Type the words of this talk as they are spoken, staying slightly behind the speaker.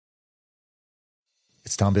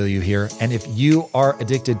It's Tom Bilyeu here. And if you are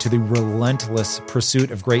addicted to the relentless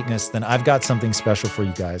pursuit of greatness, then I've got something special for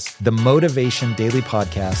you guys. The Motivation Daily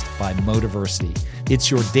Podcast by Motiversity.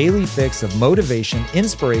 It's your daily fix of motivation,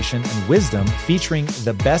 inspiration, and wisdom featuring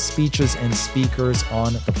the best speeches and speakers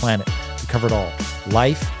on the planet. We cover it all.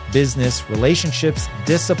 Life, business, relationships,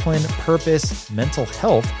 discipline, purpose, mental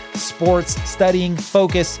health, sports, studying,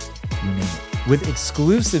 focus, you name it. With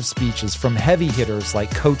exclusive speeches from heavy hitters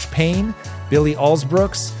like Coach Payne, Billy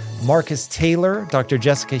Alsbrooks, Marcus Taylor, Dr.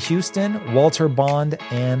 Jessica Houston, Walter Bond,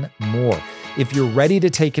 and more. If you're ready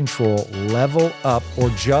to take control, level up, or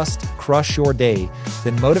just crush your day,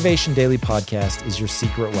 then Motivation Daily Podcast is your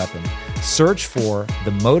secret weapon. Search for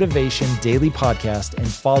the Motivation Daily Podcast and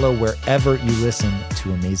follow wherever you listen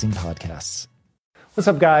to amazing podcasts. What's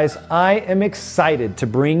up, guys? I am excited to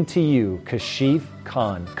bring to you Kashif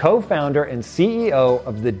Kahn, co-founder and CEO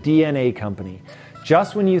of the DNA Company.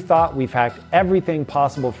 Just when you thought we've hacked everything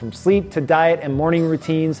possible from sleep to diet and morning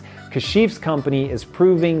routines, Kashif's company is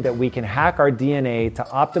proving that we can hack our DNA to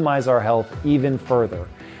optimize our health even further.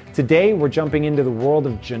 Today, we're jumping into the world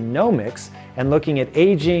of genomics and looking at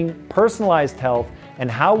aging, personalized health, and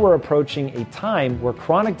how we're approaching a time where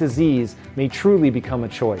chronic disease may truly become a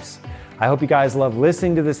choice. I hope you guys love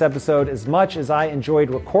listening to this episode as much as I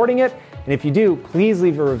enjoyed recording it. And if you do, please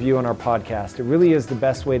leave a review on our podcast. It really is the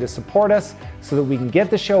best way to support us so that we can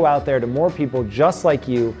get the show out there to more people just like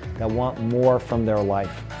you that want more from their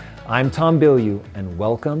life. I'm Tom Bilyeu, and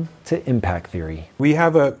welcome to Impact Theory. We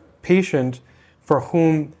have a patient for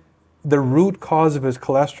whom the root cause of his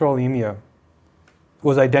cholesterolemia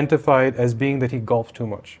was identified as being that he golfed too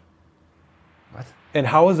much. What? And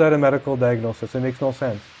how is that a medical diagnosis? It makes no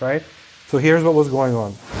sense, right? So here's what was going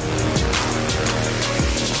on.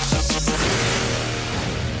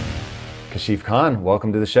 Kashif Kahn,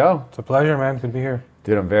 welcome to the show. It's a pleasure, man. Good to be here.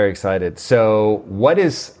 Dude, I'm very excited. So what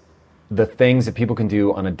is the things that people can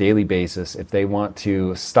do on a daily basis if they want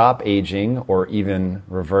to stop aging or even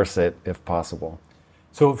reverse it if possible?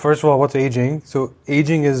 So first of all, what's aging? So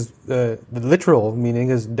aging is, the literal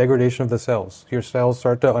meaning is degradation of the cells. Your cells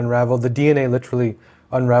start to unravel. The DNA literally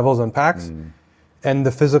unravels, unpacks. And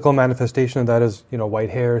the physical manifestation of that is,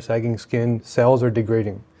 white hair, sagging skin, cells are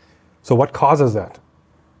degrading. So what causes that?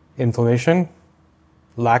 Inflammation,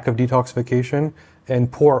 lack of detoxification,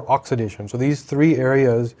 and poor oxidation. So these three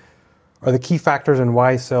areas are the key factors in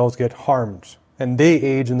why cells get harmed. And they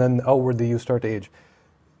age, and then outwardly you start to age.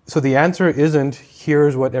 So the answer isn't,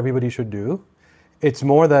 here's what everybody should do. It's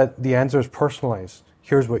more that the answer is personalized.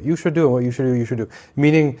 Here's what you should do, and what you should do.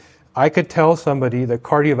 Meaning, I could tell somebody that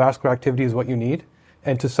cardiovascular activity is what you need,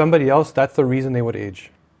 and to somebody else, that's the reason they would age.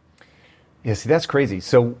 Yeah, see, that's crazy.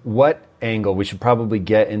 So what angle? We should probably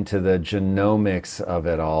get into the genomics of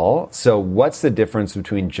it all. So what's the difference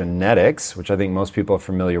between genetics, which I think most people are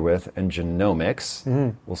familiar with, and genomics?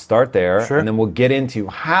 We'll start there, Sure. And then we'll get into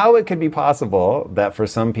how it could be possible that for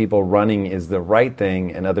some people running is the right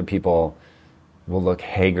thing and other people will look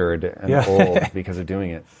haggard and old because of doing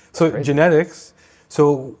it. So genetics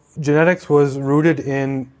was rooted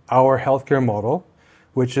in our healthcare model,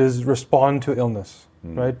 which is respond to illness,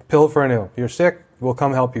 right? Pill for an ill. You're sick, we'll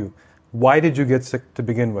come help you. Why did you get sick to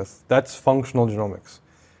begin with? That's functional genomics.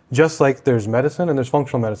 Just like there's medicine and there's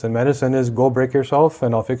functional medicine. Medicine is go break yourself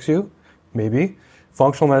and I'll fix you, maybe.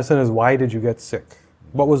 Functional medicine is why did you get sick?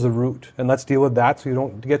 What was the root? And let's deal with that so you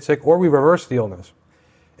don't get sick, or we reverse the illness.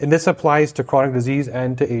 And this applies to chronic disease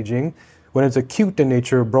and to aging. When it's acute in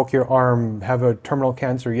nature, broke your arm, have a terminal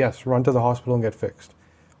cancer, yes, run to the hospital and get fixed.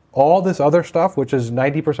 All this other stuff, which is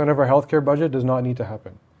 90% of our healthcare budget, does not need to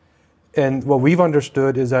happen. And what we've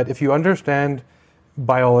understood is that if you understand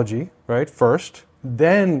biology, right, first,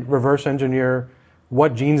 then reverse engineer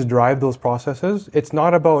what genes drive those processes, it's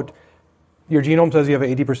not about your genome says you have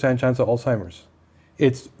an 80% chance of Alzheimer's.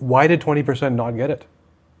 It's why did 20% not get it?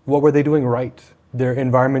 What were they doing right? Their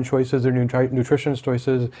environment choices, their nutrition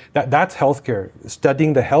choices, that's healthcare.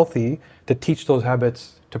 Studying the healthy to teach those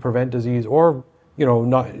habits to prevent disease or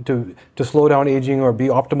not to slow down aging or be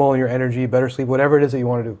optimal in your energy, better sleep, whatever it is that you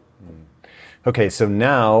want to do. Okay, so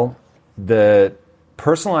now the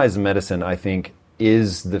personalized medicine, I think,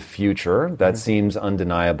 is the future. That seems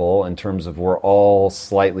undeniable in terms of we're all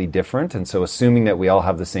slightly different. And so assuming that we all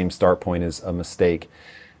have the same start point is a mistake.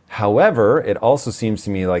 However, it also seems to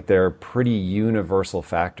me like there are pretty universal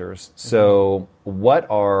factors. So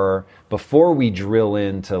before we drill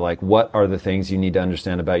into what are the things you need to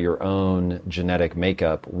understand about your own genetic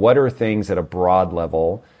makeup, what are things at a broad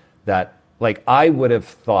level that I would have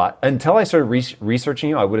thought, until I started researching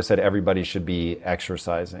you, I would have said everybody should be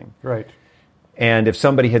exercising. Right. And if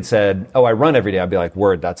somebody had said, oh, I run every day, I'd be like,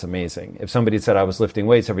 word, that's amazing. If somebody had said I was lifting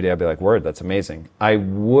weights every day, I'd be like, word, that's amazing. I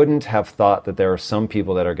wouldn't have thought that there are some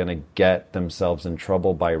people that are going to get themselves in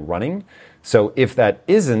trouble by running. So if that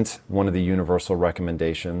isn't one of the universal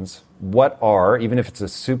recommendations, what are, even if it's a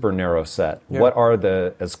super narrow set, what are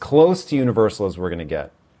the, as close to universal as we're going to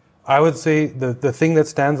get? I would say the thing that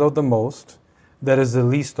stands out the most, that is the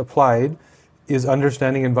least applied, is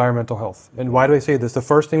understanding environmental health. And why do I say this? The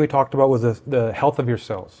first thing we talked about was the health of your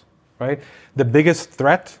cells, right? The biggest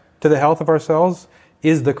threat to the health of our cells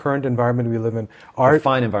is the current environment we live in.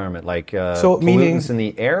 Define environment, like pollutants in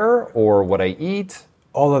the air or what I eat?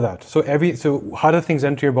 All of that. So how do things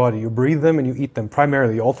enter your body? You breathe them and you eat them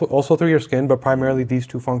primarily, also through your skin, but primarily these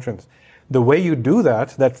two functions. The way you do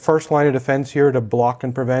that first line of defense here to block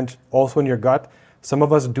and prevent, also in your gut, some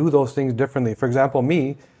of us do those things differently. For example,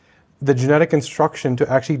 me, the genetic instruction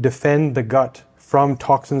to actually defend the gut from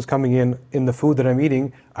toxins coming in the food that I'm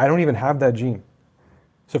eating, I don't even have that gene.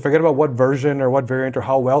 So forget about what version or what variant or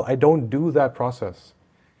how well, I don't do that process.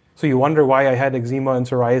 So you wonder why I had eczema and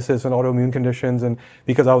psoriasis and autoimmune conditions, and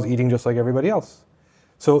because I was eating just like everybody else.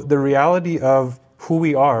 So the reality of who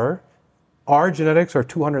we are, our genetics are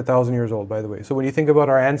 200,000 years old, by the way. So when you think about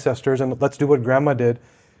our ancestors, and let's do what grandma did,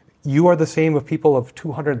 you are the same of people of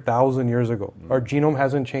 200,000 years ago. Our genome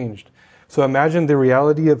hasn't changed. So imagine the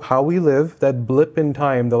reality of how we live, that blip in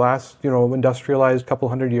time, the last, industrialized couple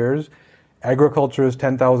hundred years. Agriculture is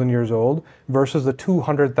 10,000 years old versus the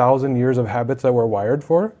 200,000 years of habits that we're wired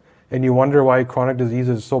for. And you wonder why chronic disease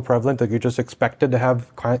is so prevalent that you're just expected to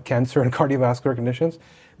have cancer and cardiovascular conditions,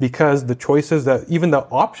 because the choices that, even the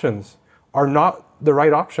options, are not the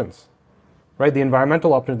right options, right? The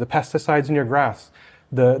environmental options, the pesticides in your grass,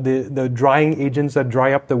 the drying agents that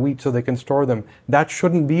dry up the wheat so they can store them, that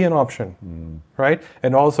shouldn't be an option, right?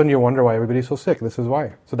 And all of a sudden you wonder why everybody's so sick. This is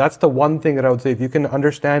why. So that's the one thing that I would say, if you can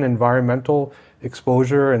understand environmental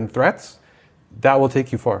exposure and threats, that will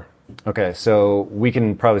take you far. Okay, so we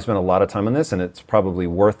can probably spend a lot of time on this, and it's probably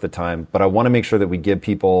worth the time, but I want to make sure that we give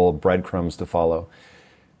people breadcrumbs to follow.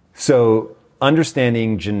 So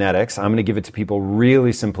understanding genetics, I'm going to give it to people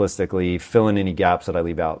really simplistically, fill in any gaps that I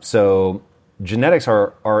leave out. So genetics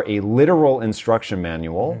are a literal instruction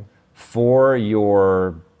manual for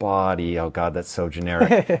your body. Oh God, that's so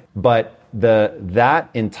generic. But that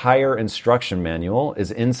entire instruction manual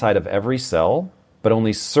is inside of every cell, but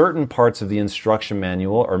only certain parts of the instruction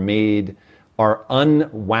manual are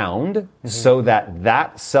unwound so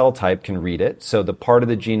that cell type can read it. So the part of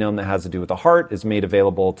the genome that has to do with the heart is made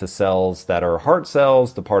available to cells that are heart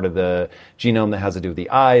cells. The part of the genome that has to do with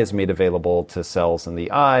the eye is made available to cells in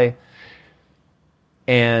the eye.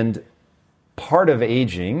 And part of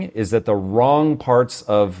aging is that the wrong parts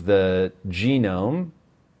of the genome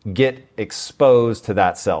get exposed to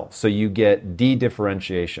that cell. So you get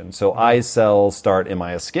de-differentiation. So eye cells start, am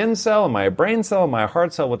I a skin cell? Am I a brain cell? Am I a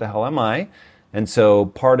heart cell? What the hell am I? And so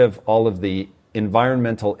part of all of the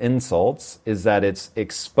environmental insults is that it's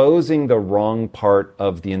exposing the wrong part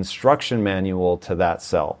of the instruction manual to that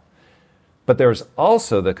cell. But there's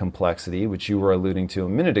also the complexity, which you were alluding to a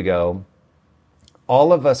minute ago.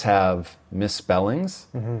 All of us have misspellings,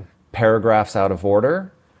 paragraphs out of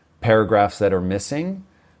order, paragraphs that are missing.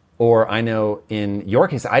 Or I know in your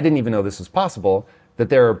case, I didn't even know this was possible, that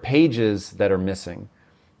there are pages that are missing.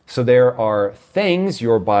 So there are things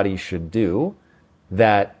your body should do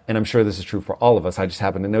that, and I'm sure this is true for all of us, I just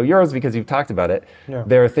happen to know yours because you've talked about it. Yeah.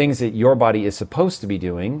 There are things that your body is supposed to be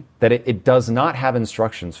doing that it does not have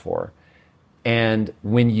instructions for. And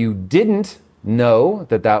when you didn't know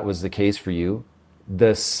that was the case for you,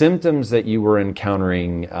 the symptoms that you were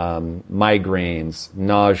encountering, migraines,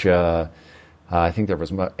 nausea, I think there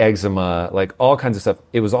was eczema, like all kinds of stuff.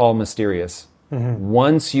 It was all mysterious.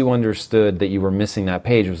 Once you understood that you were missing that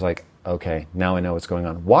page, it was like, okay, now I know what's going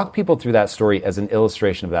on. Walk people through that story as an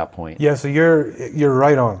illustration of that point. Yeah, so you're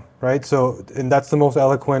right on, right? So, and that's the most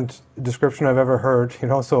eloquent description I've ever heard,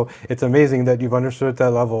 so it's amazing that you've understood at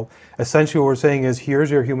that level. Essentially what we're saying is, here's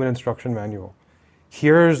your human instruction manual.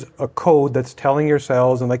 Here's a code that's telling your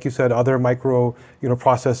cells, and like you said, other micro,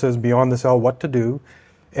 processes beyond the cell, what to do.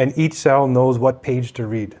 And each cell knows what page to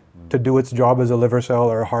read to do its job as a liver cell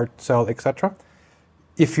or a heart cell, etc.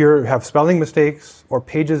 If you have spelling mistakes or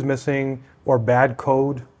pages missing or bad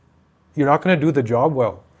code, you're not going to do the job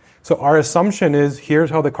well. So our assumption is, here's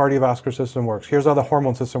how the cardiovascular system works. Here's how the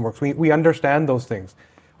hormone system works. We understand those things.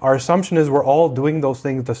 Our assumption is we're all doing those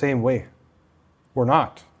things the same way. We're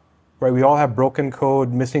not. Right? We all have broken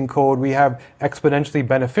code, missing code. We have exponentially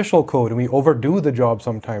beneficial code, and we overdo the job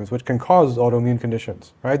sometimes, which can cause autoimmune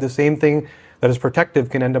conditions. Right? The same thing that is protective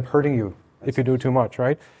can end up hurting you. if you do too much,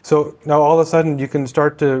 right? So now all of a sudden you can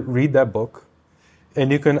start to read that book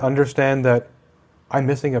and you can understand that I'm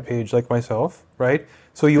missing a page like myself, right?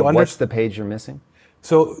 So you understand. What's the page you're missing?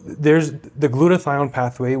 So there's the glutathione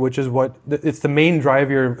pathway, which is it's the main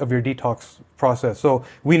driver of your detox process. So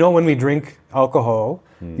we know when we drink alcohol,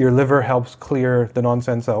 your liver helps clear the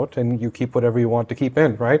nonsense out and you keep whatever you want to keep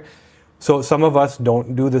in, right? So some of us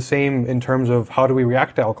don't do the same in terms of how do we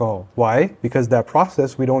react to alcohol. Why? Because that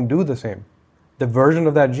process, we don't do the same. The version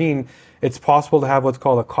of that gene, it's possible to have what's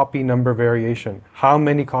called a copy number variation. How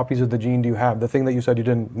many copies of the gene do you have? The thing that you said you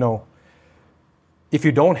didn't know. If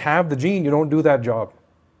you don't have the gene, you don't do that job.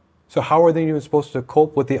 So how are they even supposed to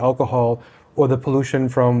cope with the alcohol or the pollution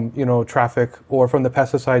from, traffic or from the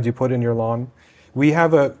pesticides you put in your lawn? We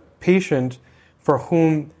have a patient for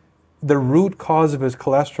whom the root cause of his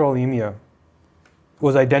cholesterolemia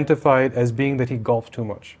was identified as being that he golfed too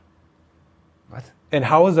much. What? And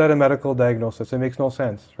how is that a medical diagnosis? It makes no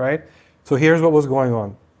sense, right? So here's what was going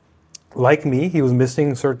on. Like me, he was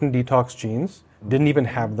missing certain detox genes, didn't even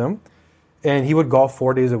have them. And he would golf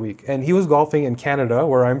 4 days a week. And he was golfing in Canada,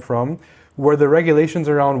 where I'm from, where the regulations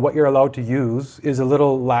around what you're allowed to use is a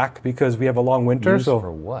little lack because we have a long winter. Use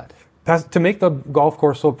for what? To make the golf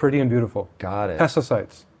course so pretty and beautiful. Got it.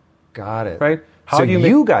 Pesticides. Got it. Right? So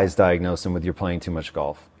you guys diagnosed him with you're playing too much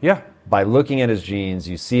golf. Yeah. By looking at his genes,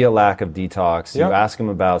 you see a lack of detox. You ask him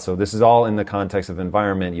about, so this is all in the context of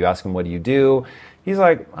environment. You ask him, what do you do? He's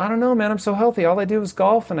like, I don't know, man. I'm so healthy. All I do is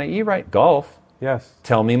golf and I eat right. Golf. Yes.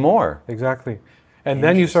 Tell me more. Exactly. And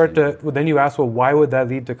then you ask, well, why would that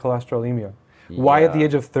lead to cholesterolemia? Why at the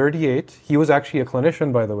age of 38, he was actually a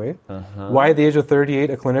clinician, by the way. Why at the age of 38,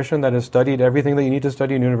 a clinician that has studied everything that you need to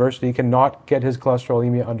study in university cannot get his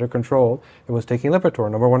cholesterolemia under control and was taking Lipitor,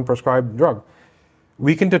 number one prescribed drug.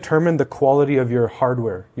 We can determine the quality of your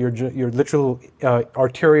hardware, your literal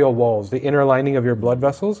arterial walls, the inner lining of your blood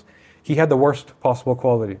vessels. He had the worst possible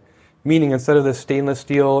quality. Meaning, instead of the stainless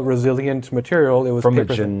steel resilient material, it was from a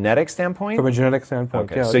genetic standpoint? From a genetic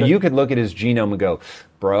standpoint, okay. So you could look at his genome and go,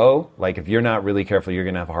 bro, like if you're not really careful, you're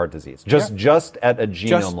going to have a heart disease. Just at a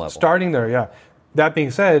genome level. Starting there, yeah. That being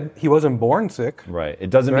said, he wasn't born sick. Right. It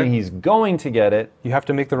doesn't mean he's going to get it. You have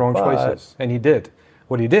to make the wrong choices. And he did.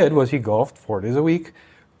 What he did was he golfed 4 days a week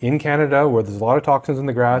in Canada where there's a lot of toxins in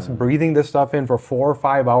the grass, breathing this stuff in for 4 or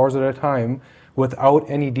 5 hours at a time without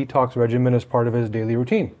any detox regimen as part of his daily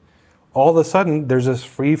routine. All of a sudden, there's this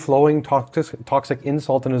free-flowing toxic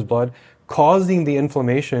insult in his blood, causing the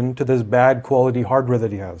inflammation to this bad quality hardware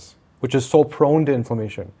that he has, which is so prone to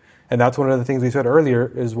inflammation. And that's one of the things we said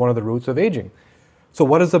earlier is one of the roots of aging. So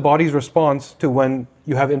what is the body's response to when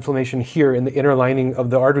you have inflammation here in the inner lining of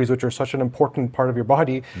the arteries, which are such an important part of your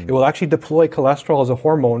body? It will actually deploy cholesterol as a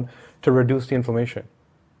hormone to reduce the inflammation.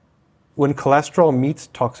 When cholesterol meets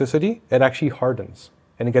toxicity, it actually hardens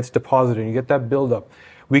and it gets deposited and you get that buildup.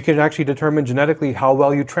 We can actually determine genetically how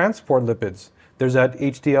well you transport lipids. There's that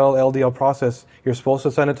HDL, LDL process. You're supposed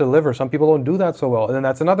to send it to the liver. Some people don't do that so well. And then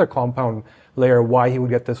that's another compound layer why he would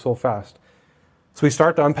get this so fast. So we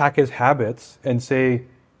start to unpack his habits and say,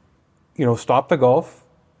 stop the golf.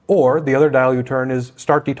 Or the other dial you turn is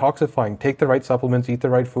start detoxifying. Take the right supplements, eat the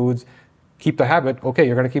right foods, keep the habit. Okay,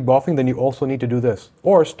 you're going to keep golfing, then you also need to do this.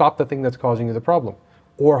 Or stop the thing that's causing you the problem.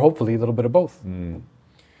 Or hopefully a little bit of both.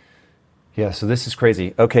 Yeah, so this is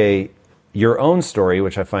crazy. Okay, your own story,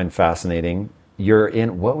 which I find fascinating. You're in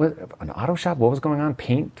an auto shop? What was going on?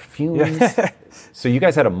 Paint fumes? Yeah. So you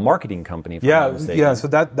guys had a marketing company, if I'm not mistaken. Yeah. So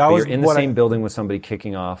that was you're in the same building with somebody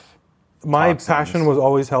kicking off. My passion was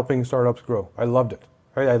always helping startups grow. I loved it.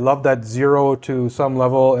 Right? I loved that zero to some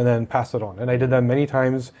level and then pass it on. And I did that many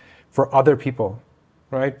times for other people.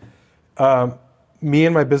 Right? Me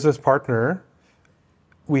and my business partner,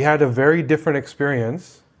 we had a very different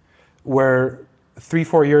experience. Where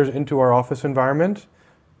 3-4 years into our office environment,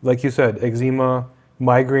 like you said, eczema,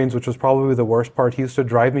 migraines, which was probably the worst part. He used to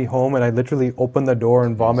drive me home and I'd literally open the door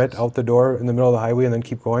and vomit out the door in the middle of the highway and then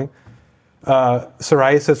keep going.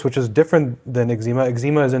 Psoriasis, which is different than eczema.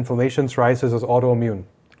 Eczema is inflammation, psoriasis is autoimmune.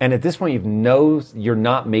 And at this point, you're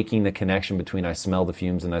not making the connection between I smell the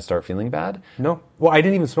fumes and I start feeling bad? No. Well, I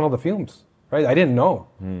didn't even smell the fumes, right? I didn't know.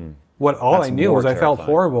 All I knew was I felt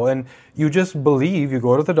horrible. And you just believe, you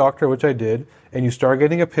go to the doctor, which I did, and you start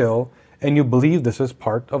getting a pill, and you believe this is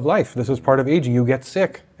part of life. This is part of aging. You get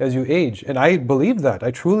sick as you age. And I believed that. I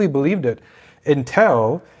truly believed it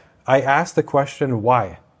until I asked the question,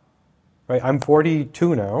 why? Right? I'm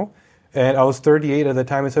 42 now, and I was 38 at the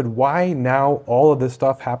time. I said, why now all of this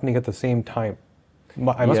stuff happening at the same time?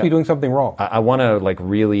 I must be doing something wrong. I want to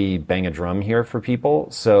really bang a drum here for people.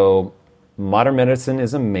 So modern medicine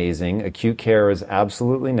is amazing. Acute care is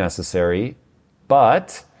absolutely necessary.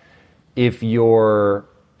 But if you're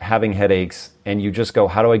having headaches and you just go,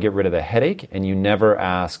 how do I get rid of the headache? And you never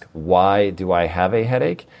ask, why do I have a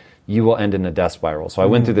headache? You will end in a death spiral. So I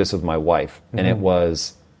went through this with my wife, and it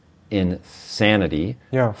was insanity.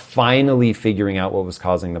 Finally figuring out what was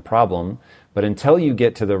causing the problem. But until you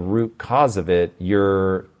get to the root cause of it,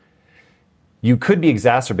 you could be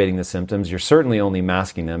exacerbating the symptoms. You're certainly only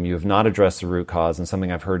masking them. You have not addressed the root cause. And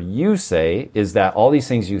something I've heard you say is that all these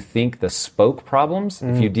things you think the spoke problems,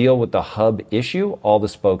 if you deal with the hub issue, all the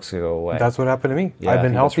spokes go away. That's what happened to me. Yeah, I've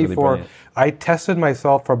been healthy I tested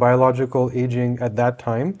myself for biological aging at that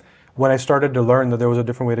time when I started to learn that there was a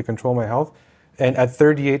different way to control my health. And at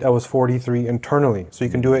 38, I was 43 internally. So you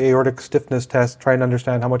can do an aortic stiffness test, try and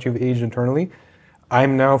understand how much you've aged internally.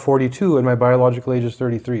 I'm now 42 and my biological age is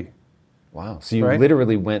 33. Wow. So you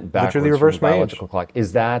literally went backwards reversed from the biological clock.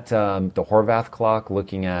 Is that the Horvath clock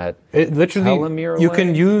looking at telomere you length?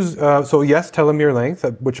 can use, telomere length,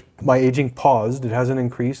 which my aging paused. It hasn't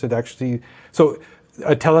increased. It actually, so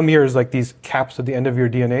a telomere is like these caps at the end of your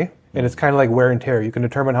DNA, and it's kind of like wear and tear. You can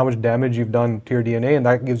determine how much damage you've done to your DNA, and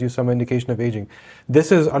that gives you some indication of aging.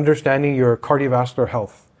 This is understanding your cardiovascular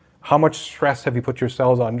health. How much stress have you put your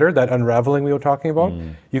cells under, that unraveling we were talking about?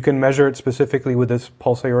 You can measure it specifically with this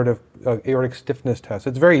pulse aortic stiffness test.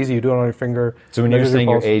 It's very easy. You do it on your finger. So when you're saying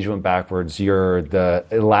your age went backwards, the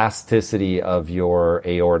elasticity of your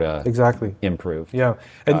aorta improved. Yeah.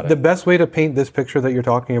 And the best way to paint this picture that you're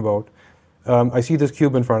talking about, I see this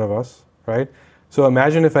cube in front of us, right? So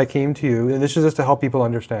imagine if I came to you, and this is just to help people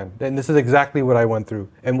understand, and this is exactly what I went through,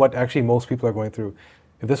 and what actually most people are going through.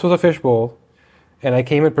 If this was a fishbowl, and I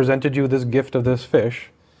came and presented you this gift of this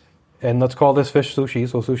fish, and let's call this fish sushi,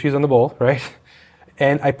 so sushi's in the bowl, right?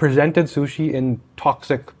 And I presented sushi in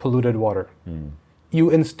toxic, polluted water.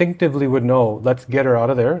 You instinctively would know, let's get her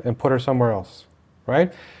out of there and put her somewhere else,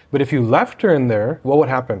 right? But if you left her in there, what would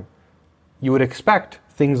happen? You would expect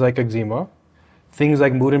things like eczema, things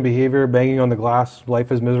like mood and behavior, banging on the glass,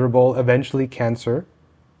 life is miserable, eventually cancer,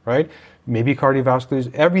 right? Maybe cardiovascular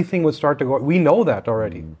disease, everything would start to go, we know that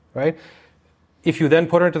already, right? If you then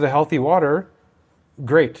put her into the healthy water,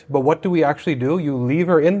 great. But what do we actually do? You leave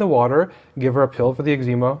her in the water, give her a pill for the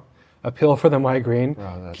eczema, a pill for the migraine,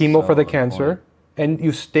 chemo for the cancer, and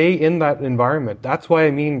you stay in that environment. That's why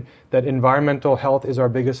I mean that environmental health is our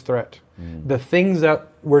biggest threat. The things that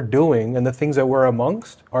we're doing and the things that we're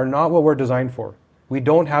amongst are not what we're designed for. We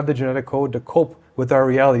don't have the genetic code to cope with our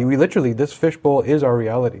reality. We literally, this fishbowl is our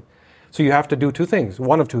reality. So you have to do two things,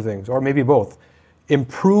 one of two things, or maybe both.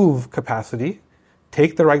 Improve capacity,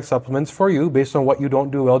 take the right supplements for you based on what you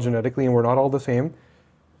don't do well genetically, and we're not all the same,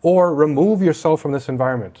 or remove yourself from this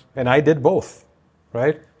environment. And I did both,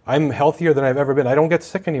 right? I'm healthier than I've ever been. I don't get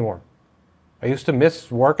sick anymore. I used to miss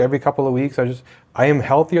work every couple of weeks. I am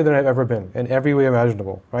healthier than I've ever been in every way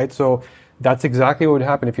imaginable, right? So that's exactly what would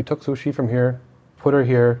happen if you took sushi from here, put her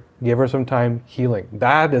here, gave her some time, healing.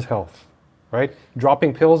 That is health, right?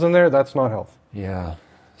 Dropping pills in there, that's not health. Yeah.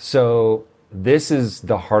 So this is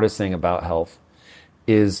the hardest thing about health.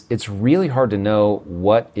 Is it's really hard to know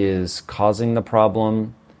what is causing the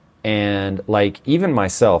problem. And like even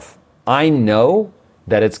myself, I know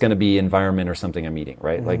that it's going to be environment or something I'm eating,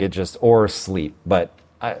 right? Like it just, or sleep. But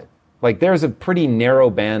there's a pretty narrow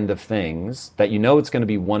band of things that you know it's going to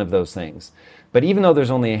be one of those things. But even though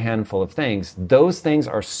there's only a handful of things, those things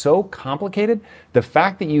are so complicated. The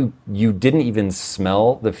fact that you didn't even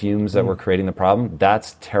smell the fumes that were creating the problem,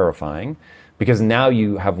 that's terrifying. Because now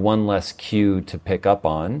you have one less cue to pick up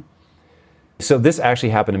on. So this actually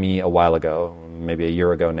happened to me a while ago, maybe a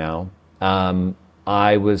year ago now.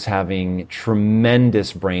 I was having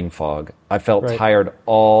tremendous brain fog. I felt tired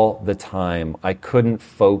all the time. I couldn't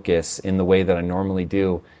focus in the way that I normally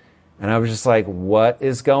do. And I was just like, what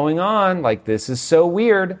is going on? Like, this is so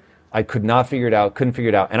weird. I could not figure it out, couldn't figure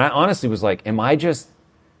it out. And I honestly was like, am I just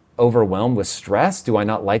overwhelmed with stress? Do I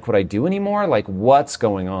not like what I do anymore? Like, what's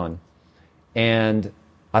going on? And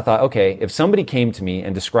I thought, okay, if somebody came to me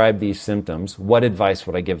and described these symptoms, what advice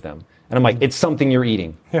would I give them? And I'm like, it's something you're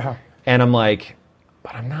eating. Yeah. And I'm like,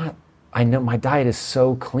 but I'm not, I know my diet is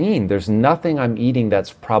so clean. There's nothing I'm eating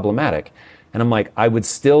that's problematic. And I'm like, I would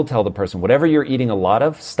still tell the person, whatever you're eating a lot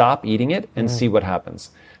of, stop eating it and see what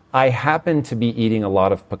happens. I happened to be eating a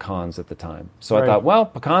lot of pecans at the time. So I thought, well,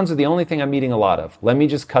 pecans are the only thing I'm eating a lot of. Let me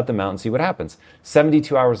just cut them out and see what happens.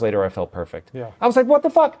 72 hours later, I felt perfect. Yeah. I was like, what the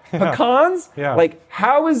fuck? Pecans? Yeah. Like,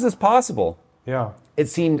 how is this possible? Yeah. It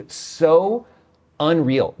seemed so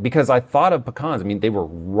unreal because I thought of pecans. I mean, they were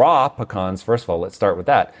raw pecans. First of all, let's start with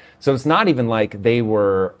that. So it's not even like they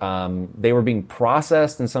were being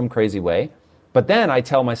processed in some crazy way. But then I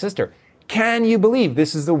tell my sister, can you believe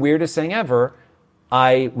this is the weirdest thing ever?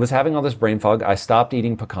 I was having all this brain fog. I stopped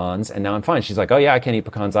eating pecans and now I'm fine. She's like, oh yeah, I can't eat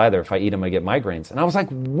pecans either. If I eat them, I get migraines. And I was like,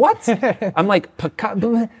 what? I'm like,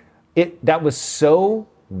 pecan. That was so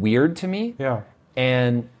weird to me. Yeah.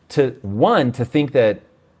 And to think that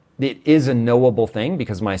it is a knowable thing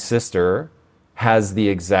because my sister has the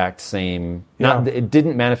exact same, it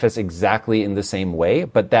didn't manifest exactly in the same way,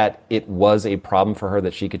 but that it was a problem for her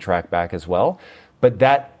that she could track back as well. But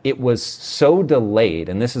that it was so delayed,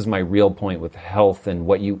 and this is my real point with health and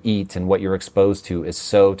what you eat and what you're exposed to is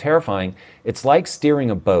so terrifying. It's like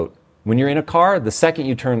steering a boat. When you're in a car, the second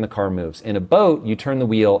you turn, the car moves. In a boat, you turn the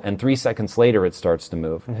wheel, and 3 seconds later, it starts to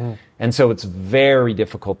move. Mm-hmm. And so it's very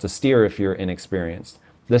difficult to steer if you're inexperienced.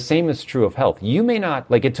 The same is true of health. You may not,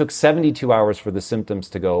 like it took 72 hours for the symptoms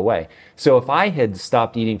to go away. So if I had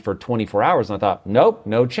stopped eating for 24 hours and I thought, nope,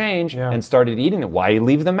 no change, and started eating them, why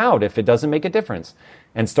leave them out if it doesn't make a difference?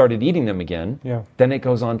 And started eating them again, then it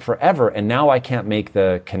goes on forever. And now I can't make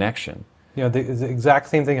the connection. Yeah, the exact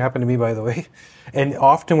same thing happened to me, by the way. And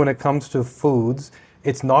often when it comes to foods,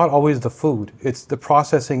 it's not always the food. It's the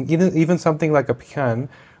processing. Even something like a pecan,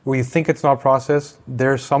 where you think it's not processed,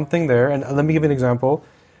 there's something there. And let me give you an example.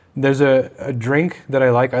 There's a drink that I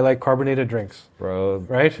like. I like carbonated drinks. Bro,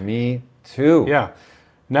 right? Me too. Yeah.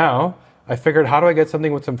 Now, I figured, how do I get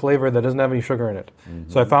something with some flavor that doesn't have any sugar in it?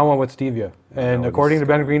 Mm-hmm. So I found one with stevia. And according to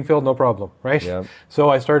Ben Greenfield, no problem, right? Yep. So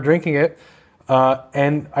I started drinking it,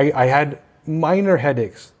 and I had minor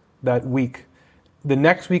headaches that week. The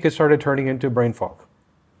next week, it started turning into brain fog,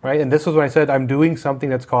 right? And this was when I said, I'm doing something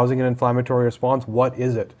that's causing an inflammatory response. What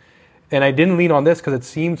is it? And I didn't lean on this because it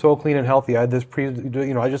seemed so clean and healthy. I had this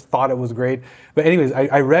I just thought it was great. But anyways,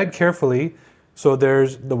 I read carefully. So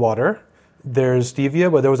there's the water, there's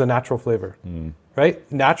stevia, but there was a natural flavor,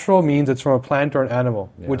 right? Natural means it's from a plant or an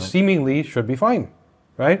animal, which seemingly should be fine,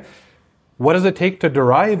 right? What does it take to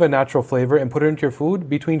derive a natural flavor and put it into your food?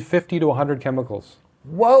 Between 50 to 100 chemicals.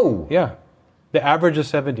 Whoa! Yeah. The average is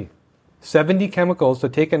 70. 70 chemicals to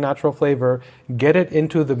take a natural flavor, get it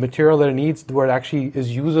into the material that it needs where it actually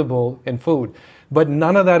is usable in food. But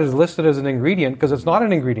none of that is listed as an ingredient because it's not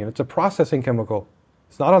an ingredient. It's a processing chemical.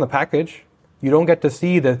 It's not on the package. You don't get to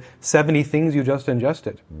see the 70 things you just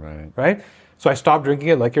ingested. Right? So I stopped drinking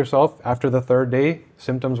it like yourself. After the third day,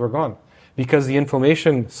 symptoms were gone. Because the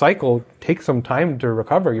inflammation cycle takes some time to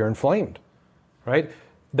recover. You're inflamed. Right?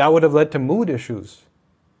 That would have led to mood issues,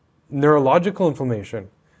 neurological inflammation.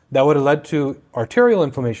 That would have led to arterial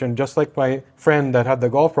inflammation, just like my friend that had the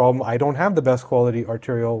golf problem. I don't have the best quality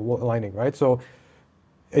arterial lining, right? So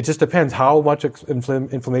it just depends how much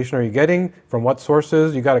inflammation are you getting, from what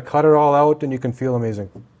sources. You got to cut it all out and you can feel amazing.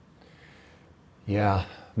 Yeah,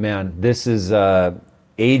 man, this is,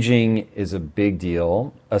 aging is a big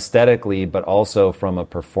deal aesthetically, but also from a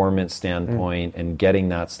performance standpoint and getting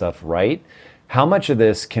that stuff right. How much of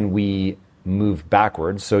this can we move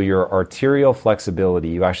backwards? So your arterial flexibility,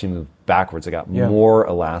 you actually move backwards. It got more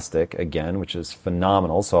elastic again, which is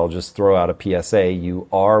phenomenal. So I'll just throw out a PSA. You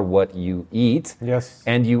are what you eat. Yes.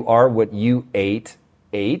 And you are what you ate.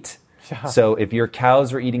 Yeah. So if your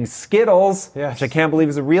cows are eating Skittles, which I can't believe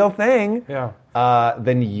is a real thing,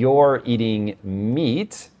 then you're eating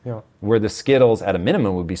meat, where the Skittles at a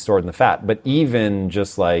minimum would be stored in the fat. But even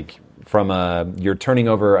just like you're turning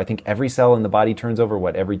over, I think every cell in the body turns over,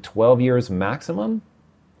 every 12 years maximum?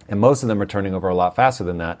 And most of them are turning over a lot faster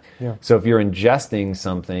than that. Yeah. So if you're ingesting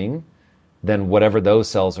something, then whatever those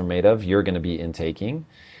cells are made of, you're going to be intaking.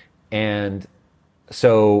 And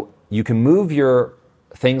so you can move your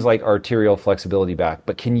things like arterial flexibility back,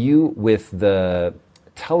 but can you, with the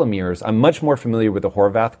telomeres, I'm much more familiar with the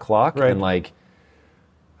Horvath clock and like,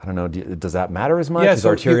 I don't know, does that matter as much? Is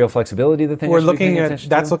arterial flexibility the thing we're looking at?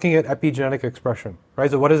 That's looking at epigenetic expression,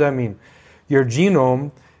 right? So what does that mean? Your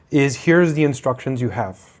genome is, here's the instructions you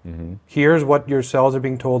have. Mm-hmm. Here's what your cells are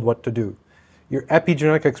being told what to do. Your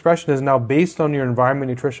epigenetic expression is now based on your environment,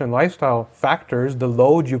 nutrition, lifestyle factors, the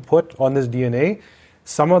load you put on this DNA.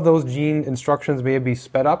 Some of those gene instructions may be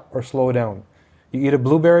sped up or slowed down. You eat a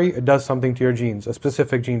blueberry, it does something to your genes, a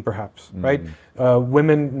specific gene perhaps, right?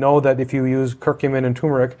 Women know that if you use curcumin and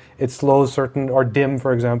turmeric, it slows certain, or DIM,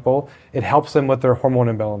 for example, it helps them with their hormone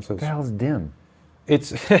imbalances. What the hell is DIM?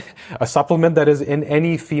 It's a supplement that is in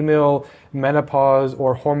any female menopause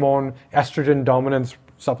or hormone estrogen dominance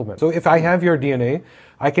supplement. So if I have your DNA,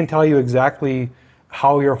 I can tell you exactly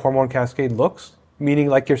how your hormone cascade looks, meaning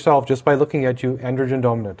like yourself, just by looking at you, androgen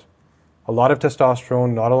dominant. A lot of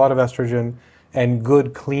testosterone, not a lot of estrogen. and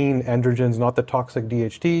good, clean androgens, not the toxic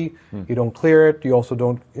DHT. You don't clear it. You also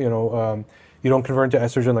don't, you don't convert into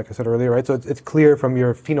estrogen, like I said earlier, right? So it's clear from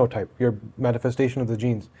your phenotype, your manifestation of the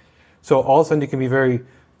genes. So all of a sudden you can be very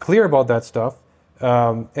clear about that stuff.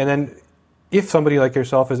 And then if somebody like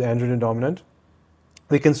yourself is androgen dominant,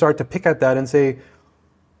 we can start to pick at that and say,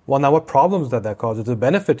 well, now what problems does that cause? It's a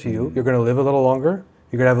benefit to you. You're going to live a little longer.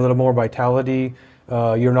 You're going to have a little more vitality.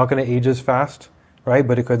 You're not going to age as fast, right?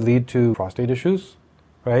 But it could lead to prostate issues,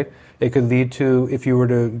 right? It could lead to, if you were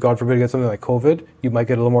to, God forbid, get something like COVID, you might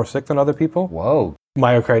get a little more sick than other people. Whoa.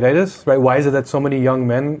 Myocarditis, right? Why is it that so many young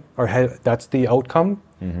men that's the outcome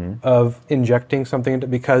of injecting something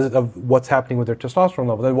because of what's happening with their testosterone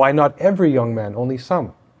level? Then why not every young man, only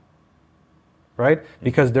some? Right?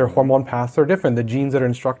 Because their hormone paths are different. The genes that are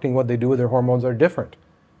instructing what they do with their hormones are different.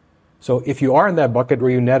 So if you are in that bucket where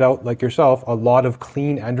you net out, like yourself, a lot of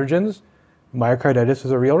clean androgens, myocarditis is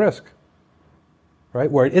a real risk. Right?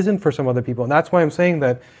 Where it isn't for some other people. And that's why I'm saying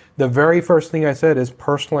that the very first thing I said is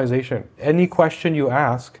personalization. Any question you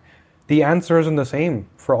ask, the answer isn't the same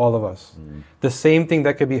for all of us. The same thing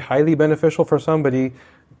that could be highly beneficial for somebody.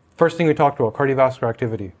 First thing we talked about, cardiovascular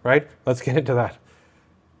activity, right? Let's get into that.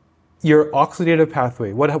 Your oxidative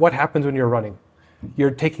pathway, what happens when you're running? You're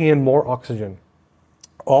taking in more oxygen.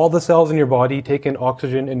 All the cells in your body take in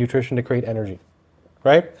oxygen and nutrition to create energy,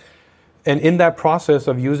 right? And in that process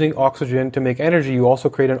of using oxygen to make energy, you also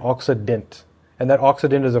create an oxidant. And that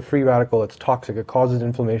oxidant is a free radical. It's toxic. It causes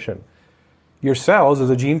inflammation. Your cells,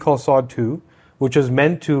 there's a gene called SOD2, which is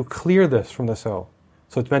meant to clear this from the cell.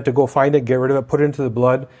 So it's meant to go find it, get rid of it, put it into the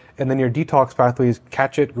blood, and then your detox pathways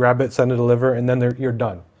catch it, grab it, send it to the liver, and then you're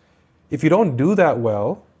done. If you don't do that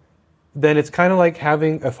well, then it's kind of like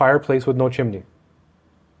having a fireplace with no chimney.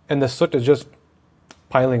 And the soot is just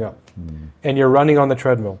piling up. And you're running on the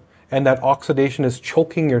treadmill. And that oxidation is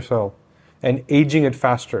choking your cell and aging it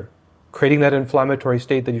faster, creating that inflammatory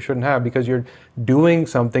state that you shouldn't have because you're doing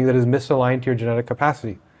something that is misaligned to your genetic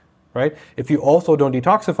capacity, right? If you also don't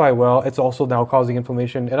detoxify well, it's also now causing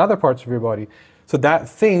inflammation in other parts of your body. So that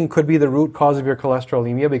thing could be the root cause of your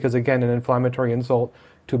cholesterolemia because, again, an inflammatory insult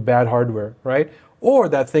to bad hardware, right? Or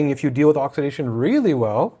that thing, if you deal with oxidation really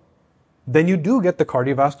well, then you do get the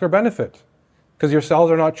cardiovascular benefit because your cells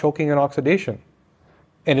are not choking in oxidation.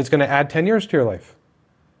 And it's going to add 10 years to your life,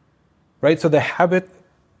 right? So the habit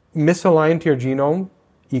misaligned to your genome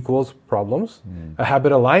equals problems. A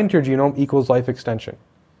habit aligned to your genome equals life extension.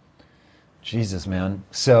 Jesus, man.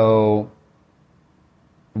 So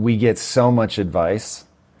we get so much advice.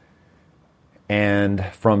 And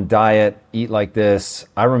from diet, eat like this.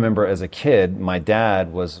 I remember as a kid, my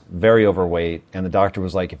dad was very overweight, and the doctor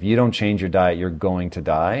was like, if you don't change your diet, you're going to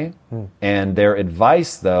die. And their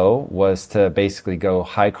advice, though, was to basically go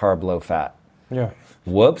high carb, low fat. Yeah.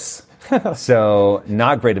 Whoops. So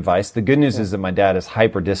not great advice. The good news is that my dad is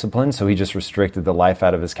hyper disciplined, so he just restricted the life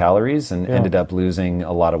out of his calories and ended up losing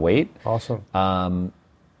a lot of weight. Awesome.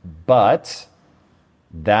 But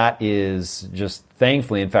that is just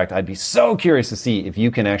thankfully, in fact, I'd be so curious to see if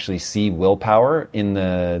you can actually see willpower in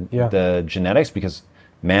the genetics because,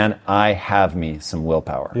 man, I have me some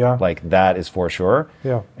willpower. Yeah. Like that is for sure.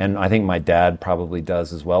 Yeah. And I think my dad probably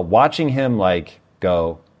does as well. Watching him like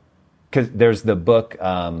go, because there's the book,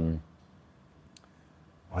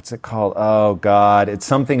 what's it called? Oh God, it's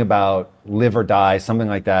something about live or die, something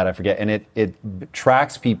like that. I forget. And it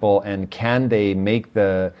tracks people and can they make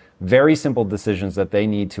the very simple decisions that they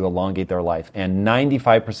need to elongate their life. And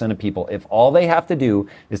 95% of people, if all they have to do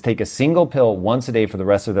is take a single pill once a day for the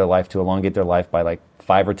rest of their life to elongate their life by like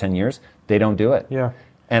 5 or 10 years, they don't do it. Yeah.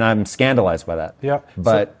 And I'm scandalized by that. Yeah.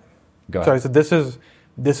 But go ahead. Sorry, so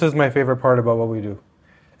this is my favorite part about what we do.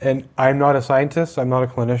 And I'm not a scientist, I'm not a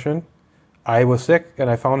clinician. I was sick and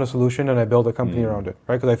I found a solution and I built a company around it,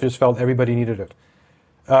 right? Because I just felt everybody needed it.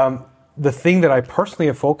 The thing that I personally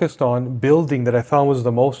have focused on building that I found was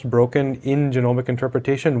the most broken in genomic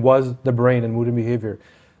interpretation was the brain and mood and behavior.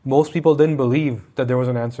 Most people didn't believe that there was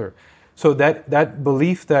an answer. So that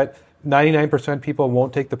belief that 99% people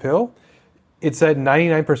won't take the pill, it's that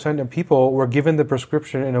 99% of people were given the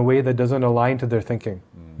prescription in a way that doesn't align to their thinking.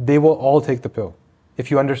 They will all take the pill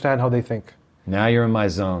if you understand how they think. Now you're in my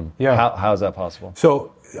zone. Yeah. How is that possible?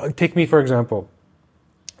 So take me, for example.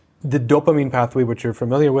 The dopamine pathway, which you're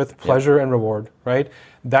familiar with, pleasure and reward, right?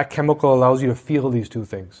 That chemical allows you to feel these two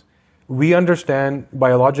things. We understand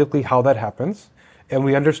biologically how that happens, and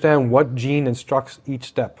we understand what gene instructs each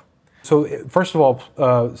step. So first of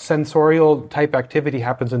all, sensorial type activity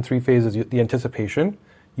happens in 3 phases. The anticipation,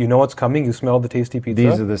 You know it's coming. You smell the tasty pizza.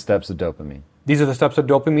 These are the steps of dopamine. These are the steps of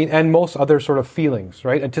dopamine and most other sort of feelings,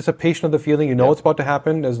 right? Anticipation of the feeling. You know it's about to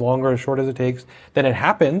happen, as long or as short as it takes. Then it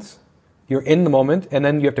happens. You're in the moment, and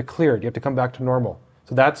then you have to clear it. You have to come back to normal.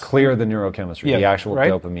 So that's clear the neurochemistry, the actual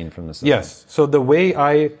dopamine from the system. Yes. So the way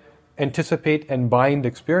I anticipate and bind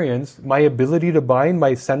experience, my ability to bind,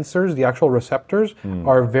 my sensors, the actual receptors,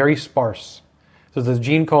 are very sparse. So there's a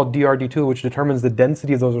gene called DRD2, which determines the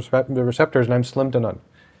density of those receptors, and I'm slim to none.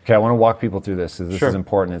 Okay, I want to walk people through this because this is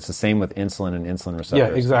important. It's the same with insulin and insulin receptors.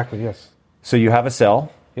 Yeah, exactly, yes. So you have a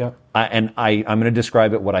cell. Yeah. I'm going to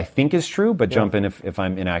describe it what I think is true, but jump in if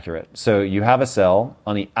I'm inaccurate. So you have a cell.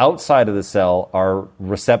 On the outside of the cell are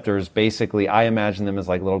receptors. Basically, I imagine them as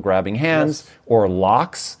like little grabbing hands or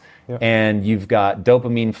locks. Yeah. And you've got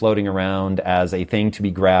dopamine floating around as a thing to be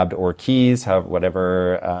grabbed, or keys,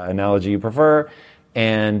 whatever analogy you prefer.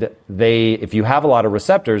 And if you have a lot of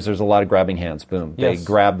receptors, there's a lot of grabbing hands. Boom. They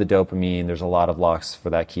grab the dopamine. There's a lot of locks for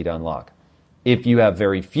that key to unlock. If you have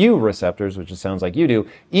very few receptors, which it sounds like you do,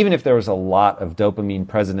 even if there was a lot of dopamine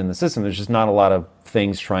present in the system, there's just not a lot of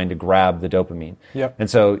things trying to grab the dopamine. Yep. And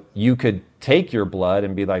so you could take your blood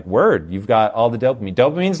and be like, word, you've got all the dopamine.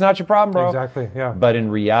 Dopamine's not your problem, bro. Exactly, yeah. But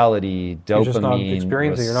in reality, dopamine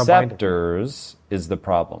receptors is the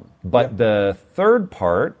problem. But the third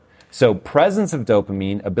part, so presence of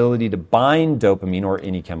dopamine, ability to bind dopamine or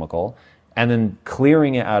any chemical, and then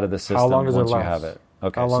clearing it out of the system once you have it.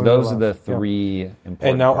 Okay, so those are the three important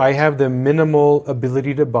And now parts. I have the minimal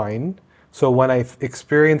ability to bind. So when I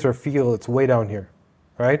experience or feel, it's way down here,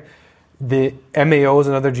 right? The MAO is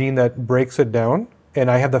another gene that breaks it down, and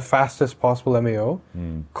I have the fastest possible MAO.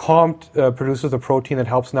 COMT produces a protein that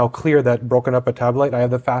helps now clear that broken up metabolite. I have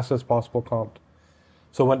the fastest possible COMT.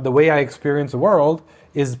 So the way I experience the world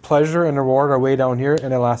is pleasure and reward are way down here,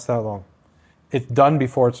 and it lasts that long. It's done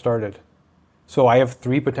before it started. So I have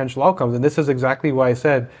three potential outcomes. And this is exactly why I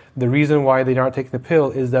said the reason why they aren't taking the pill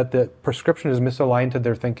is that the prescription is misaligned to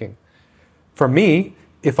their thinking. For me,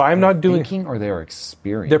 if I'm not doing... Thinking or their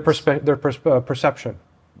experience? Their perception.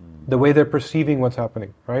 The way they're perceiving what's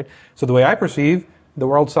happening, right? So the way I perceive, the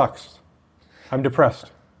world sucks. I'm depressed,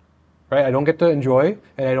 right? I don't get to enjoy,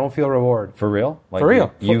 and I don't feel reward. For real? For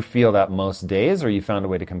real. You feel that most days, or you found a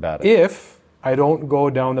way to combat it? If I don't go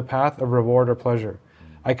down the path of reward or pleasure.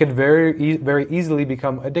 I could very easily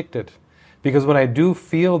become addicted. Because when I do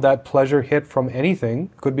feel that pleasure hit from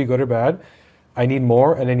anything, could be good or bad, I need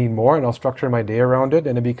more and I need more, and I'll structure my day around it,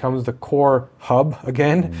 and it becomes the core hub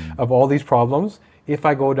again of all these problems if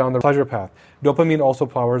I go down the pleasure path. Dopamine also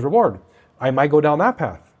powers reward. I might go down that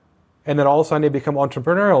path. And then all of a sudden I become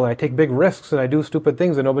entrepreneurial and I take big risks and I do stupid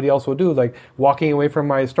things that nobody else will do, like walking away from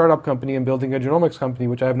my startup company and building a genomics company,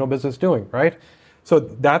 which I have no business doing, right? So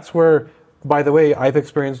that's where, by the way, I've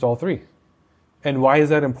experienced all three. And why is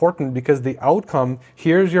that important? Because the outcome,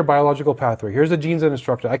 here's your biological pathway, here's the genes and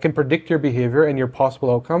instruction. I can predict your behavior and your possible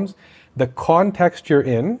outcomes. The context you're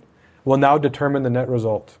in will now determine the net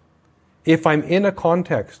result. If I'm in a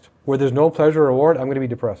context where there's no pleasure or reward, I'm going to be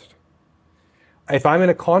depressed. If I'm in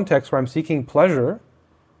a context where I'm seeking pleasure,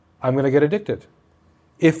 I'm going to get addicted.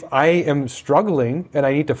 If I am struggling and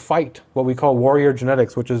I need to fight what we call warrior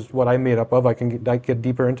genetics, which is what I'm made up of, I can get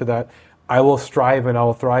deeper into that, I will strive and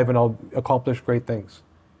I'll thrive and I'll accomplish great things,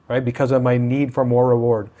 right? Because of my need for more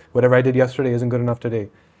reward. Whatever I did yesterday isn't good enough today.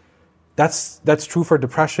 That's true for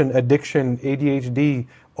depression, addiction, ADHD,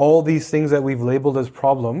 all these things that we've labeled as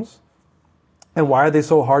problems. And why are they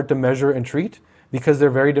so hard to measure and treat? Because they're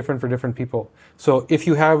very different for different people. So if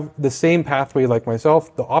you have the same pathway like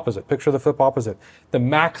myself, the opposite, picture the flip opposite, the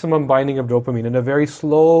maximum binding of dopamine and a very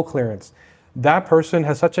slow clearance, that person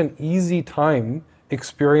has such an easy time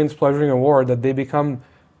experience pleasure and reward that they become,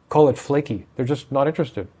 call it flaky. They're just not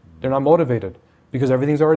interested. They're not motivated because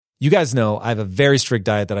everything's already... You guys know I have a very strict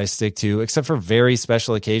diet that I stick to, except for very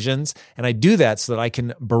special occasions. And I do that so that I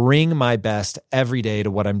can bring my best every day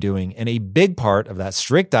to what I'm doing. And a big part of that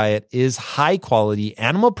strict diet is high quality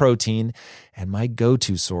animal protein and my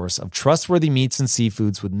go-to source of trustworthy meats and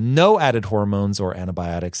seafoods with no added hormones or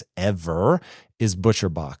antibiotics ever is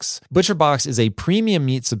ButcherBox. ButcherBox is a premium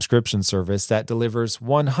meat subscription service that delivers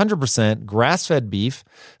 100% grass-fed beef,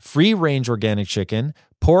 free-range organic chicken,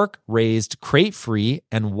 pork raised crate-free,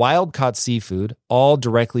 and wild-caught seafood, all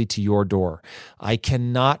directly to your door. I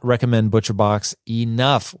cannot recommend ButcherBox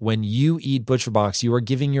enough. When you eat ButcherBox, you are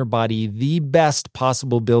giving your body the best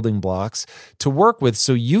possible building blocks to work with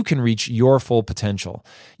so you can reach your full potential.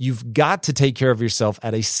 You've got to take care of yourself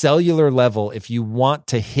at a cellular level if you want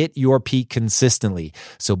to hit your peak consistently.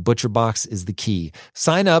 So ButcherBox is the key.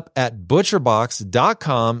 Sign up at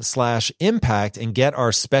butcherbox.com/impact and get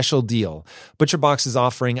our special deal. ButcherBox is offering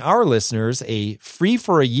offering our listeners a free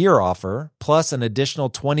for a year offer plus an additional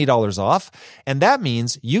 $20 off. And that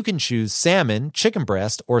means you can choose salmon, chicken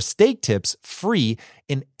breast, or steak tips free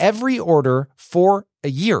in every order for a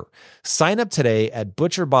year. Sign up today at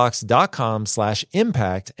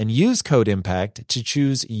butcherbox.com/impact and use code IMPACT to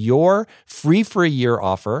choose your free for a year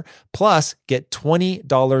offer, plus get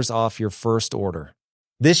 $20 off your first order.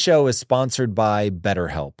 This show is sponsored by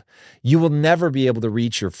BetterHelp. You will never be able to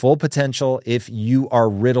reach your full potential if you are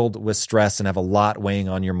riddled with stress and have a lot weighing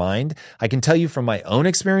on your mind. I can tell you from my own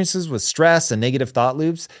experiences with stress and negative thought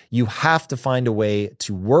loops, you have to find a way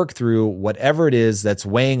to work through whatever it is that's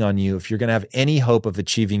weighing on you if you're going to have any hope of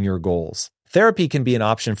achieving your goals. Therapy can be an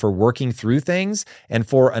option for working through things, and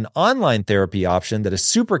for an online therapy option that is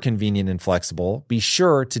super convenient and flexible, be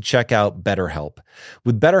sure to check out BetterHelp.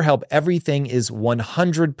 With BetterHelp, everything is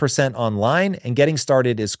 100% online, and getting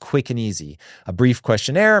started is quick and easy. A brief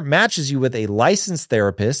questionnaire matches you with a licensed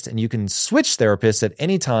therapist, and you can switch therapists at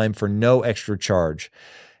any time for no extra charge.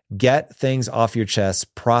 Get things off your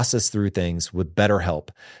chest, process through things with BetterHelp.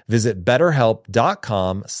 Visit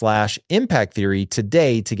betterhelp.com/impact theory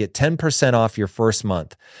today to get 10% off your first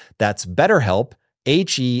month. That's BetterHelp,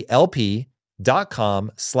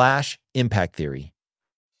 HELP.com/impact theory.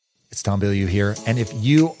 It's Tom Bilyeu here. And if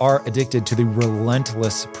you are addicted to the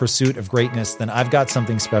relentless pursuit of greatness, then I've got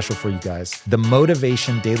something special for you guys. The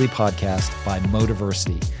Motivation Daily Podcast by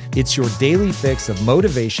Motiversity. It's your daily fix of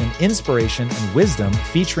motivation, inspiration, and wisdom,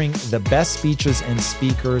 featuring the best speeches and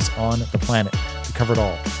speakers on the planet. We cover it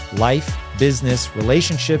all: life, business,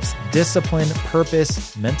 relationships, discipline,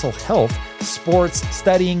 purpose, mental health, sports,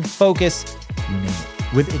 studying, focus, you name it.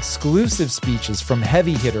 With exclusive speeches from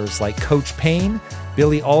heavy hitters like Coach Payne,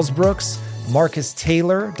 Billy Alsbrooks, Marcus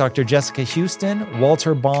Taylor, Dr. Jessica Houston,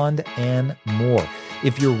 Walter Bond, and more.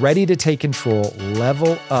 If you're ready to take control,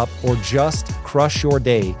 level up, or just crush your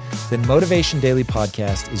day, then Motivation Daily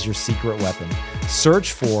Podcast is your secret weapon.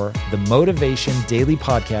 Search for the Motivation Daily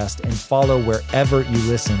Podcast and follow wherever you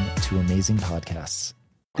listen to amazing podcasts.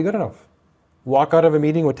 Good enough. Walk out of a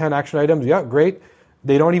meeting with 10 action items. Yeah, great.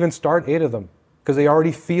 They don't even start 8 of them because they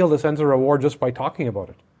already feel the sense of reward just by talking about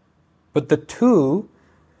it. But the 2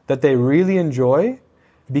 that they really enjoy,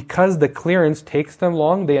 because the clearance takes them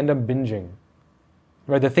long, they end up binging.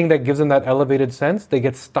 Right? The thing that gives them that elevated sense, they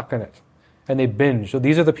get stuck in it and they binge. So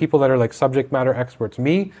these are the people that are like subject matter experts.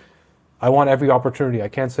 Me, I want every opportunity. I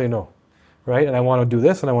can't say no. Right? And I want to do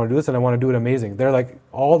this and I want to do this and I want to do it amazing. They're like,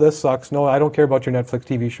 all this sucks. No, I don't care about your Netflix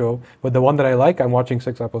TV show. But the one that I like, I'm watching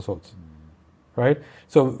 6 episodes. Right?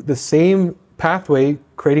 So the same pathway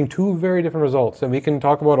creating 2 very different results. And we can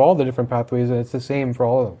talk about all the different pathways and it's the same for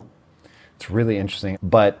all of them. It's really interesting.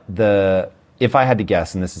 But if I had to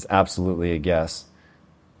guess, and this is absolutely a guess,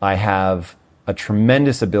 I have a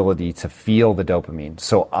tremendous ability to feel the dopamine.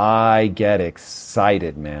 So I get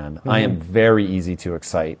excited, man. Mm-hmm. I am very easy to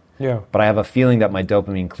excite. Yeah. But I have a feeling that my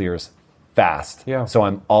dopamine clears fast. Yeah. So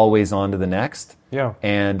I'm always on to the next. Yeah.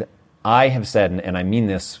 And I have said, and I mean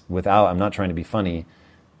this I'm not trying to be funny,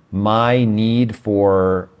 my need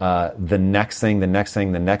for the next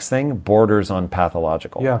thing borders on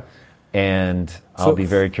pathological. Yeah. And I'll be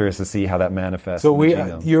very curious to see how that manifests. So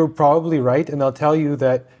you're probably right, and I'll tell you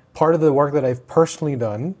that part of the work that I've personally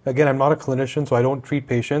done, again, I'm not a clinician, so I don't treat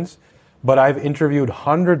patients, but I've interviewed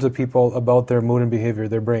hundreds of people about their mood and behavior,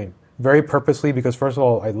 their brain, very purposely because, first of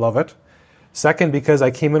all, I love it. Second, because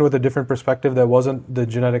I came in with a different perspective that wasn't the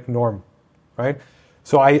genetic norm, right?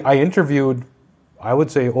 So I interviewed, I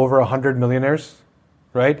would say, over 100 millionaires,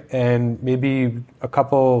 right? And maybe a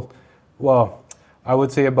couple, I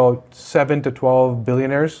would say about 7 to 12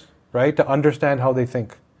 billionaires, right? To understand how they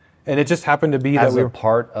think. And it just happened to be as that we were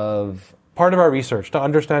part of our research to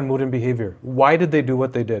understand mood and behavior. Why did they do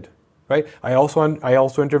what they did, right? I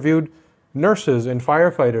also interviewed nurses and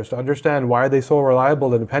firefighters to understand why are they so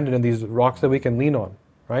reliable and dependent in these rocks that we can lean on,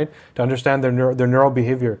 right? To understand their neural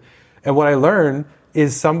behavior. And what I learned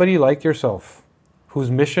is somebody like yourself,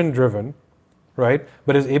 who's mission driven, right?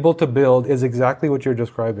 But is able to build is exactly what you're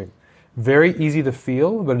describing. Very easy to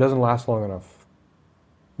feel, but it doesn't last long enough,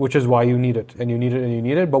 which is why you need it, and you need it, and you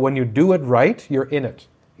need it. But when you do it right, you're in it.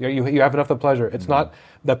 You have enough of pleasure. It's not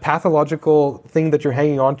the pathological thing that you're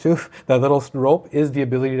hanging on to, that little rope, is the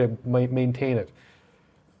ability to maintain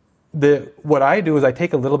it. What I do is I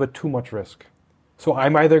take a little bit too much risk. So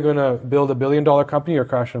I'm either going to build $1 billion company or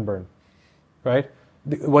crash and burn, right?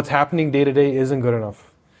 What's happening day to day isn't good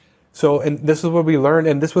enough. So, and this is what we learned,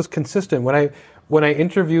 and this was consistent. When I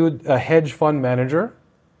interviewed a hedge fund manager,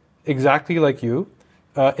 exactly like you,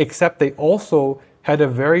 except they also had a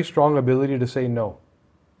very strong ability to say no.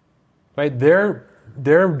 Right? Their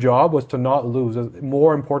their job was to not lose, is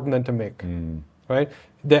more important than to make, right?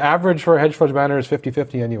 The average for a hedge fund manager is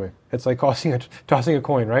 50-50 anyway. It's like tossing a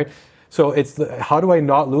coin, right? So it's how do I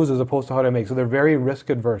not lose as opposed to how do I make? So they're very risk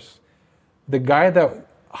adverse. The guy that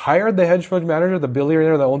hired the hedge fund manager, the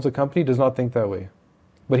billionaire that owns the company, does not think that way.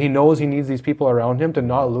 But he knows he needs these people around him to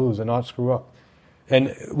not lose and not screw up.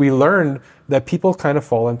 And we learned that people kind of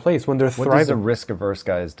fall in place when they're thriving. What does a risk-averse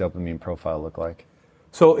guy's dopamine profile look like?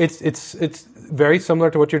 So it's very similar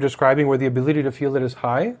to what you're describing, where the ability to feel it is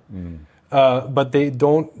high, but they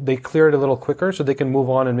clear it a little quicker so they can move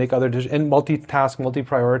on and make other decisions and multitask,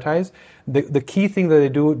 multi-prioritize. The key thing that they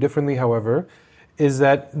do differently, however, is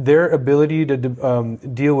that their ability to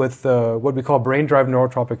deal with what we call brain-derived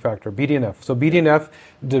neurotropic factor, BDNF. So BDNF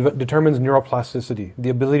determines neuroplasticity, the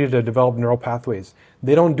ability to develop neural pathways.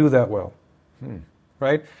 They don't do that well,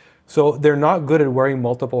 right? So they're not good at wearing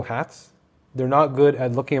multiple hats. They're not good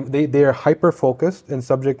at looking at, they are hyper-focused and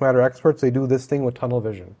subject matter experts. They do this thing with tunnel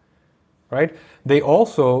vision, right? Their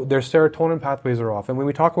serotonin pathways are off. And when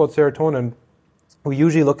we talk about serotonin, we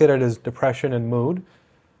usually look at it as depression and mood.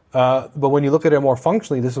 But when you look at it more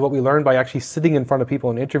functionally, this is what we learned by actually sitting in front of people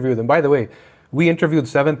and interviewing them. By the way, we interviewed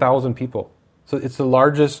 7,000 people. So it's the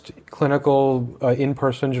largest clinical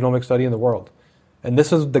in-person genomic study in the world. And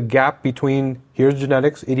this is the gap between, here's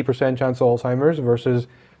genetics, 80% chance of Alzheimer's, versus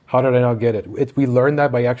how did I not get it? We learned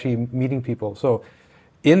that by actually meeting people. So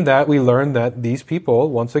in that, we learned that these people,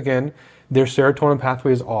 once again, their serotonin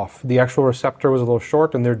pathway is off. The actual receptor was a little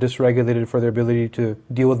short and they're dysregulated for their ability to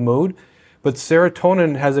deal with mood. But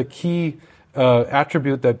serotonin has a key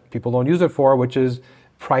attribute that people don't use it for, which is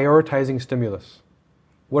prioritizing stimulus.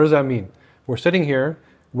 What does that mean? We're sitting here,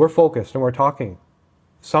 we're focused, and we're talking.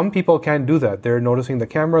 Some people can't do that. They're noticing the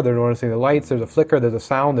camera, they're noticing the lights, there's a flicker, there's a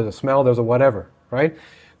sound, there's a smell, there's a whatever, right?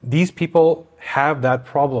 These people have that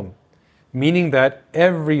problem, meaning that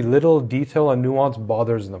every little detail and nuance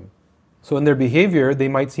bothers them. So in their behavior, they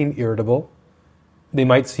might seem irritable. They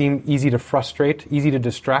might seem easy to frustrate, easy to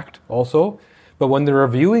distract also. But when they're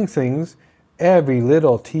reviewing things, every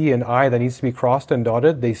little T and I that needs to be crossed and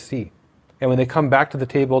dotted, they see. And when they come back to the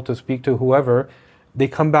table to speak to whoever, they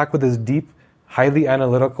come back with this deep, highly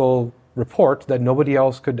analytical report that nobody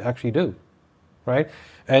else could actually do, right?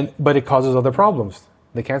 But it causes other problems.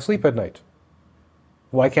 They can't sleep at night.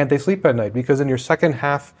 Why can't they sleep at night? Because in your second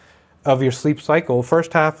half of your sleep cycle,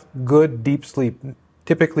 first half, good, deep sleep.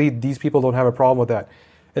 Typically, these people don't have a problem with that.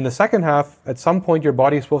 In the second half, at some point, your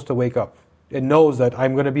body is supposed to wake up. It knows that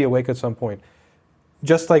I'm going to be awake at some point.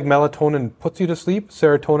 Just like melatonin puts you to sleep,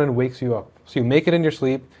 serotonin wakes you up. So you make it in your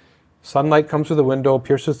sleep, sunlight comes through the window,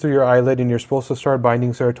 pierces through your eyelid, and you're supposed to start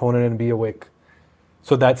binding serotonin and be awake.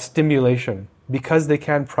 So that stimulation, because they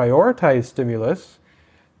can't prioritize stimulus,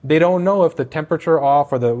 they don't know if the temperature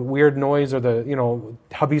off or the weird noise or the,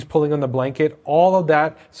 hubby's pulling on the blanket, all of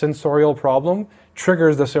that sensorial problem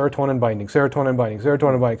triggers the serotonin binding,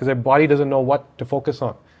 because their body doesn't know what to focus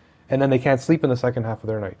on. And then they can't sleep in the second half of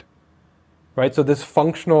their night, right? So this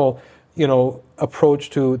functional, approach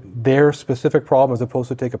to their specific problem as opposed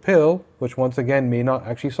to take a pill, which once again may not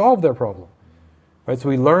actually solve their problem, right? So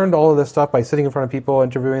we learned all of this stuff by sitting in front of people,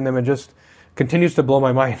 interviewing them, and just continues to blow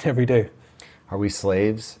my mind every day. Are we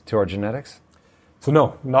slaves to our genetics? So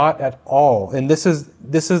no, not at all. And this is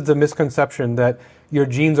the misconception that your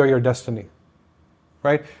genes are your destiny,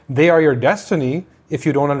 right? They are your destiny if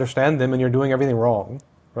you don't understand them and you're doing everything wrong,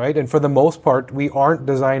 right? And for the most part, we aren't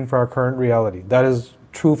designed for our current reality. That is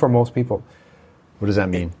true for most people. What does that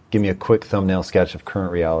mean? Give me a quick thumbnail sketch of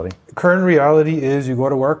current reality. Current reality is you go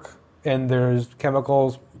to work and there's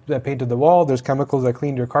chemicals that painted the wall, there's chemicals that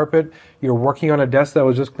cleaned your carpet, you're working on a desk that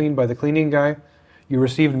was just cleaned by the cleaning guy, you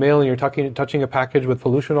received mail and you're touching a package with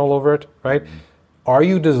pollution all over it, right? Mm-hmm. Are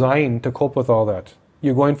you designed to cope with all that?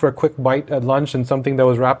 You're going for a quick bite at lunch and something that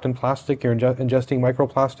was wrapped in plastic, you're ingesting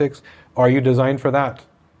microplastics. Are you designed for that?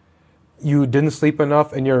 You didn't sleep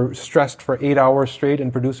enough and you're stressed for 8 hours straight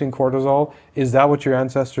and producing cortisol. Is that what your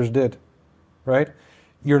ancestors did, right?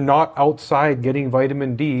 You're not outside getting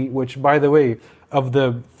vitamin D, which, by the way, of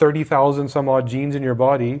the 30,000 some odd genes in your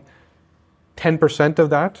body, 10% of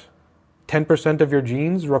that, 10% of your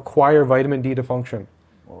genes require vitamin D to function.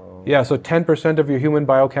 Whoa. Yeah, so 10% of your human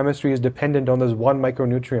biochemistry is dependent on this one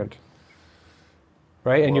micronutrient,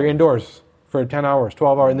 right? And Whoa. You're indoors for 10 hours,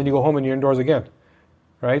 12 hours, and then you go home and you're indoors again,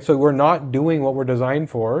 right? So we're not doing what we're designed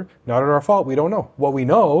for. Not our fault. We don't know. What we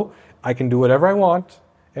know, I can do whatever I want,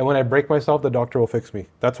 and when I break myself, the doctor will fix me.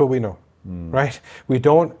 That's what we know. Right? We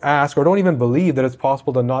don't ask or don't even believe that it's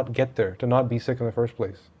possible to not get there, to not be sick in the first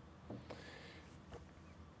place.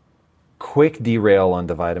 Quick derail on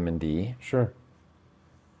the vitamin D. Sure.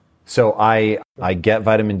 So I get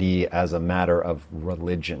vitamin D as a matter of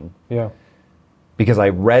religion. Yeah. Because I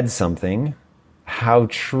read something. How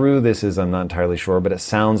true this is, I'm not entirely sure, but it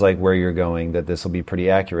sounds like where you're going, that this will be pretty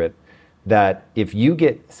accurate. That if you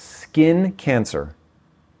get skin cancer,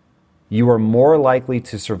 you are more likely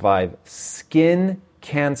to survive skin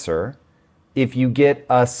cancer if you get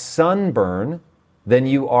a sunburn than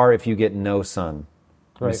you are if you get no sun.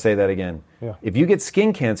 Let me say that again. Yeah. If you get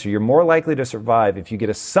skin cancer, you're more likely to survive if you get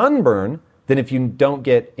a sunburn than if you don't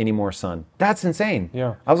get any more sun. That's insane.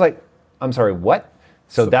 Yeah. I was like, I'm sorry, what?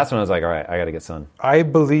 So that's when I was like, all right, I got to get sun. I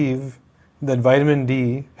believe that vitamin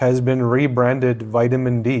D has been rebranded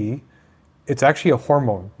vitamin D. It's actually a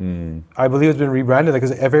hormone. I believe it's been rebranded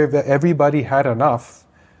because if everybody had enough,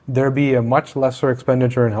 there'd be a much lesser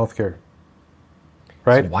expenditure in healthcare.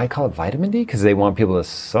 Right? So why call it vitamin D? Because they want people to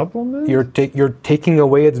supplement? You're taking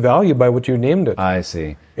away its value by what you named it. I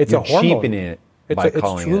see. It's You're a hormone. cheapening it by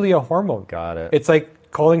calling it's truly it. a hormone. Got it. It's like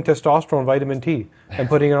calling testosterone vitamin T and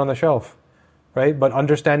putting it on the shelf, right? But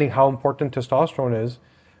understanding how important testosterone is,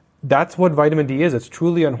 that's what vitamin D is. It's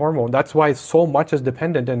truly a hormone. That's why so much is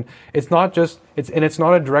dependent, and it's not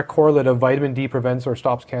a direct correlate of vitamin D prevents or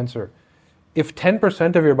stops cancer. If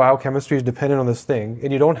 10% of your biochemistry is dependent on this thing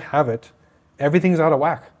and you don't have it, everything's out of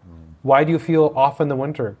whack. Why do you feel off in the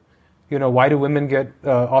winter? Why do women get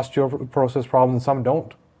osteoporosis problems and some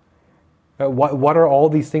don't? What are all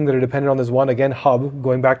these things that are dependent on this one, again, hub,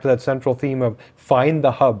 going back to that central theme of find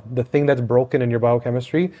the hub, the thing that's broken in your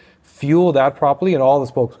biochemistry, fuel that properly, and all the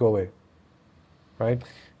spokes go away, right?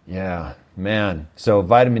 Yeah, man. So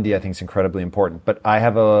vitamin D, I think, is incredibly important. But I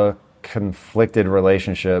have a conflicted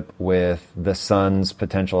relationship with the sun's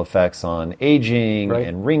potential effects on aging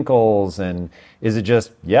and wrinkles. And is it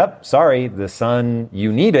just, yep, sorry, the sun,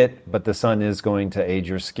 you need it, but the sun is going to age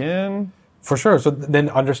your skin? For sure. So then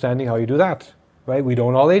understanding how you do that, right? We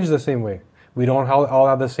don't all age the same way. We don't all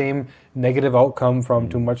have the same negative outcome from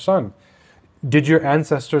too much sun. Did your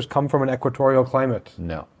ancestors come from an equatorial climate?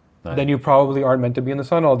 No. Then you probably aren't meant to be in the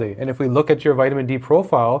sun all day. And if we look at your vitamin D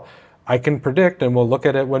profile, I can predict, and we'll look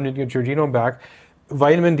at it when you get your genome back,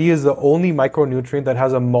 vitamin D is the only micronutrient that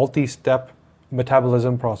has a multi-step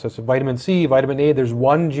metabolism process. Vitamin C, vitamin A, there's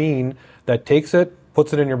one gene that takes it,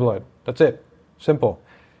 puts it in your blood. That's it. Simple.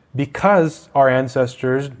 Because our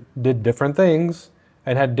ancestors did different things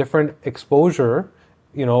and had different exposure,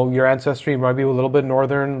 your ancestry might be a little bit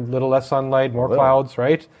northern, a little less sunlight, more clouds,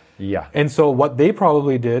 right? Yeah. And so what they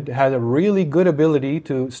probably did had a really good ability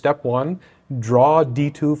to, step one, draw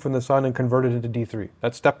D2 from the sun and convert it into D3.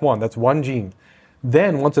 That's step one. That's one gene.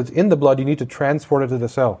 Then once it's in the blood, you need to transport it to the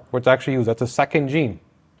cell, where it's actually used. That's a second gene.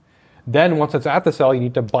 Then once it's at the cell, you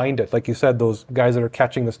need to bind it. Like you said, those guys that are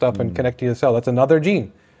catching the stuff and connecting to the cell, that's another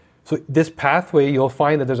gene. So this pathway, you'll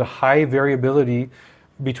find that there's a high variability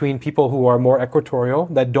between people who are more equatorial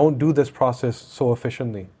that don't do this process so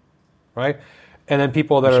efficiently, right? And then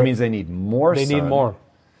people that Which means they need more sun. They need more.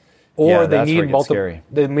 Or they that's where it need gets scary.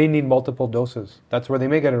 they may need multiple doses. That's where they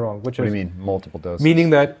may get it wrong. What do you mean, multiple doses?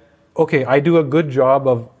 Meaning that, okay, I do a good job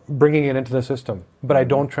of bringing it into the system, but I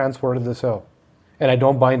don't transport it to the cell. And I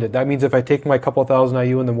don't bind it. That means if I take my couple thousand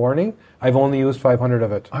IU in the morning, I've only used 500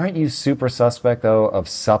 of it. Aren't you super suspect, though, of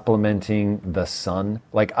supplementing the sun?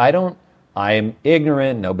 Like, I'm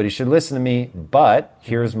ignorant, nobody should listen to me, but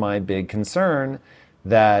here's my big concern,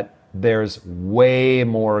 that there's way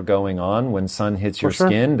more going on when sun hits your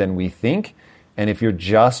skin than we think. And if you're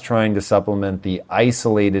just trying to supplement the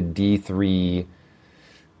isolated D3,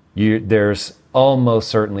 there's almost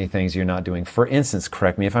certainly things you're not doing. For instance,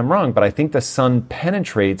 correct me if I'm wrong, but I think the sun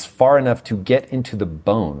penetrates far enough to get into the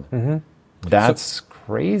bone. Mm-hmm. That's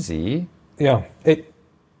crazy. Yeah.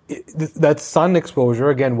 That sun exposure,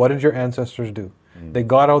 again, what did your ancestors do? They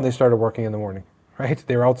got out and they started working in the morning, right?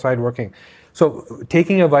 They were outside working. So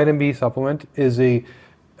taking a vitamin B supplement is a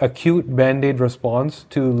acute Band-Aid response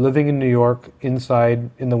to living in New York inside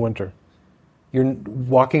in the winter.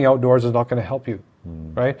 Walking outdoors is not going to help you,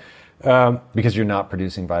 right? Because you're not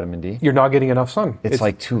producing vitamin D? You're not getting enough sun. It's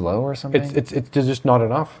like too low or something? It's just not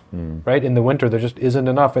enough, right? In the winter, there just isn't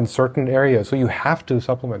enough in certain areas. So you have to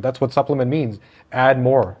supplement. That's what supplement means. Add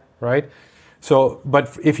more, right? So,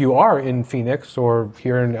 but if you are in Phoenix or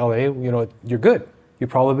here in LA, you're good. You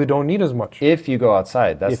probably don't need as much. If you go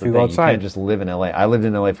outside, that's the thing. You can't just live in LA. I lived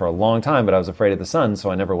in LA for a long time, but I was afraid of the sun, so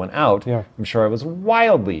I never went out. Yeah. I'm sure I was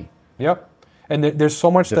wildly And there's so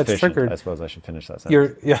much deficient. that's triggered. I suppose I should finish that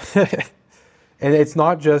sentence. And it's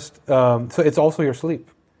not just, so it's also your sleep,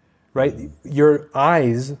 right? Your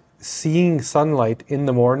eyes seeing sunlight in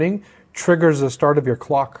the morning triggers the start of your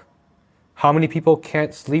clock. How many people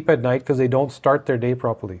can't sleep at night because they don't start their day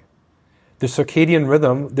properly? The circadian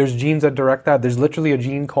rhythm, there's genes that direct that. There's literally a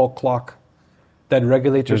gene called clock that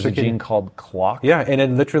regulates There's your a circadian. gene called clock. Yeah, and it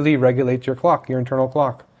literally regulates your clock, your internal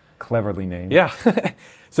clock. Cleverly named. Yeah.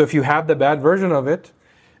 So if you have the bad version of it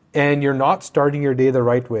and you're not starting your day the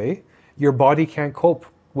right way, your body can't cope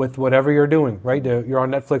with whatever you're doing, right? You're on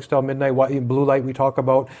Netflix till midnight, blue light we talk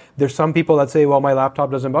about. There's some people that say, well, my laptop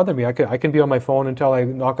doesn't bother me. I can be on my phone until I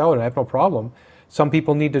knock out and I have no problem. Some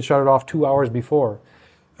people need to shut it off 2 hours before.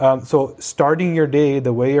 So starting your day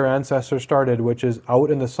the way your ancestors started, which is out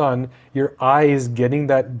in the sun, your eyes getting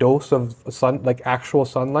that dose of sun, like actual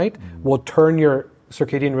sunlight, will turn your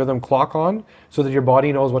circadian rhythm clock on so that your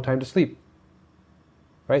body knows what time to sleep.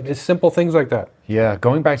 Right? It's simple things like that. Yeah,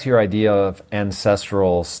 going back to your idea of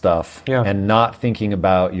ancestral stuff and not thinking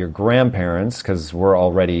about your grandparents, because we're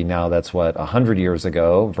already now, that's what, 100 years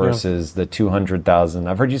ago versus the 200,000.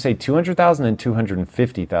 I've heard you say 200,000 and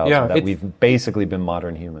 250,000 that we've basically been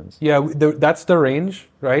modern humans. Yeah, that's the range,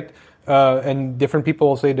 right? And different people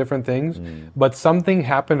will say different things. But something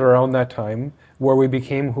happened around that time where we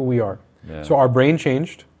became who we are. Yeah. So our brain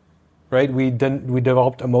changed. Right, we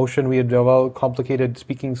developed emotion, we developed complicated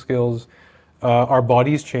speaking skills. Our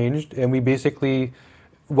bodies changed, and we basically,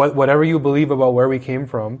 whatever you believe about where we came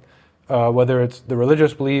from, whether it's the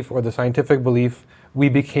religious belief or the scientific belief, we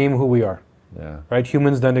became who we are. Yeah. Right,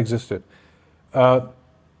 humans then existed.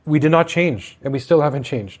 We did not change, and we still haven't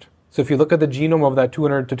changed. So if you look at the genome of that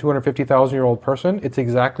 200 to 250,000 year old person, it's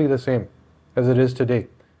exactly the same as it is today.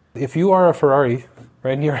 If you are a Ferrari,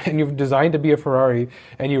 right, and you've designed to be a Ferrari,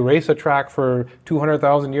 and you race a track for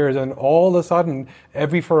 200,000 years, and all of a sudden,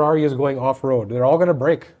 every Ferrari is going off-road. They're all going to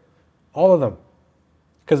break. All of them.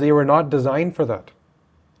 Because they were not designed for that.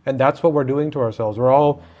 And that's what we're doing to ourselves. We're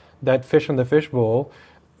all that fish in the fishbowl,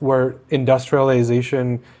 where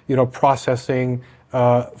industrialization, processing,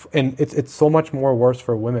 and it's so much more worse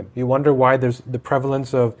for women. You wonder why there's the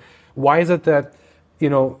prevalence of, why is it that,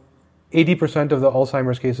 80% of the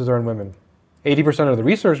Alzheimer's cases are in women? 80% of the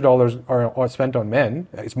research dollars are spent on men.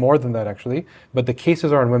 It's more than that, actually. But the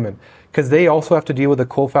cases are in women. Because they also have to deal with the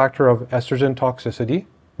cofactor of estrogen toxicity,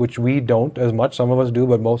 which we don't as much. Some of us do,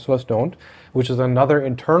 but most of us don't, which is another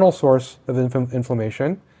internal source of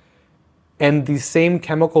inflammation. And these same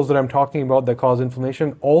chemicals that I'm talking about that cause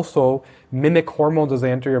inflammation also mimic hormones as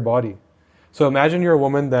they enter your body. So imagine you're a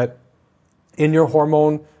woman that in your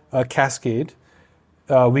hormone cascade,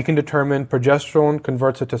 we can determine progesterone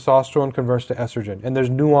converts to testosterone, converts to estrogen. And there's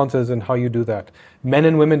nuances in how you do that. Men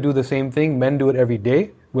and women do the same thing. Men do it every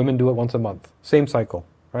day. Women do it once a month. Same cycle,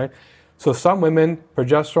 right? So some women,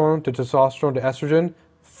 progesterone to testosterone to estrogen,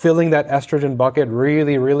 filling that estrogen bucket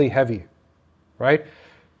really, really heavy, right?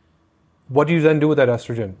 What do you then do with that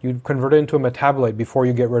estrogen? You convert it into a metabolite before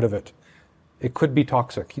you get rid of it. It could be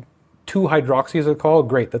toxic. 2-hydroxy is it called?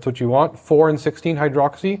 Great, that's what you want. 4 and 16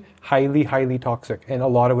 hydroxy, highly, highly toxic. And a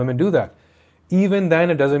lot of women do that. Even then,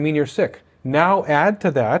 it doesn't mean you're sick. Now add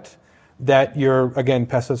to that you're, again,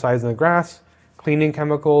 pesticides in the grass, cleaning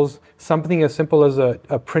chemicals, something as simple as a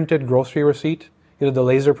printed grocery receipt, the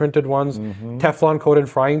laser printed ones, Teflon coated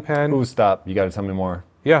frying pan. Ooh, stop. You got to tell me more.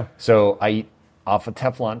 Yeah. So I eat off of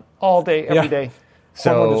Teflon all day, every day.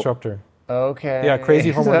 Hormone disruptor. Okay. Yeah,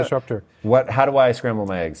 crazy hormone disruptor. How do I scramble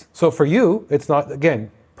my eggs? So for you, it's not, again,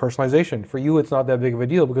 personalization. For you, it's not that big of a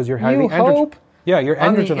deal because you're highly hope? Yeah, you're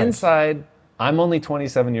on androgenized. the inside, I'm only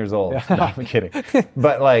 27 years old. No, I'm kidding.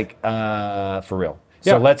 But for real.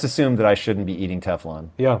 So let's assume that I shouldn't be eating Teflon.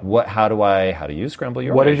 Yeah. How do you scramble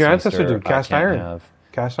your eggs? What did your ancestors do? Cast iron.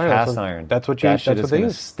 Cast iron. That's what you eat. That's what they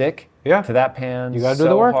use. Stick to that pan. You got to do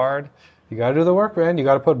the work. Hard. You got to do the work, man. You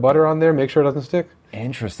got to put butter on there, make sure it doesn't stick.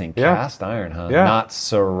 Interesting. Cast iron, huh? Yeah. Not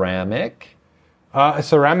ceramic?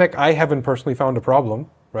 Ceramic, I haven't personally found a problem,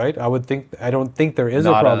 right? I don't think there is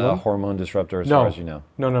a problem. Not a hormone disruptor as far as you know.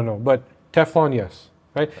 No. But Teflon, yes,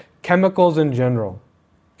 right? Chemicals in general.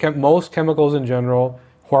 Most chemicals in general,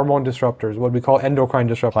 hormone disruptors, what we call endocrine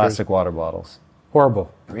disruptors. Plastic water bottles.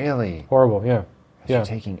 Horrible. Really? Horrible, yeah. You're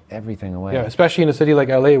taking everything away. Yeah, especially in a city like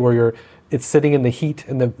LA where it's sitting in the heat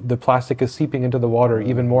and the plastic is seeping into the water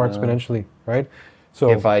even more exponentially, right? So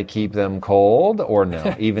if I keep them cold or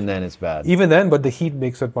no, even then it's bad. Even then, but the heat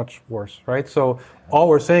makes it much worse, right? So all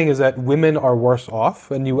we're saying is that women are worse off.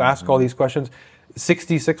 And you ask all these questions,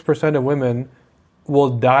 66% of women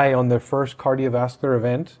will die on their first cardiovascular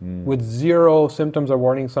event with zero symptoms or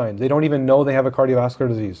warning signs. They don't even know they have a cardiovascular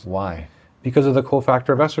disease. Why? because of the cofactor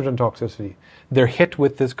of estrogen toxicity. They're hit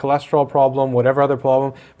with this cholesterol problem, whatever other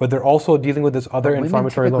problem, but they're also dealing with this other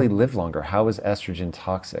inflammatory women typically live longer. How is estrogen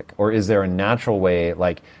toxic? Or is there a natural way,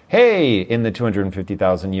 like, hey, in the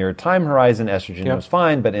 250,000 year time horizon, estrogen was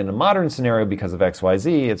fine, but in a modern scenario, because of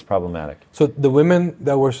XYZ, it's problematic? So the women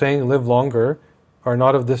that we're saying live longer are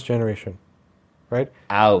not of this generation, right?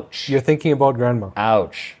 Ouch. You're thinking about grandma.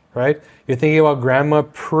 Ouch. Right? You're thinking about grandma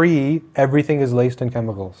pre everything is laced in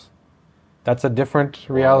chemicals. That's a different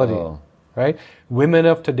reality, right? Women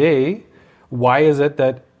of today, why is it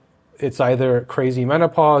that it's either crazy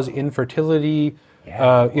menopause, infertility,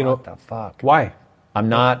 what the fuck? Why? I'm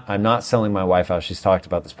not selling my wife out. She's talked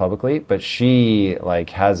about this publicly, but she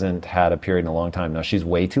hasn't had a period in a long time. Now she's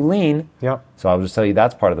way too lean. Yeah. So I'll just tell you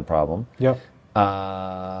that's part of the problem. Yeah.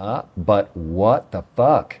 But what the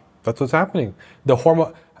fuck? That's what's happening. The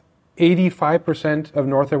hormone 85% of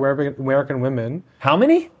North American women. How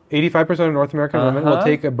many? 85% of North American women will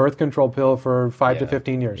take a birth control pill for 5 to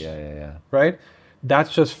 15 years. Yeah. Right?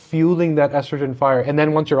 That's just fueling that estrogen fire. And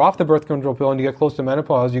then once you're off the birth control pill and you get close to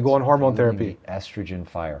menopause, you go on hormone therapy. Estrogen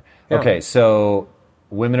fire. Yeah. Okay, so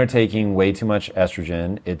women are taking way too much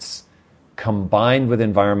estrogen. It's combined with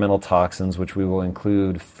environmental toxins, which we will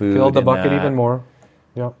include food. Fill the in bucket that. even more.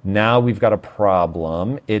 Yeah. Now we've got a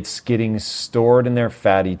problem. It's getting stored in their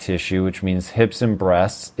fatty tissue, which means hips and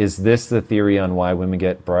breasts. Is this the theory on why women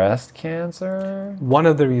get breast cancer? One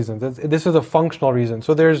of the reasons. This is a functional reason.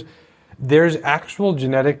 So there's actual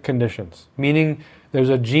genetic conditions, meaning there's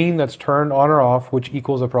a gene that's turned on or off, which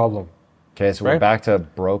equals a problem. Okay, so we're back to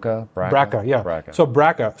BRCA. BRCA, BRCA. So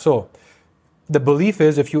BRCA. So the belief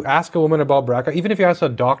is if you ask a woman about BRCA, even if you ask a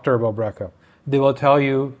doctor about BRCA, they will tell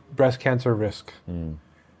you breast cancer risk.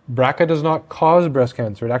 BRCA does not cause breast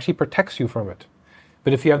cancer. It actually protects you from it.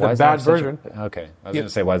 But if you have the bad version... Okay. I was going to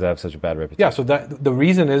say, why does it have such a bad reputation? Yeah, so the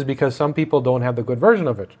reason is because some people don't have the good version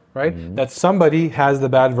of it, right? That somebody has the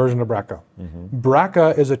bad version of BRCA.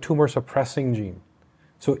 BRCA is a tumor suppressing gene.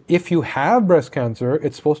 So if you have breast cancer,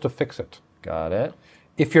 it's supposed to fix it. Got it.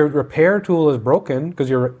 If your repair tool is broken, because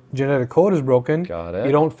your genetic code is broken,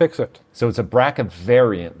 you don't fix it. So it's a BRCA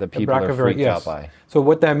variant that people are freaked out by. So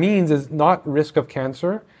what that means is not risk of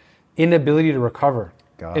cancer, inability to recover,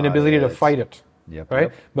 inability to fight it. Right?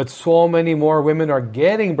 Yep. But so many more women are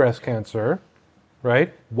getting breast cancer,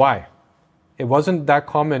 right? Why? It wasn't that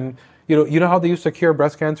common. You know how they used to cure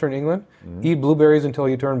breast cancer in England? Eat blueberries until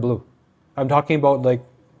you turn blue. I'm talking about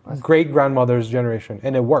great-grandmother's generation,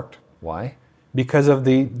 and it worked. Why? Because of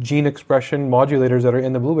the gene expression modulators that are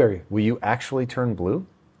in the blueberry. Will you actually turn blue?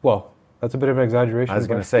 Well, that's a bit of an exaggeration. I was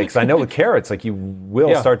going to say, because I know with carrots, you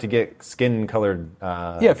will start to get skin-colored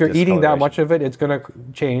if you're eating that much of it, it's going to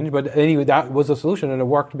change. But anyway, that was the solution, and it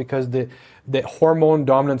worked because the hormone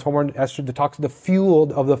dominance, hormone estrogen, the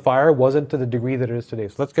fuel of the fire wasn't to the degree that it is today.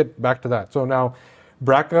 So let's get back to that. So now,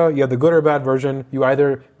 BRCA, you have the good or bad version. You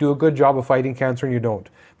either do a good job of fighting cancer and you don't.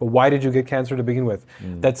 But why did you get cancer to begin with?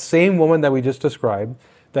 That same woman that we just described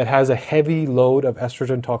that has a heavy load of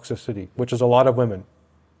estrogen toxicity, which is a lot of women,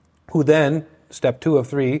 who then, step 2 of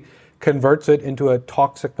 3, converts it into a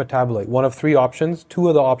toxic metabolite. One of 3 options. 2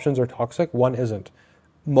 of the options are toxic, 1 isn't.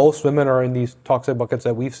 Most women are in these toxic buckets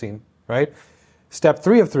that we've seen, right? Step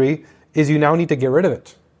 3 of 3 is you now need to get rid of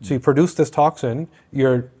it. So you produce this toxin,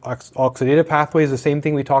 your oxidative pathway is the same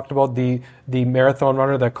thing we talked about, the marathon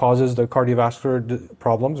runner that causes the cardiovascular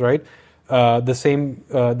problems, right? Then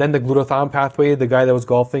the glutathione pathway, the guy that was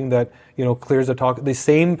golfing that clears the toxin. The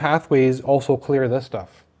same pathways also clear this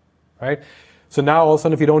stuff, right? So now all of a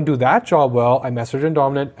sudden if you don't do that job well, I'm estrogen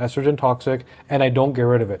dominant, estrogen toxic, and I don't get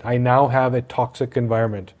rid of it. I now have a toxic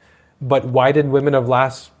environment. But why did women of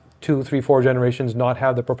last 2, 3, 4 generations not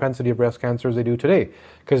have the propensity of breast cancer as they do today?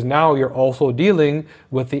 Because now you're also dealing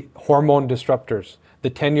with the hormone disruptors,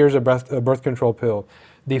 the 10 years of birth control pill,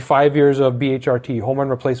 the 5 years of BHRT, hormone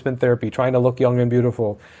replacement therapy, trying to look young and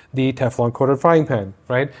beautiful, the Teflon-coated frying pan,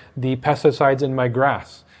 right? The pesticides in my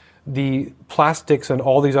grass, the plastics and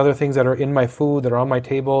all these other things that are in my food, that are on my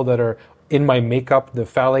table, that are in my makeup, the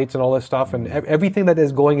phthalates and all this stuff, and everything that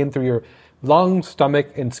is going in through your lungs,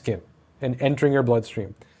 stomach, and skin, and entering your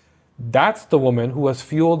bloodstream. That's the woman who has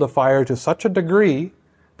fueled the fire to such a degree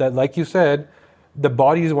that, like you said, the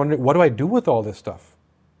body is wondering, what do I do with all this stuff?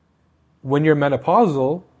 When you're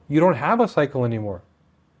menopausal, you don't have a cycle anymore.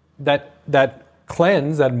 That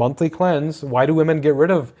cleanse, that monthly cleanse, why do women get rid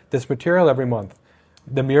of this material every month?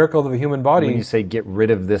 The miracle of the human body. When you say get rid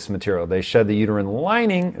of this material, they shed the uterine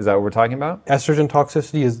lining. Is that what we're talking about? Estrogen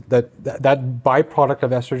toxicity is that byproduct of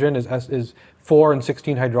estrogen is 4 and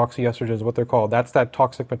 16 hydroxyestrogen is what they're called. That's that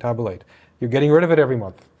toxic metabolite. You're getting rid of it every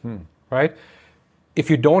month, right? If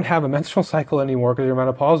you don't have a menstrual cycle anymore because you're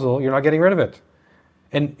menopausal, you're not getting rid of it.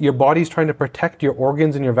 And your body's trying to protect your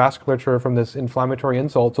organs and your vasculature from this inflammatory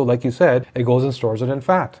insult. So like you said, it goes and stores it in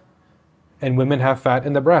fat. And women have fat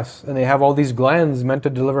in the breasts. And they have all these glands meant to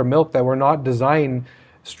deliver milk that were not designed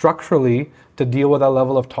structurally to deal with that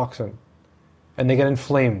level of toxin. And they get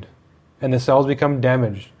inflamed. And the cells become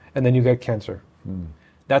damaged. And then you get cancer.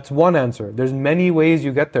 That's one answer. There's many ways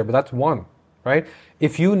you get there, but that's one, right?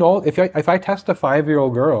 If I test a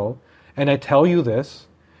 5-year-old girl and I tell you this,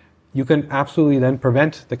 you can absolutely then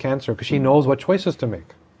prevent the cancer because she knows what choices to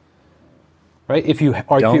make, right?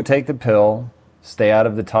 Don't take the pill. Stay out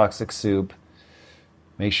of the toxic soup.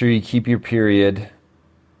 Make sure you keep your period.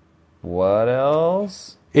 What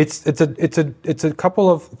else? It's a couple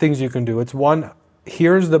of things you can do. It's one,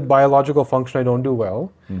 here's the biological function I don't do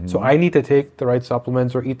well. So I need to take the right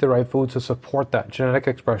supplements or eat the right foods to support that genetic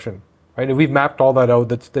expression. Right? And we've mapped all that out.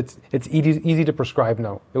 It's easy to prescribe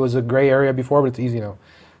now. It was a gray area before, but it's easy now.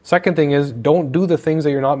 Second thing is, don't do the things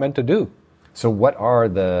that you're not meant to do. So what are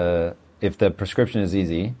if the prescription is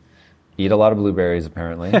easy, eat a lot of blueberries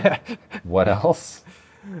apparently. What else?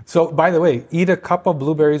 So by the way, eat a cup of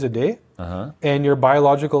blueberries a day and your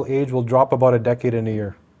biological age will drop about a decade in a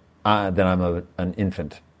year. Then I'm an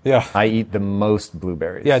infant. Yeah. I eat the most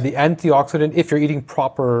blueberries. Yeah, the antioxidant, if you're eating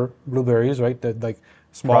proper blueberries, right? Like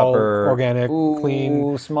small, organic,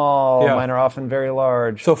 clean. Small. Yeah. Mine are often very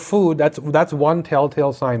large. So food, that's one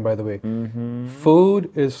telltale sign, by the way.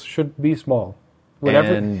 Food should be small.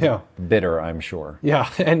 And bitter, I'm sure. Yeah,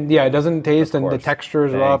 and it doesn't taste, and the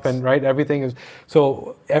textures are up, and right, everything has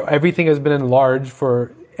been enlarged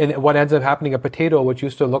and what ends up happening, a potato, which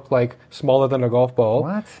used to look like smaller than a golf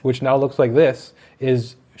ball, which now looks like this,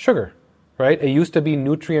 is sugar, right? It used to be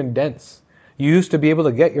nutrient dense. You used to be able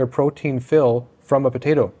to get your protein fill from a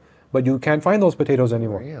potato, but you can't find those potatoes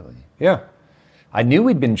anymore. Really? Yeah. I knew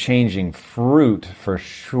we'd been changing fruit for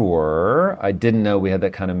sure. I didn't know we had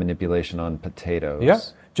that kind of manipulation on potatoes. Yeah.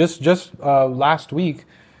 Just last week,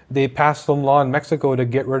 they passed some law in Mexico to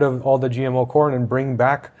get rid of all the GMO corn and bring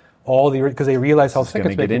back because they realize how sick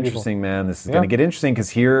it's making people. It's going to get interesting, man. This is going to get interesting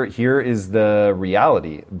because here is the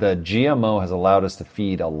reality. The GMO has allowed us to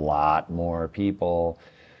feed a lot more people.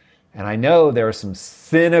 And I know there are some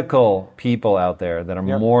cynical people out there that are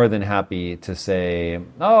more than happy to say,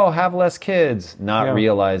 oh, have less kids, not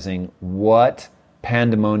realizing what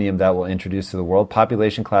pandemonium that will introduce to the world.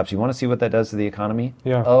 Population collapse. You want to see what that does to the economy?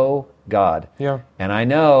 Yeah. Oh, God. Yeah. And I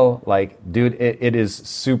know, dude, it is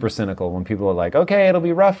super cynical when people are like, okay, it'll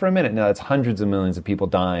be rough for a minute. No, it's hundreds of millions of people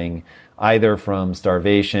dying either from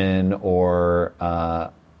starvation or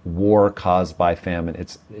war caused by famine.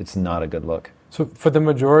 It's not a good look. So for the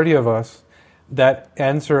majority of us, that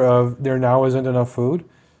answer of there now isn't enough food,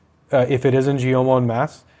 if it isn't GMO en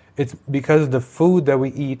masse, it's because the food that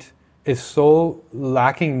we eat is so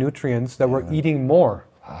lacking nutrients that we're eating more.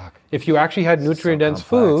 Fuck. If you actually had nutrient-dense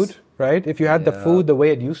food, right? If you had the food the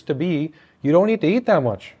way it used to be, you don't need to eat that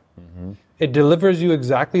much. It delivers you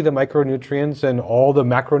exactly the micronutrients and all the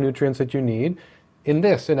macronutrients that you need in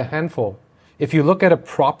a handful. If you look at a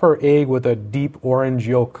proper egg with a deep orange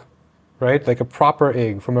yolk, right? Like a proper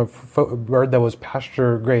egg from a bird that was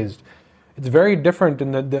pasture grazed. It's very different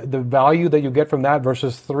in the value that you get from that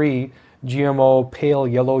versus 3 GMO pale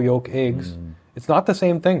yellow yolk eggs. It's not the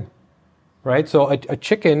same thing, right? So a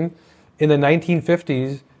chicken in the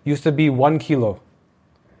 1950s used to be 1 kilo.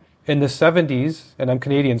 In the 70s, and I'm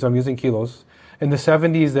Canadian, so I'm using kilos. In the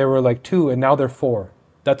 70s, they were like 2, and now they're 4.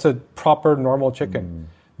 That's a proper normal chicken.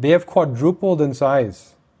 They have quadrupled in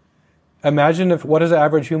size. Imagine what is the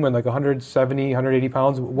average human, like 170, 180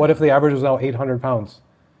 pounds? What if the average was now 800 pounds?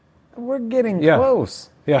 We're getting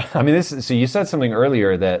close. Yeah. I mean, so you said something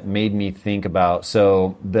earlier that made me think about,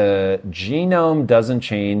 so the genome doesn't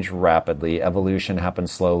change rapidly. Evolution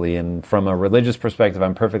happens slowly. And from a religious perspective,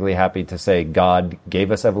 I'm perfectly happy to say God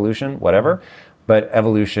gave us evolution, whatever. But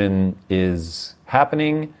evolution is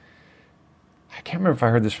happening. I can't remember if I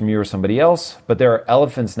heard this from you or somebody else, but there are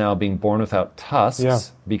elephants now being born without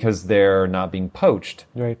tusks because they're not being poached.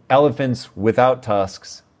 Right. Elephants without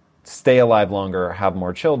tusks stay alive longer, have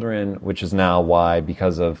more children, which is now why,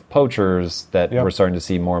 because of poachers, that we're starting to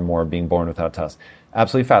see more and more being born without tusks.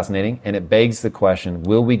 Absolutely fascinating. And it begs the question,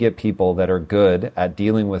 will we get people that are good at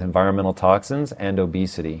dealing with environmental toxins and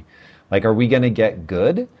obesity? Like, are we going to get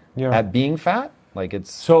good at being fat?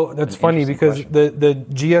 So that's funny because the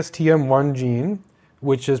GSTM1 gene,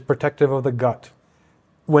 which is protective of the gut,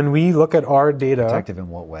 when we look at our data... Protective in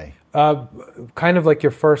what way? Kind of like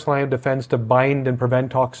your first line of defense to bind and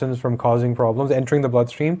prevent toxins from causing problems, entering the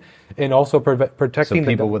bloodstream, and also protecting so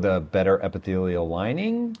people with a better epithelial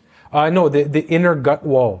lining? No, the inner gut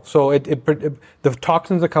wall. So the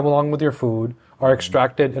toxins that come along with your food are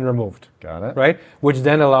extracted and removed. Got it. Right? Which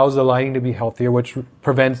then allows the lining to be healthier, which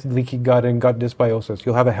prevents leaky gut and gut dysbiosis.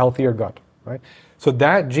 You'll have a healthier gut, right? So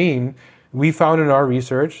that gene, we found in our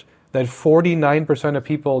research that 49% of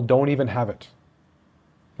people don't even have it,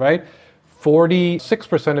 right?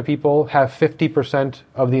 46% of people have 50%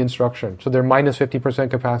 of the instruction. So they're minus 50%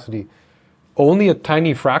 capacity. Only a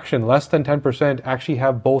tiny fraction, less than 10%, actually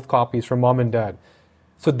have both copies from mom and dad.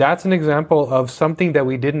 So that's an example of something that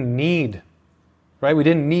we didn't need, right? We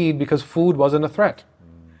didn't need because food wasn't a threat.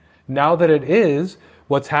 Now that it is,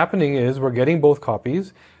 what's happening is we're getting both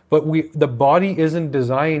copies, but the body isn't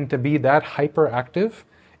designed to be that hyperactive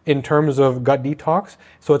in terms of gut detox,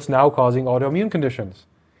 so it's now causing autoimmune conditions.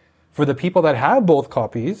 For the people that have both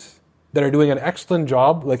copies, that are doing an excellent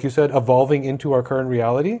job, like you said, evolving into our current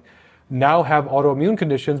reality, now have autoimmune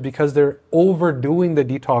conditions because they're overdoing the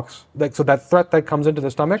detox. So that threat that comes into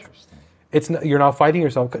the stomach, you're now fighting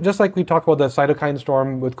yourself. Just like we talk about the cytokine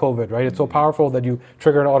storm with COVID, right? It's so powerful that you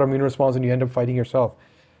trigger an autoimmune response and you end up fighting yourself.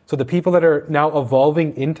 So the people that are now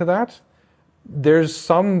evolving into that, there's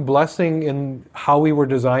some blessing in how we were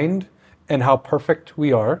designed and how perfect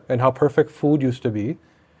we are and how perfect food used to be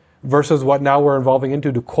versus what now we're evolving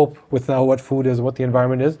into to cope with now what food is, what the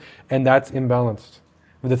environment is, and that's imbalanced.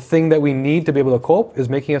 The thing that we need to be able to cope is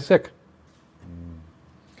making us sick.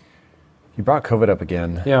 You brought COVID up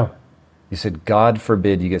again. Yeah. You said, God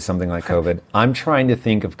forbid you get something like COVID. I'm trying to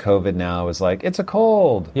think of COVID now as like, it's a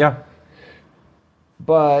cold. Yeah.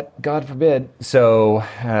 But God forbid. So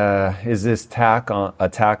is this attack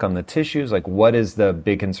on the tissues? Like, what is the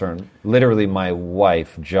big concern? Literally, my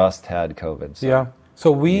wife just had COVID. So yeah.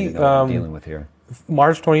 So we know what I'm dealing with here.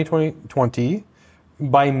 March 2020,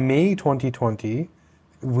 by May 2020,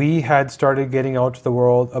 we had started getting out to the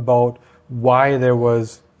world about why there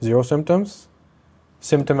was zero symptoms,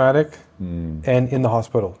 symptomatic, and in the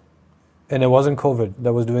hospital. And it wasn't COVID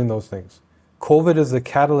that was doing those things. COVID is the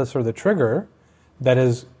catalyst or the trigger that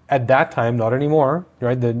is, at that time, not anymore,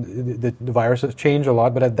 right? The virus has changed a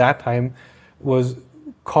lot, but at that time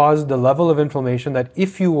caused the level of inflammation that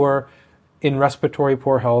if you were in respiratory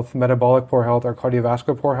poor health, metabolic poor health, or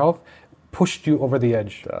cardiovascular poor health, pushed you over the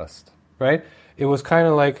edge. Dust. Right? It was kind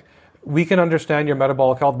of like, we can understand your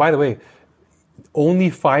metabolic health. By the way, only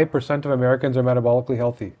 5% of Americans are metabolically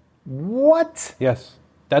healthy. What? Yes.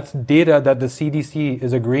 That's data that the CDC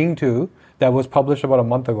is agreeing to that was published about a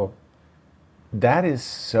month ago. That is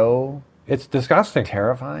so... It's disgusting.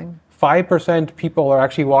 Terrifying? 5% people are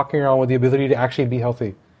actually walking around with the ability to actually be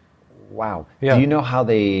healthy. Wow. Yeah. Do you know how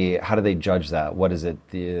do they judge that? What is it?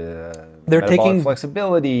 They're metabolic taking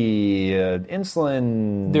flexibility,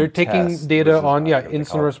 insulin. They're taking test. data on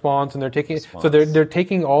insulin response, and they're taking so they're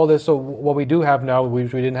taking all this. So what we do have now,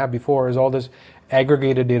 which we didn't have before, is all this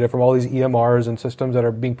aggregated data from all these EMRs and systems that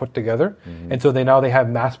are being put together, and so they have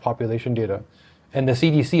mass population data. And the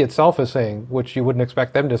CDC itself is saying, which you wouldn't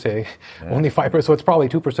expect them to say, only 5%. So it's probably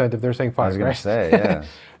 2% if they're saying 5%. I was going to say, yeah.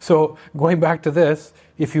 So going back to this,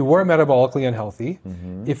 if you were metabolically unhealthy,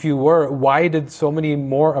 why did so many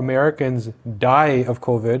more Americans die of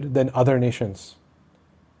COVID than other nations?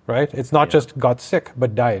 Right? It's not just got sick,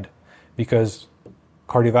 but died. Because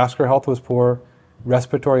cardiovascular health was poor,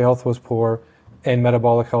 respiratory health was poor, and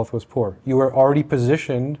metabolic health was poor. You were already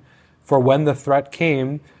positioned for when the threat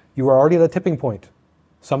came. You were already at a tipping point.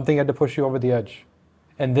 Something had to push you over the edge.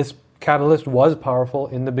 And this catalyst was powerful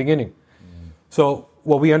in the beginning. So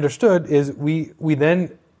what we understood is we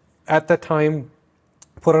then, at that time,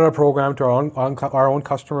 put out a program to our own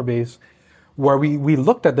customer base where we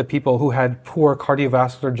looked at the people who had poor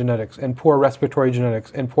cardiovascular genetics and poor respiratory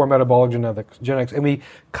genetics and poor metabolic genetics, and we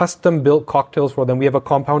custom built cocktails for them. We have a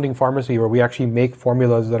compounding pharmacy where we actually make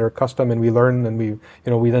formulas that are custom, and we learn, and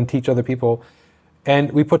we then teach other people.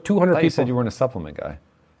 And we put 200 people. You said you weren't a supplement guy.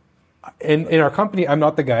 In our company, I'm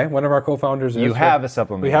not the guy. One of our co-founders is. You have a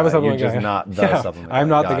supplement guy. We have a supplement guy. You're just not the supplement guy. I'm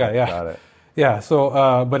not the guy, yeah. Got it. Yeah,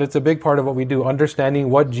 so, but it's a big part of what we do,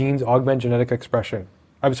 understanding what genes augment genetic expression.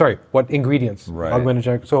 I'm sorry, what ingredients augment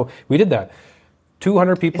genetic. So we did that.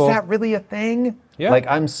 200 people. Is that really a thing? Yeah. Like,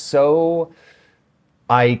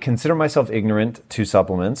 I consider myself ignorant to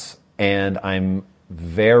supplements, and I'm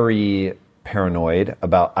very paranoid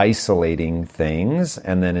about isolating things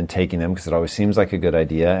and then in taking them because it always seems like a good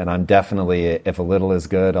idea. And I'm definitely, if a little is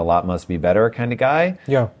good, a lot must be better kind of guy.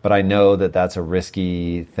 Yeah. But I know that that's a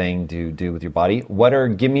risky thing to do with your body.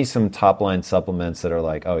 Give me some top line supplements that are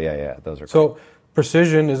like, oh yeah, those are So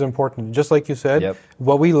precision is important. Just like you said,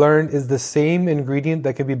 what we learned is the same ingredient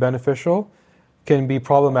that can be beneficial can be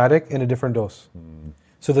problematic in a different dose.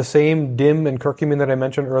 So the same DIM and curcumin that I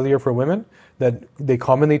mentioned earlier for women that they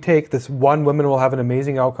commonly take, this one woman will have an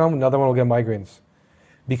amazing outcome, another one will get migraines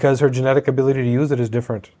because her genetic ability to use it is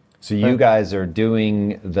different. So you guys are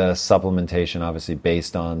doing the supplementation obviously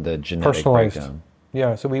based on the genetic Personalized. breakdown.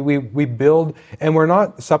 Yeah, so we build, and we're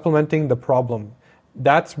not supplementing the problem.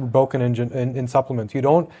 That's broken in supplements. You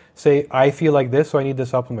don't say, I feel like this, so I need the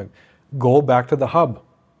supplement. Go back to the hub,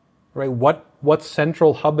 right? What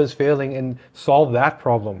central hub is failing and solve that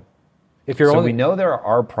problem. If you're So we know there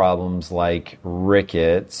are problems like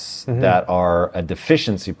rickets that are a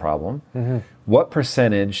deficiency problem. What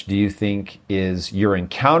percentage do you think is you're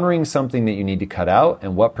encountering something that you need to cut out,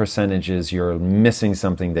 and what percentage is you're missing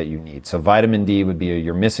something that you need? So vitamin D would be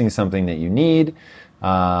you're missing something that you need,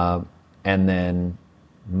 and then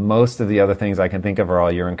most of the other things I can think of are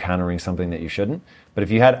all you're encountering something that you shouldn't. But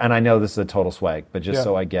if you had, and I know this is a total swag, but just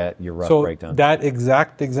so I get your rough breakdown. That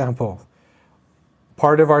exact example,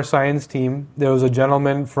 part of our science team, there was a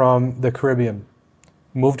gentleman from the Caribbean,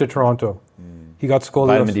 moved to Toronto. He got scoliosis.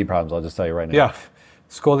 Vitamin D problems, I'll just tell you right now. Yeah,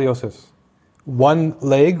 scoliosis. One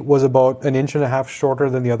leg was about 1.5 inches shorter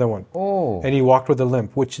than the other one. Oh. And he walked with a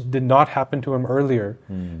limp, which did not happen to him earlier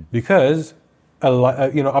because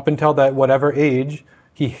up until that whatever age,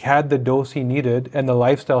 he had the dose he needed and the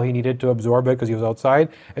lifestyle he needed to absorb it because he was outside.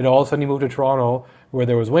 And all of a sudden he moved to Toronto where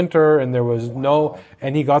there was winter and there was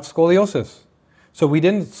and he got scoliosis. So we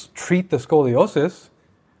didn't treat the scoliosis.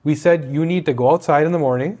 We said, you need to go outside in the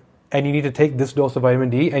morning and you need to take this dose of vitamin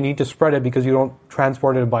D and you need to spread it because you don't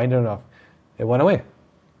transport it and bind it enough. It went away.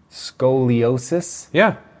 Scoliosis?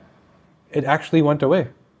 Yeah. It actually went away.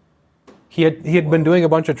 He had been doing a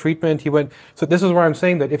bunch of treatment. So this is where I'm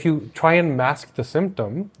saying that if you try and mask the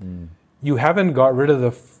symptom, you haven't got rid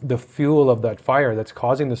of the fuel of that fire that's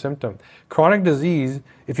causing the symptom. Chronic disease,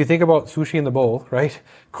 if you think about sushi in the bowl, right?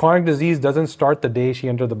 Chronic disease doesn't start the day she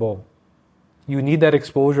entered the bowl. You need that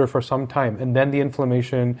exposure for some time, and then the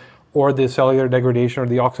inflammation or the cellular degradation or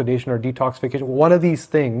the oxidation or detoxification, one of these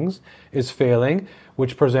things is failing,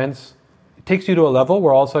 which takes you to a level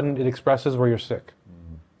where all of a sudden it expresses where you're sick.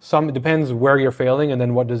 It depends where you're failing and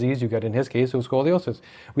then what disease you get. In his case, it was scoliosis.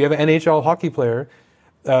 We have an NHL hockey player.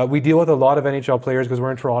 We deal with a lot of NHL players because we're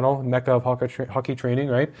in Toronto, mecca of hockey training,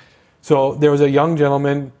 right? So there was a young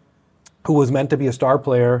gentleman who was meant to be a star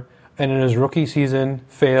player and in his rookie season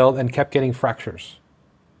failed and kept getting fractures,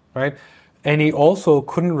 right? And he also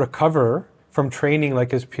couldn't recover from training like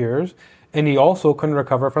his peers, and he also couldn't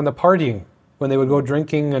recover from the partying. When they would go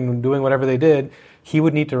drinking and doing whatever they did, he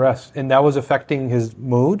would need to rest, and that was affecting his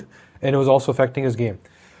mood, and it was also affecting his game.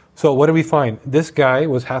 So what did we find? This guy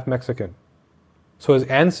was half Mexican. So his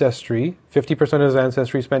ancestry, 50% of his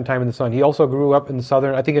ancestry spent time in the sun. He also grew up in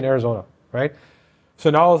in Arizona, right?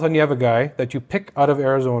 So now all of a sudden you have a guy that you pick out of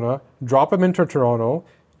Arizona, drop him into Toronto,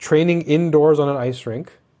 training indoors on an ice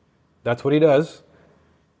rink. That's what he does.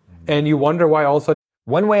 And you wonder why all of a sudden.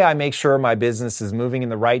 One way I make sure my business is moving in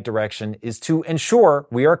the right direction is to ensure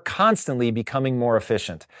we are constantly becoming more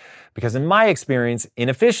efficient. Because in my experience,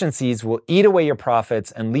 inefficiencies will eat away your profits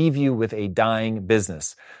and leave you with a dying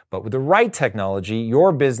business. But with the right technology,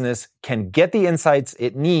 your business can get the insights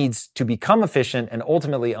it needs to become efficient and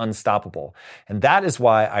ultimately unstoppable. And that is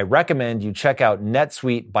why I recommend you check out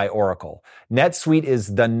NetSuite by Oracle. NetSuite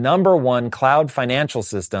is the #1 cloud financial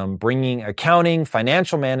system, bringing accounting,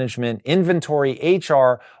 financial management, inventory,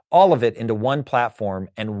 HR, all of it into one platform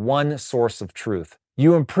and one source of truth.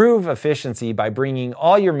 You improve efficiency by bringing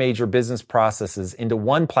all your major business processes into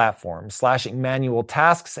one platform, slashing manual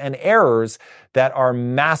tasks and errors that are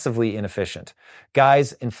massively inefficient.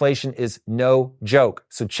 Guys, inflation is no joke.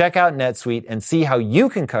 So check out NetSuite and see how you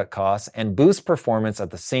can cut costs and boost performance at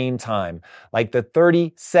the same time, like the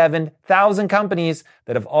 37,000 companies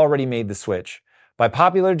that have already made the switch. By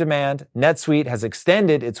popular demand, NetSuite has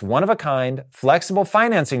extended its one-of-a-kind, flexible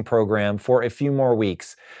financing program for a few more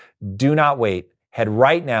weeks. Do not wait. Head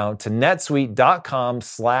right now to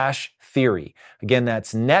netsuite.com/theory. Again,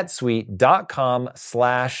 that's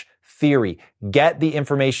netsuite.com/theory. Get the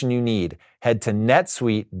information you need. Head to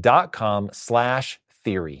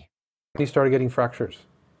netsuite.com/theory. He started getting fractures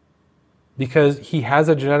because he has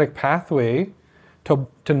a genetic pathway to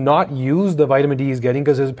not use the vitamin D he's getting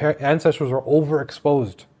because his ancestors were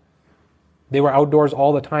overexposed. They were outdoors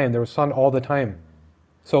all the time. There was sun all the time.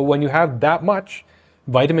 So when you have that much,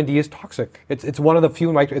 vitamin D is toxic. It's one of the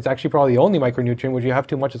few, it's actually probably the only micronutrient which you have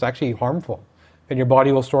too much is actually harmful. And your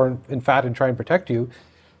body will store in fat and try and protect you.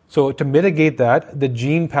 So to mitigate that, the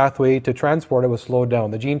gene pathway to transport it was slowed down.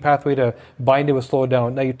 The gene pathway to bind it was slowed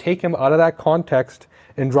down. Now you take him out of that context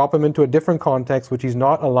and drop him into a different context, which he's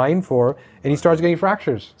not aligned for, and he starts getting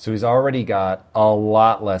fractures. So he's already got a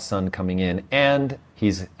lot less sun coming in, and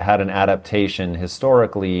he's had an adaptation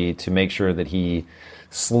historically to make sure that he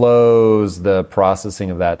slows the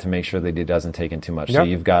processing of that to make sure that he doesn't take in too much. So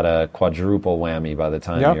you've got a quadruple whammy by the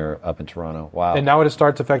time you're up in Toronto. Wow. And now it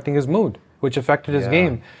starts affecting his mood, which affected his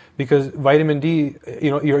game. Because vitamin D,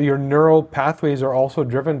 your neural pathways are also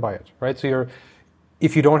driven by it, right? So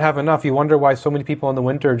if you don't have enough, you wonder why so many people in the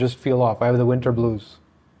winter just feel off. I have the winter blues,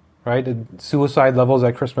 right? Suicide levels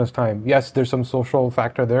at Christmas time. Yes, there's some social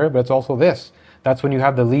factor there, but it's also this. That's when you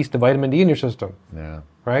have the least vitamin D in your system. Yeah.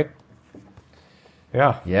 Right?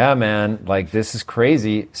 Yeah. Yeah, man. Like, this is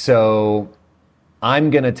crazy. So I'm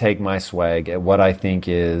going to take my swag at what I think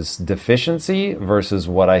is deficiency versus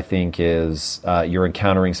what I think is you're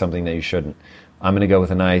encountering something that you shouldn't. I'm going to go with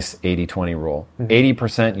a nice 80-20 rule.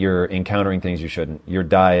 80% you're encountering things you shouldn't. Your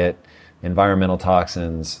diet, environmental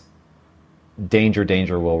toxins, danger,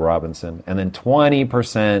 Will Robinson. And then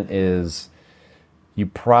 20% is you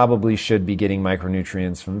probably should be getting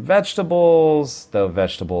micronutrients from vegetables, though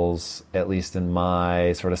vegetables, at least in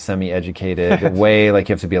my sort of semi-educated way, like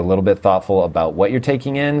you have to be a little bit thoughtful about what you're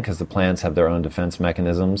taking in because the plants have their own defense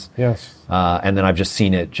mechanisms. Yes. And then I've just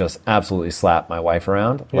seen it just absolutely slap my wife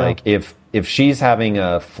around. Yeah. Like if she's having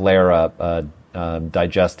a flare-up,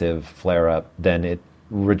 digestive flare-up, then it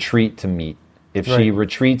retreat to meat. If she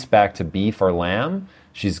retreats back to beef or lamb,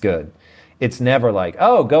 she's good. It's never like,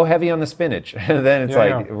 oh, go heavy on the spinach. Then it's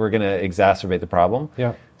we're going to exacerbate the problem.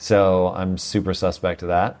 Yeah. So I'm super suspect to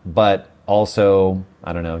that. But also,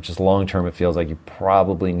 I don't know, just long term, it feels like you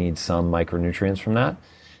probably need some micronutrients from that,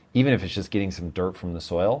 even if it's just getting some dirt from the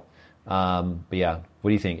soil. But yeah, what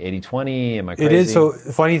do you think? 80-20? Am I crazy? It is. So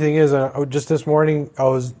the funny thing is, just this morning, I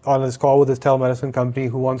was on this call with this telemedicine company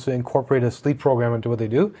who wants to incorporate a sleep program into what they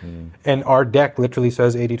do. And our deck literally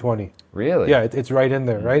says 80-20. Really? Yeah, it's right in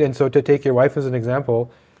there, right? And so to take your wife as an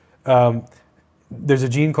example, there's a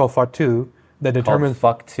gene called FUT2 that determines...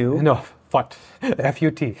 FUT2? No, FUT.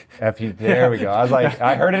 F-U-T. F-U-T. There we go. I was like,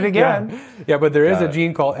 I heard it again. Yeah, but there is a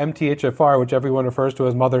gene called MTHFR, which everyone refers to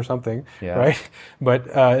as mother something, right? But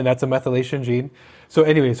and that's a methylation gene. So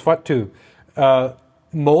anyways, FUT2.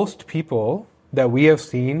 Most people that we have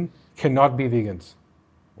seen cannot be vegans.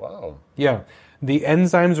 Wow. Yeah. The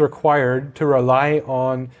enzymes required to rely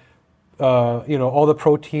on all the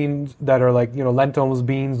proteins that are like, lentils,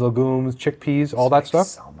 beans, legumes, chickpeas, all that stuff.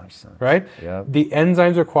 So much sense. Right? Yeah. The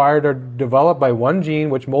enzymes required are developed by one gene,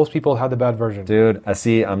 which most people have the bad version. Dude, I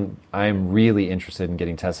see. I'm really interested in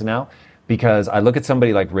getting tested now because I look at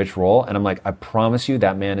somebody like Rich Roll and I'm like, I promise you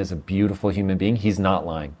that man is a beautiful human being. He's not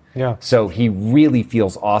lying. Yeah. So he really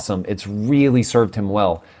feels awesome. It's really served him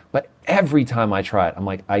well. But every time I try it, I'm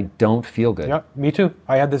like, I don't feel good. Yeah, me too.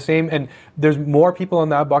 I had the same. And there's more people in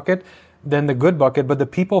that bucket than the good bucket, but the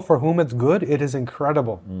people for whom it's good, it is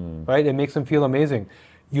incredible, right? It makes them feel amazing.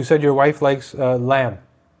 You said your wife likes lamb,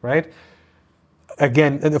 right?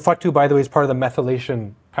 Again, and the FUT2, by the way, is part of the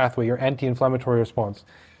methylation pathway, your anti-inflammatory response.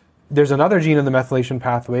 There's another gene in the methylation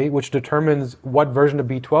pathway which determines what version of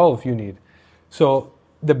B12 you need. So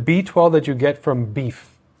the B12 that you get from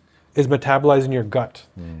beef is metabolized in your gut.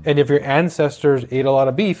 And if your ancestors ate a lot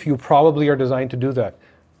of beef, you probably are designed to do that.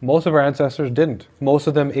 Most of our ancestors didn't. Most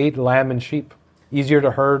of them ate lamb and sheep. Easier to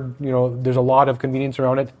herd, there's a lot of convenience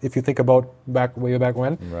around it if you think about way back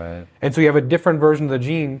when. Right. And so you have a different version of the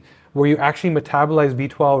gene where you actually metabolize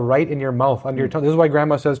B12 right in your mouth, under your tongue. This is why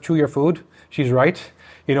grandma says, chew your food. She's right.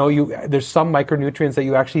 There's some micronutrients that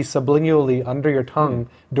you actually subliminally under your tongue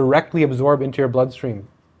directly absorb into your bloodstream,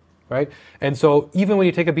 right? And so even when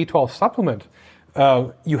you take a B12 supplement,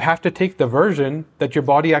 you have to take the version that your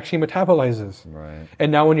body actually metabolizes. Right.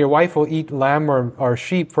 And now when your wife will eat lamb or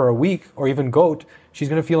sheep for a week, or even goat, she's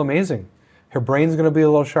going to feel amazing. Her brain's going to be a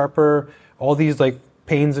little sharper. All these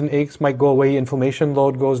pains and aches might go away. Inflammation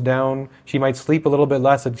load goes down. She might sleep a little bit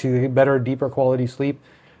less, and she get better, deeper quality sleep,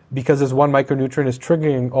 because this one micronutrient is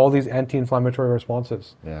triggering all these anti-inflammatory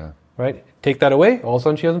responses. Yeah. Right? Take that away, all of a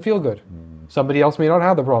sudden she doesn't feel good. Somebody else may not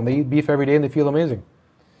have the problem. They eat beef every day and they feel amazing.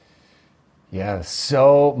 Yeah,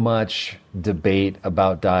 so much debate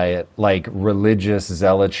about diet, like religious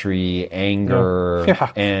zealotry, anger,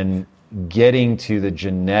 and getting to the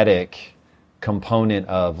genetic component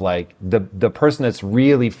of the person that's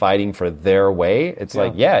really fighting for their way. It's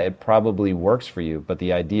it probably works for you, but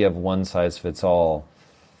the idea of one size fits all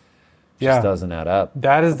just doesn't add up.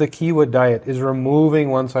 That is the key with diet, is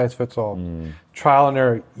removing one size fits all. Trial and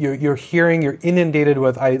error. You're inundated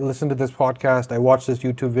with, I listened to this podcast, I watched this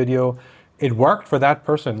YouTube video. It worked for that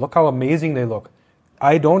person. Look how amazing they look.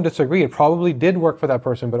 I don't disagree. It probably did work for that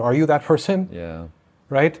person, but are you that person? Yeah.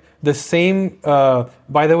 right? The same,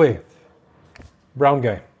 by the way, brown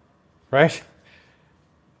guy, right?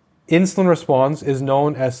 Insulin response is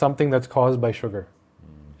known as something that's caused by sugar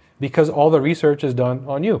because all the research is done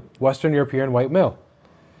on you, Western European white male.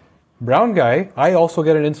 Brown guy, I also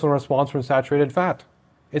get an insulin response from saturated fat.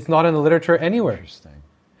 It's not in the literature anywhere. Interesting.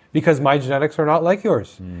 Because my genetics are not like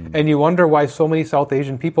yours. And you wonder why so many South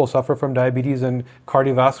Asian people suffer from diabetes and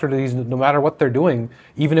cardiovascular disease no matter what they're doing,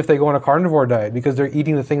 even if they go on a carnivore diet, because they're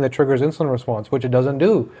eating the thing that triggers insulin response, which it doesn't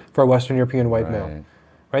do for a Western European white male.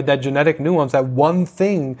 Right? That genetic nuance, that one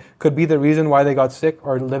thing could be the reason why they got sick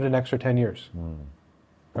or lived an extra 10 years.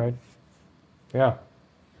 Right? Yeah.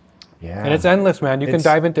 Yeah. And it's endless, man. You can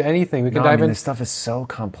dive into anything. This stuff is so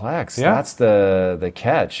complex. Yeah. That's the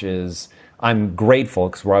catch is I'm grateful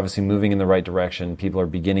because we're obviously moving in the right direction. People are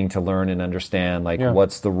beginning to learn and understand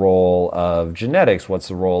what's the role of genetics, what's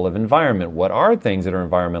the role of environment, what are things that are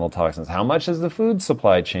environmental toxins, how much has the food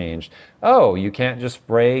supply changed? Oh, you can't just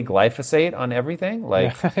spray glyphosate on everything?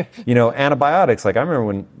 Antibiotics. Like I remember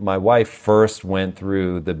when my wife first went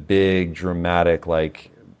through the big dramatic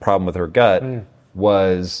problem with her gut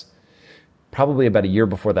was probably about a year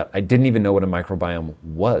before that. I didn't even know what a microbiome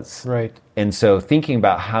was. Right. And so thinking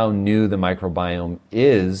about how new the microbiome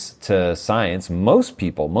is to science, most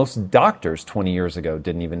doctors 20 years ago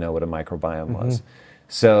didn't even know what a microbiome was.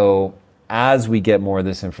 So as we get more of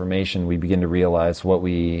this information, we begin to realize what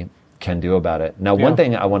we can do about it. Now, one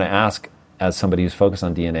thing I want to ask as somebody who's focused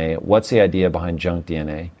on DNA, what's the idea behind junk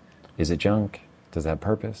DNA? Is it junk? Does it have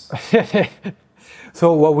purpose?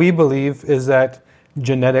 So what we believe is that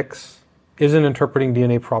genetics isn't interpreting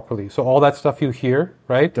DNA properly. So all that stuff you hear,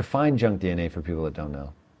 right? Define junk DNA for people that don't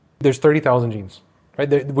know. There's 30,000 genes,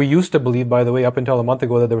 right? We used to believe, by the way, up until a month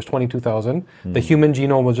ago that there was 22,000. The human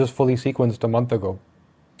genome was just fully sequenced a month ago.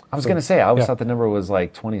 I was going to say, I always thought the number was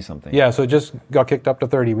 20-something. Yeah, so it just got kicked up to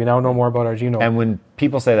 30. We now know more about our genome. And when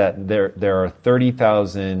people say that, there are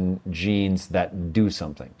 30,000 genes that do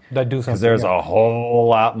something. Because there's a whole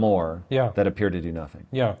lot more that appear to do nothing.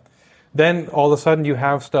 Yeah. Then all of a sudden you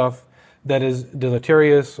have stuff that is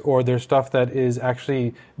deleterious, or there's stuff that is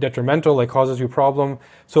actually detrimental, like causes you a problem.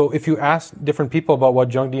 So if you ask different people about what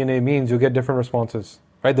junk DNA means, you'll get different responses,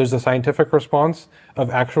 right? There's a scientific response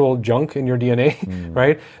of actual junk in your DNA,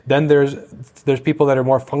 right? Then there's people that are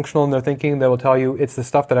more functional in their thinking that will tell you it's the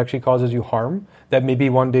stuff that actually causes you harm, that maybe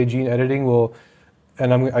one day gene editing will,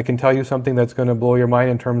 and I can tell you something that's going to blow your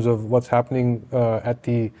mind in terms of what's happening at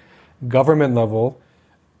the government level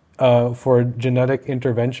for genetic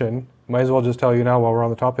intervention. Might as well just tell you now while we're on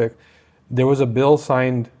the topic. There was a bill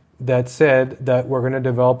signed that said that we're going to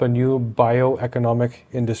develop a new bioeconomic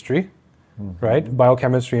industry, right?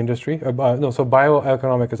 Biochemistry industry. So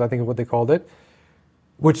bioeconomic is, I think, what they called it,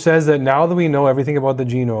 which says that now that we know everything about the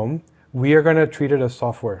genome, we are going to treat it as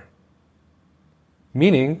software.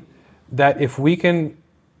 Meaning that if we can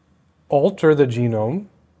alter the genome,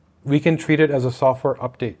 we can treat it as a software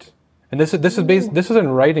update. And this is in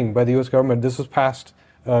writing by the U.S. government. This was passed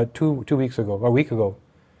 2 weeks ago, a week ago.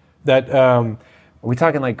 That are we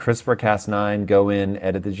talking like CRISPR-Cas9, go in,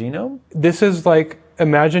 edit the genome? This is like,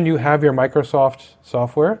 imagine you have your Microsoft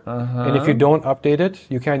software, and if you don't update it,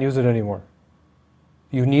 you can't use it anymore.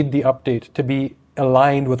 You need the update to be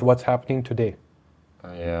aligned with what's happening today.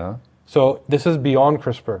 Yeah. So this is beyond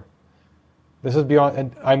CRISPR. This is beyond,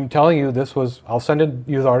 and I'm telling you, I'll send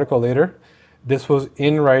you the article later. This was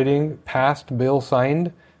in writing, passed, bill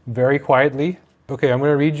signed, very quietly. Okay, I'm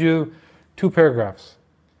going to read you 2 paragraphs.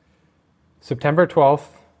 September 12th,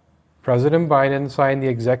 President Biden signed the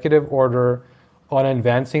executive order on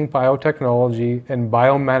advancing biotechnology and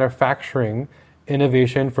biomanufacturing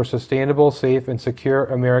innovation for sustainable, safe, and secure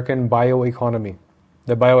American bioeconomy.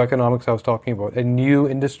 The bioeconomics I was talking about, a new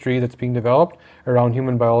industry that's being developed around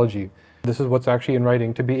human biology. This is what's actually in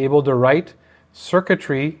writing. To be able to write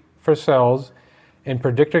circuitry for cells and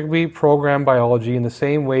predictably program biology in the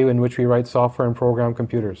same way in which we write software and program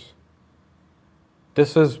computers.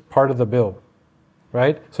 This is part of the bill,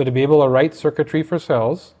 right? So to be able to write circuitry for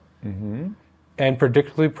cells and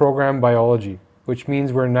predictably program biology, which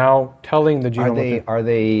means we're now telling the genome. Are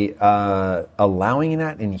they allowing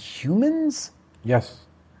that in humans? Yes.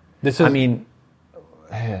 So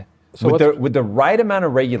with the right amount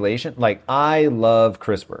of regulation, I love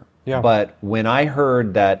CRISPR. Yeah. But when I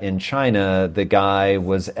heard that in China, the guy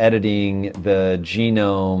was editing the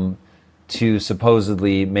genome to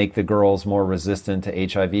supposedly make the girls more resistant to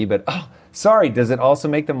HIV, but does it also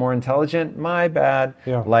make them more intelligent? My bad.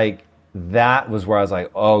 Yeah. That was where I was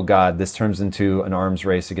like, oh God, this turns into an arms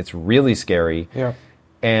race. It gets really scary. Yeah.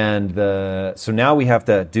 And so now we have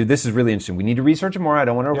to do, this is really interesting. We need to research it more. I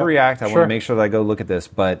don't want to overreact. I want to make sure that I go look at this.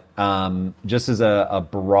 But just as a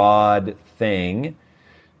broad thing,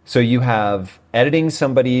 so you have editing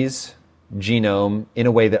somebody's genome in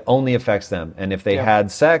a way that only affects them. And if they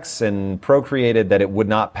had sex and procreated, that it would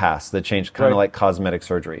not pass the change, kind of like cosmetic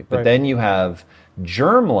surgery. But then you have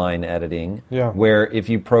germline editing, where if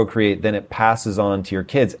you procreate, then it passes on to your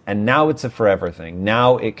kids. And now it's a forever thing.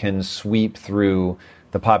 Now it can sweep through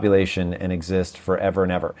the population and exist forever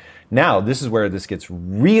and ever. Now, this is where this gets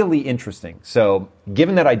really interesting. So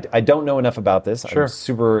given that I don't know enough about this, I'm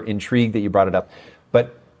super intrigued that you brought it up.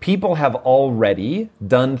 But people have already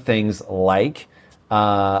done things like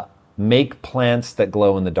make plants that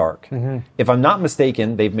glow in the dark. If I'm not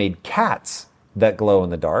mistaken, they've made cats that glow in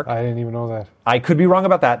the dark. I didn't even know that. I could be wrong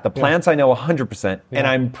about that. The plants I know 100%, and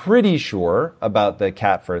I'm pretty sure about the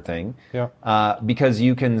cat fur thing, because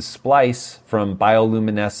you can splice from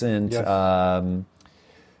bioluminescent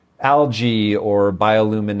algae or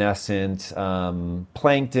bioluminescent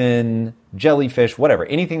plankton, jellyfish, whatever.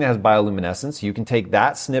 Anything that has bioluminescence, you can take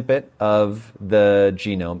that snippet of the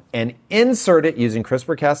genome and insert it using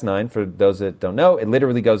CRISPR-Cas9. For those that don't know, it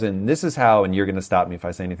literally goes in. This is how, and you're going to stop me if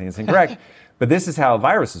I say anything that's incorrect, but this is how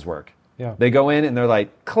viruses work. They go in and they're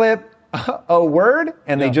like, clip a word,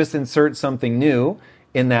 and they just insert something new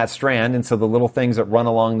in that strand. And so the little things that run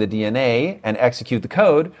along the DNA and execute the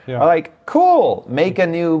code are like, cool, make a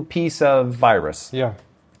new piece of virus.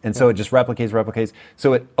 And so it just replicates.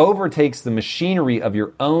 So it overtakes the machinery of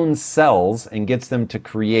your own cells and gets them to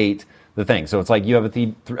create the thing. So it's like you have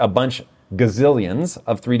a bunch, gazillions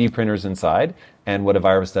of 3D printers inside. And what a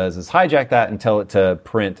virus does is hijack that and tell it to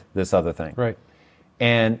print this other thing.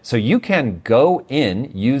 And so you can go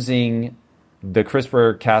in using the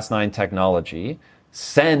CRISPR-Cas9 technology,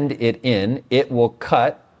 send it in, it will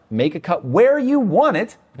make a cut where you want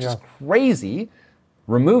it, which is crazy.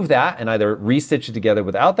 Remove that and either restitch it together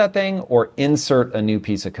without that thing or insert a new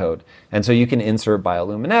piece of code. And so you can insert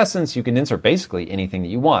bioluminescence, you can insert basically anything that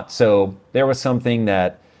you want. So there was something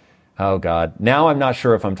that, oh God, now I'm not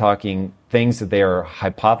sure if I'm talking things that they are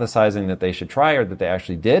hypothesizing that they should try or that they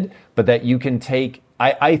actually did, but that you can take,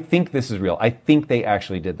 I think this is real. I think they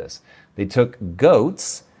actually did this. They took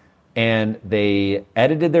goats and they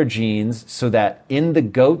edited their genes so that in the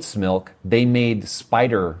goat's milk, they made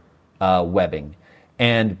spider webbing.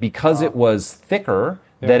 And because it was thicker,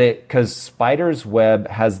 because spider's web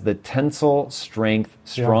has the tensile strength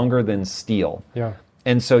stronger than steel.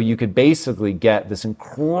 And so you could basically get this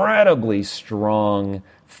incredibly strong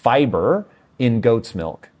fiber in goat's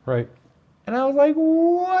milk. And I was like,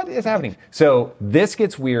 what is happening? So this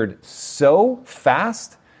gets weird so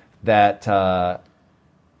fast that, So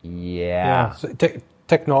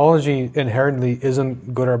technology inherently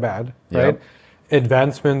isn't good or bad, right?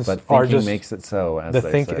 Advancements but are just makes it so. As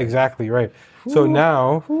they say. Exactly right. So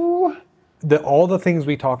now, all the things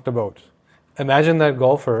we talked about. Imagine that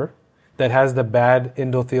golfer that has the bad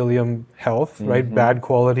endothelium health, right? Bad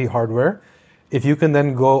quality hardware. If you can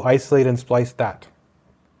then go isolate and splice that,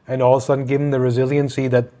 and all of a sudden give them the resiliency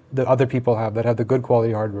that the other people have that have the good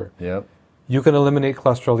quality hardware. You can eliminate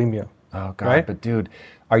cholesterolemia. Oh God! Right? But dude,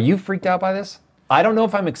 are you freaked out by this? I don't know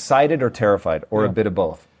if I'm excited or terrified or a bit of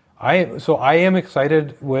both. I am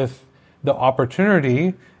excited with the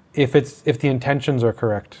opportunity if the intentions are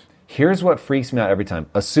correct. Here's what freaks me out every time.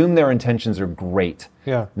 Assume their intentions are great.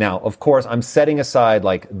 Now, of course, I'm setting aside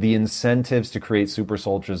like the incentives to create super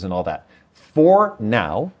soldiers and all that. For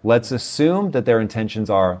now, let's assume that their intentions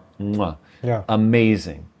are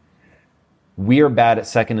amazing. We are bad at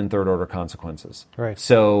second and third order consequences.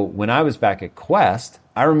 So when I was back at Quest,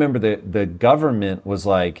 I remember the government was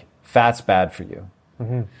like, fat's bad for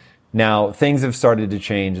you. Now, things have started to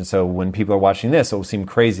change, and so when people are watching this, it will seem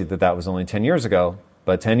crazy that was only 10 years ago.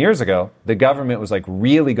 But 10 years ago, the government was like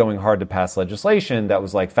really going hard to pass legislation that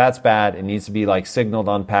was like, fat's bad, it needs to be like signaled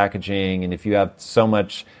on packaging, and if you have so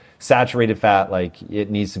much saturated fat, like it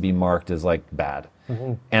needs to be marked as like bad.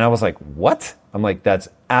 And I was like, what? I'm like, that's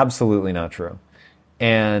absolutely not true.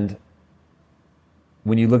 And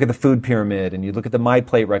when you look at the food pyramid and you look at the My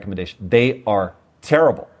Plate recommendation, they are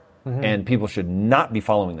terrible. And people should not be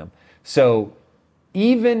following them. So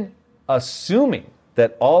even assuming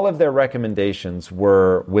that all of their recommendations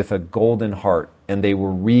were with a golden heart and they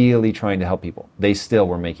were really trying to help people, they still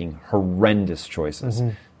were making horrendous choices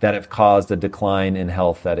that have caused a decline in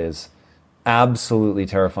health that is absolutely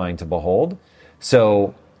terrifying to behold.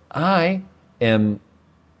 So I haven't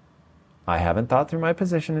thought through my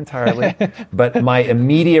position entirely, but my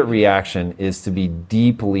immediate reaction is to be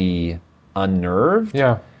deeply unnerved.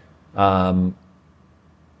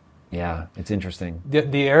 Yeah, it's interesting.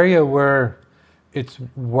 The area where it's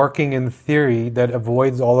working in theory that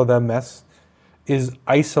avoids all of that mess is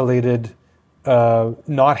isolated,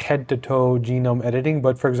 not head to toe genome editing,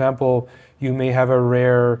 but for example, you may have a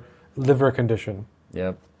rare liver condition.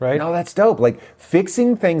 Yep. Right? No, that's dope. Like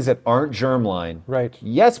fixing things that aren't germline. Right.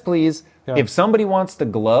 Yes, please. Yeah. If somebody wants to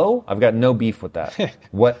glow, I've got no beef with that.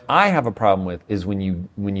 What I have a problem with is when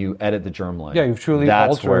you edit the germline. Yeah, you've truly that's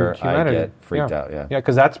altered where humanity. I get freaked out. Yeah. Yeah,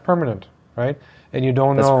 because that's permanent, right? And you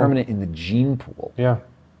don't That's know. permanent in the gene pool. Yeah.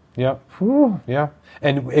 Yeah. Yeah.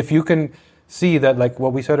 And if you can see that, like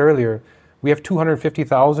what we said earlier, we have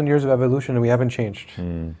 250,000 years of evolution and we haven't changed.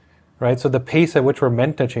 Right? So the pace at which we're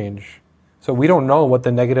meant to change. So we don't know what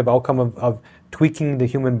the negative outcome of tweaking the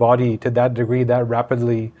human body to that degree, that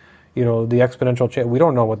rapidly, the exponential change. We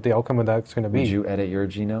don't know what the outcome of that's going to be. Would you edit your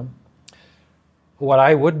genome? What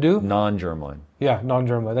I would do? Non-germline. Yeah,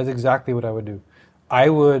 non-germline. That's exactly what I would do. I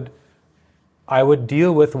would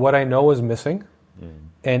deal with what I know is missing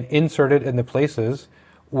and insert it in the places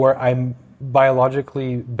where I'm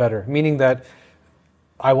biologically better. Meaning that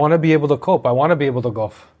I want to be able to cope. I want to be able to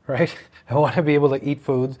golf, right? I want to be able to eat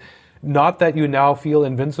foods. Not that you now feel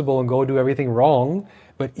invincible and go do everything wrong,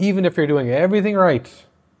 but even if you're doing everything right,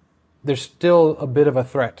 there's still a bit of a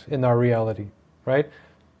threat in our reality, right?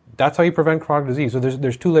 That's how you prevent chronic disease. So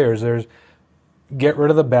there's two layers. There's get rid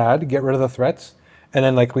of the bad, get rid of the threats, and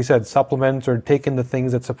then, like we said, supplements or take in the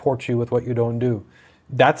things that support you with what you don't do.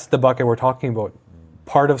 That's the bucket we're talking about.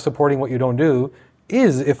 Part of supporting what you don't do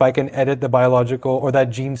is if I can edit the biological or that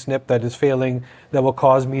gene SNP that is failing that will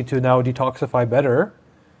cause me to now detoxify better.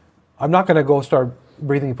 I'm not going to go start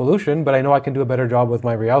breathing pollution, but I know I can do a better job with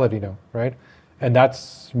my reality now, right? And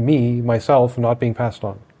that's me, myself, not being passed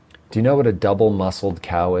on. Do you know what a double-muscled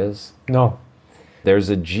cow is? No. There's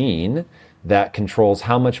a gene that controls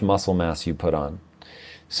how much muscle mass you put on.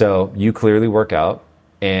 So you clearly work out,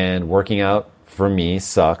 and working out for me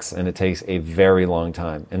sucks, and it takes a very long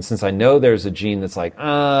time. And since I know there's a gene that's like,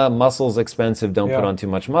 muscle's expensive, don't put on too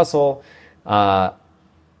much muscle,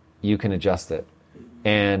 you can adjust it.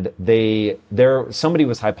 And somebody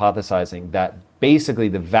was hypothesizing that basically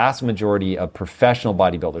the vast majority of professional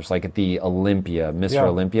bodybuilders, like at the Olympia, Mr.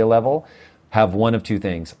 Olympia level, have one of two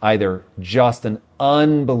things. Either just an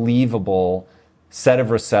unbelievable set of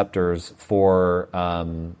receptors for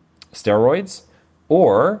steroids,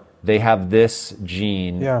 or they have this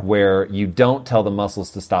gene where you don't tell the muscles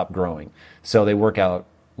to stop growing. So they work out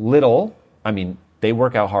little. I mean, they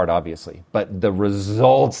work out hard, obviously, but the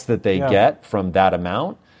results that they get from that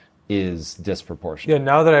amount is disproportionate. Yeah,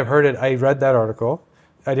 now that I've heard it, I read that article.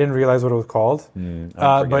 I didn't realize what it was called.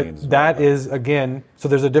 But that is, again, so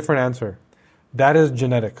there's a different answer. That is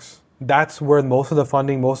genetics. That's where most of the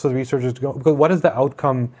funding, most of the research is going. Because what is the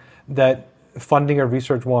outcome that funding or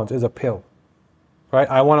research wants? Is a pill, right?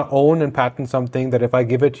 I want to own and patent something that if I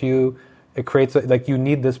give it to you, it creates, you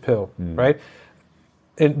need this pill, right?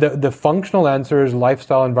 And the functional answer is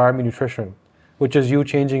lifestyle, environment, nutrition, which is you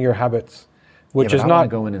changing your habits, which is I not. I want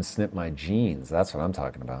to go in and snip my genes. That's what I'm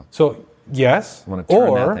talking about. So yes, I want to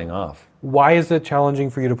turn that thing off. Why is it challenging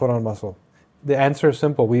for you to put on muscle? The answer is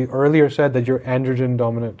simple. We earlier said that you're androgen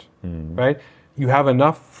dominant, right? You have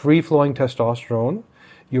enough free-flowing testosterone.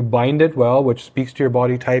 You bind it well, which speaks to your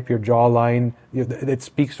body type, your jawline. It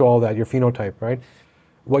speaks to all that, your phenotype, right?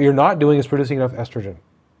 What you're not doing is producing enough estrogen.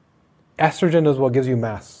 Estrogen is what gives you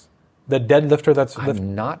mass. The deadlifter that's...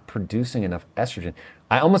 I'm not producing enough estrogen.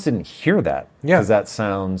 I almost didn't hear that because that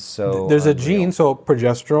sounds so There's unreal. a gene, so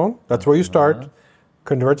progesterone, that's where you start,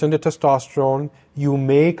 converts into testosterone. You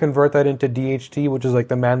may convert that into DHT, which is like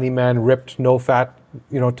the manly man, ripped, no fat,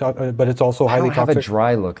 but it's also highly toxic. I don't have a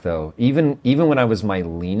dry look though. Even when I was my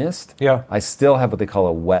leanest, I still have what they call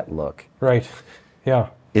a wet look. Right, yeah.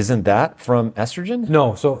 Isn't that from estrogen?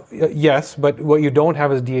 No, so yes, but what you don't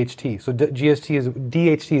have is DHT. So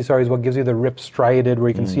DHT is what gives you the ripped, striated, where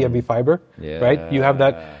you can see every fiber, right? You have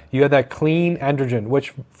that clean androgen,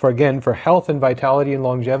 which for health and vitality and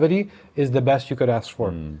longevity is the best you could ask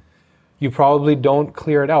for. You probably don't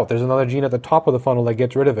clear it out. There's another gene at the top of the funnel that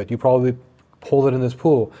gets rid of it. You probably hold it in this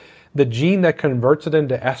pool. The gene that converts it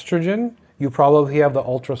into estrogen, you probably have the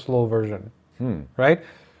ultra slow version, right?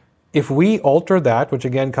 If we alter that, which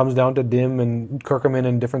again comes down to DIM and curcumin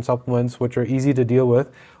and different supplements, which are easy to deal with,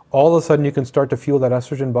 all of a sudden you can start to fuel that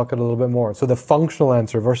estrogen bucket a little bit more. So the functional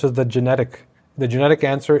answer versus the genetic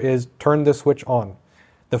answer is turn the switch on.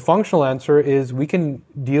 The functional answer is we can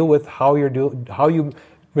deal with how you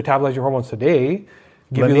metabolize your hormones today.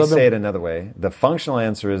 Let me say it another way. The functional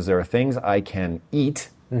answer is there are things I can eat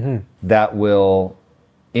that will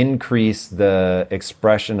increase the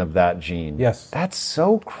expression of that gene. Yes. That's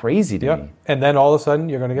so crazy to me. And then all of a sudden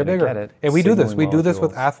you're going to get bigger. Get it. And we do this. We Signaling do this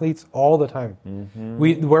with molecules. athletes all the time.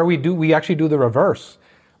 We actually do the reverse,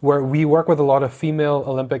 where we work with a lot of female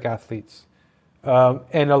Olympic athletes.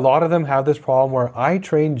 And a lot of them have this problem where I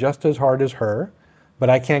train just as hard as her, but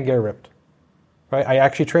I can't get ripped. Right? I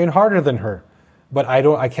actually train harder than her, but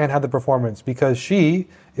I can't have the performance because she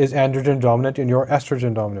is androgen dominant and you're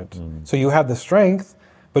estrogen dominant. So you have the strength,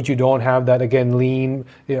 but you don't have that, again, lean.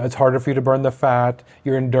 It's harder for you to burn the fat.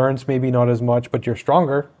 Your endurance maybe not as much, but you're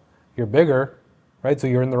stronger, you're bigger, right? So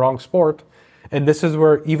you're in the wrong sport. And this is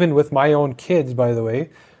where, even with my own kids, by the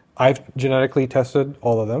way, I've genetically tested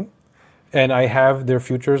all of them, and I have their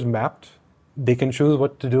futures mapped. They can choose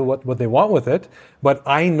what to do, what they want with it, but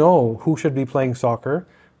I know who should be playing soccer,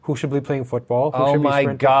 who should be playing football, who should be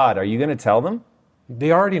sprinting. God, are you going to tell them?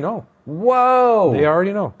 They already know. Whoa! They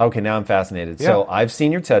already know. Okay, now I'm fascinated. Yeah. So I've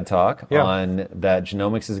seen your TED Talk Yeah. on that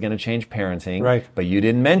genomics is going to change parenting. Right. But you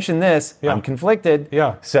didn't mention this. Yeah. I'm conflicted.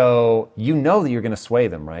 Yeah. So you know that you're going to sway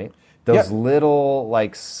them, right? Those Yeah. little,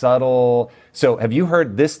 like, subtle... So have you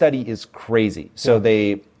heard, this study is crazy. So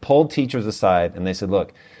they pulled teachers aside and they said,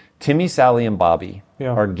 look, Timmy, Sally, and Bobby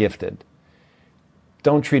are gifted.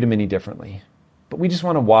 Don't treat them any differently. But we just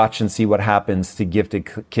want to watch and see what happens to gifted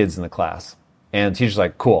kids in the class. And the teacher's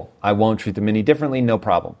like, cool, I won't treat them any differently, no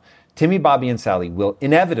problem. Timmy, Bobby, and Sally will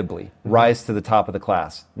inevitably rise to the top of the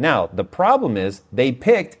class. Now, the problem is they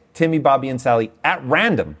picked Timmy, Bobby, and Sally at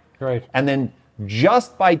random. Right. And then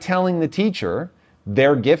just by telling the teacher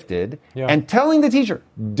they're gifted and telling the teacher,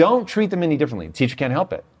 don't treat them any differently, the teacher can't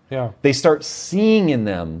help it. Yeah. They start seeing in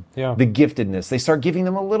them Yeah. the giftedness. They start giving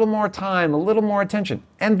them a little more time, a little more attention.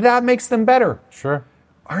 And that makes them better. Sure.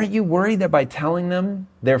 Aren't you worried that by telling them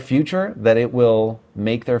their future, that it will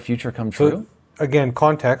make their future come true? So, again,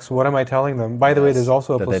 context. What am I telling them? By the way, there's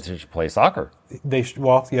also that they should play soccer.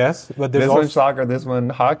 Well, yes, but there's This also one soccer, this one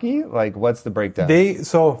hockey. Like, what's the breakdown?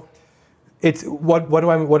 It's what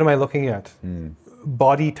am I looking at?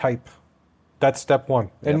 Body type. That's step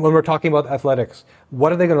one. And when we're talking about athletics,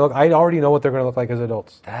 what are they going to look? I already know what they're going to look like as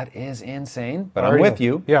adults. That is insane. But I'm with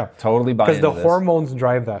you. Yeah, totally buying into because the this. hormones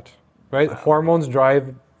drive that, right? Wow. Hormones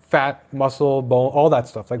drive fat, muscle, bone, all that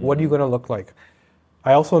stuff. Like, what are you going to look like?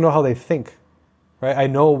 I also know how they think, right? I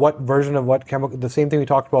know what version of what chemical. The same thing we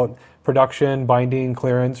talked about: production, binding,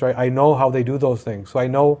 clearance, right? I know how they do those things, so I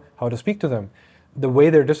know how to speak to them. The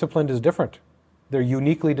way they're disciplined is different. They're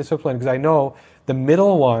uniquely disciplined because I know the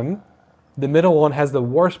middle one has the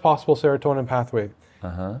worst possible serotonin pathway,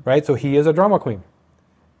 right? So he is a drama queen.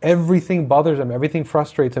 Everything bothers him. Everything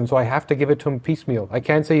frustrates him. So I have to give it to him piecemeal. I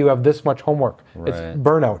can't say you have this much homework. Right. It's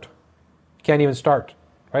burnout. Can't even start,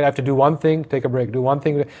 right? I have to do one thing, take a break, do one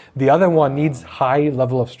thing. The other one needs high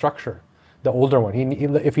level of structure. The older one,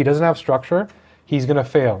 if he doesn't have structure, he's going to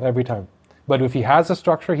fail every time. But if he has a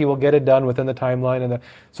structure, he will get it done within the timeline.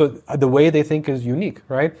 So the way they think is unique,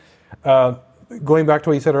 right? Going back to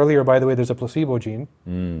what you said earlier, by the way, there's a placebo gene.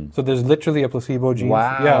 So there's literally a placebo gene.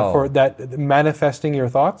 Wow. Yeah, for that manifesting your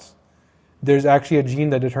thoughts. There's actually a gene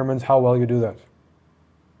that determines how well you do that.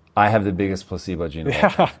 I have the biggest placebo gene of all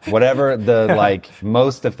time. Whatever the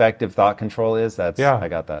most effective thought control is, I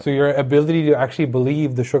got that. So your ability to actually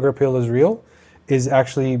believe the sugar pill is real is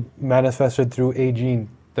actually manifested through a gene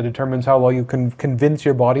that determines how well you can convince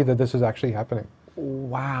your body that this is actually happening.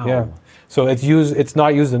 Wow. Yeah. So it's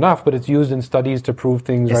not used enough, but it's used in studies to prove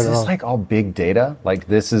things Is right or this wrong. like all big data? Like,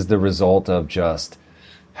 this is the result of just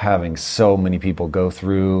having so many people go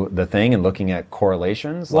through the thing and looking at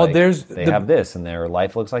correlations? Well, like, they have this and their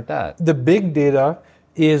life looks like that. The big data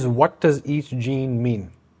is, what does each gene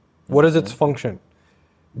mean? What is its function?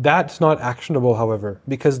 That's not actionable, however,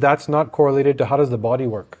 because that's not correlated to how does the body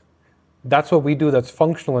work. That's what we do that's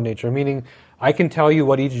functional in nature, meaning I can tell you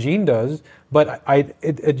what each gene does, but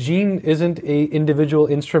a gene isn't an individual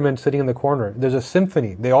instrument sitting in the corner. There's a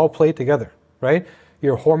symphony. They all play together, right?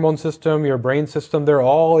 Your hormone system, your brain system, they're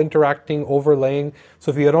all interacting, overlaying.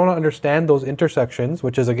 So if you don't understand those intersections,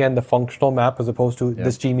 which is, again, the functional map as opposed to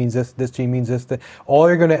this gene means this gene means this, all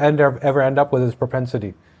you're going to ever end up with is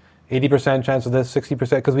propensity. 80% chance of this, 60%,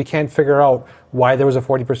 because we can't figure out why there was a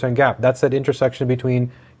 40% gap. That's that intersection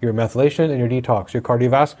between your methylation and your detox, your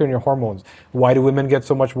cardiovascular and your hormones. Why do women get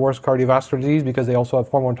so much worse cardiovascular disease? Because they also have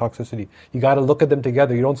hormone toxicity. You got to look at them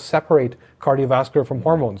together. You don't separate cardiovascular from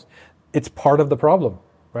hormones. It's part of the problem,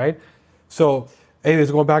 right? So, anyways,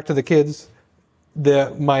 going back to the kids,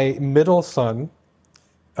 my middle son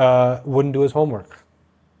wouldn't do his homework.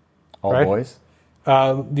 All right? boys?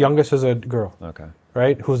 The youngest is a girl. Okay.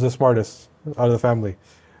 Right? Who's the smartest out of the family.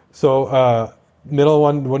 So middle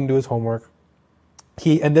one wouldn't do his homework.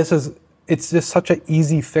 It's just such an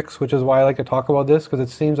easy fix, which is why I like to talk about this, because it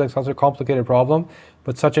seems like such a complicated problem,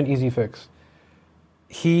 but such an easy fix.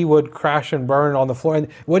 He would crash and burn on the floor. And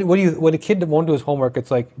when a kid won't do his homework,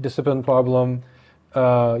 it's like discipline problem,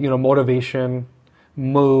 motivation,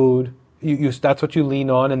 mood. That's what you lean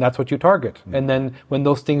on, and that's what you target. Mm-hmm. And then when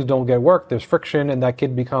those things don't get work, there's friction, and that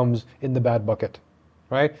kid becomes in the bad bucket,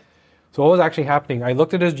 right? So what was actually happening? I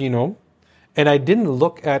looked at his genome, and I didn't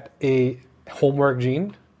look at a homework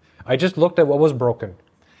gene. I just looked at what was broken.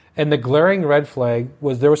 And the glaring red flag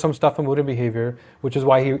was there was some stuff in mood and behavior, which is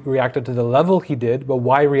why he reacted to the level he did, but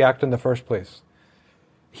why react in the first place?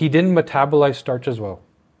 He didn't metabolize starch as well.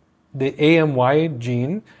 The AMY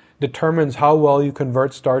gene determines how well you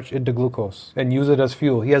convert starch into glucose and use it as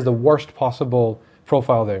fuel. He has the worst possible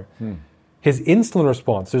profile there. His insulin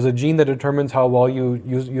response, there's a gene that determines how well you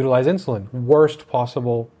utilize insulin. Worst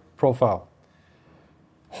possible profile.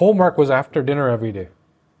 Homework was after dinner every day.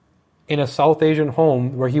 In a South Asian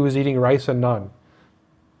home where he was eating rice and naan,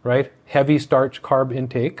 right? Heavy starch carb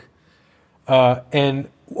intake. And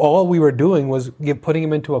all we were doing was putting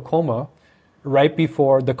him into a coma right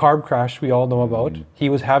before the carb crash we all know about. He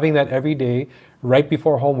was having that every day right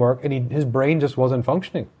before homework, and his brain just wasn't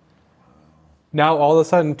functioning. Now, all of a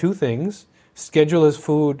sudden, two things. Schedule his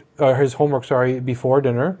homework, before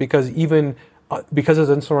dinner, because his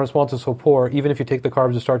insulin response is so poor, even if you take the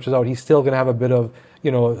carbs and starches out, he's still going to have a bit of,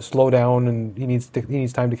 slow down, and he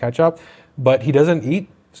needs time to catch up. But he doesn't eat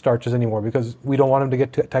starches anymore because we don't want him to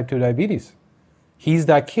get type 2 diabetes. He's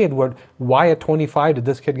that kid why at 25 did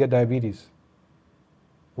this kid get diabetes?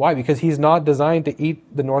 Why? Because he's not designed to eat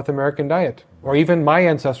the North American diet, or even my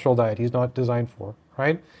ancestral diet he's not designed for,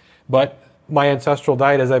 right? But my ancestral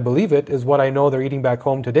diet, as I believe it, is what I know they're eating back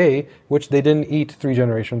home today, which they didn't eat 3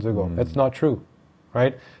 generations ago. That's not true,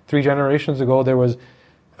 right? 3 generations ago, there was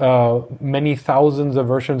many thousands of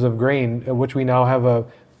versions of grain, which we now have a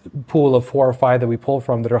pool of 4 or 5 that we pull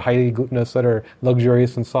from that are highly glutinous, that are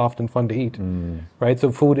luxurious and soft and fun to eat, right?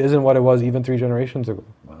 So food isn't what it was even 3 generations ago.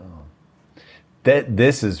 Wow.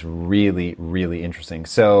 This is really, really interesting.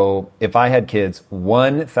 So if I had kids,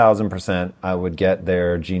 1,000% I would get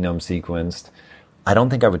their genome sequenced. I don't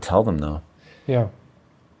think I would tell them, though. Yeah.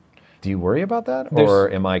 Do you worry about that, or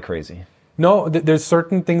am I crazy? No, there's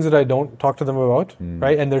certain things that I don't talk to them about,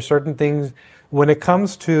 right? And there's certain things, when it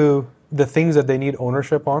comes to the things that they need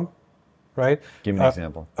ownership on, right? Give me an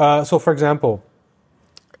example. So for example,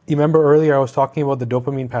 you remember earlier I was talking about the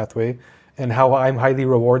dopamine pathway and how I'm highly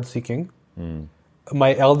reward seeking.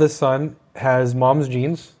 My eldest son has mom's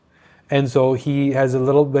genes, and so he has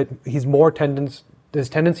his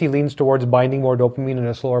tendency leans towards binding more dopamine in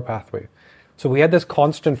a slower pathway. So we had this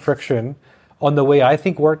constant friction on the way I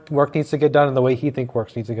think work needs to get done and the way he thinks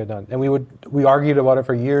work needs to get done. And we argued about it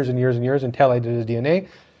for years and years and years until I did his DNA.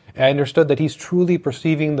 And I understood that he's truly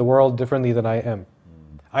perceiving the world differently than I am.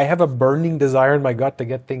 I have a burning desire in my gut to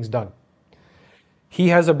get things done. He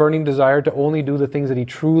has a burning desire to only do the things that he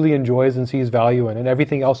truly enjoys and sees value in, and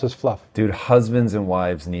everything else is fluff. Dude, husbands and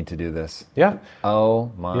wives need to do this. Yeah.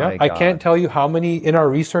 Oh my God. I can't tell you how many, in our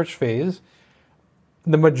research phase,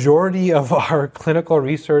 the majority of our clinical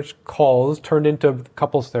research calls turned into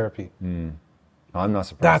couples therapy. I'm not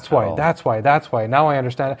surprised. That's why. Now I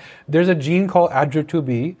understand. There's a gene called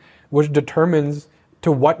ADRA2B, which determines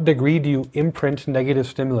to what degree do you imprint negative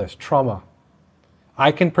stimulus, trauma.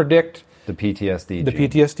 I can predict the PTSD. The gene.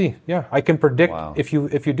 PTSD, yeah. I can predict if you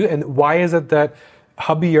do. And why is it that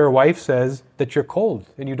hubby, your wife, says that you're cold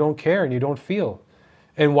and you don't care and you don't feel?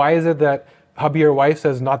 And why is it that hubby or wife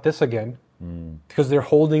says not this again? Because they're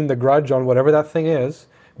holding the grudge on whatever that thing is,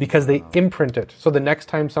 because they imprint it. So the next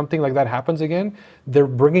time something like that happens again, they're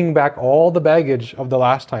bringing back all the baggage of the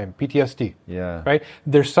last time, PTSD. Yeah. Right?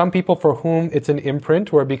 There's some people for whom it's an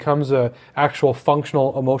imprint where it becomes a actual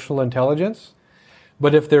functional emotional intelligence.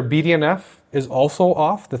 But if their BDNF is also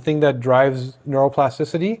off, the thing that drives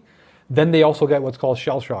neuroplasticity, then they also get what's called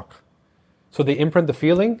shell shock. So they imprint the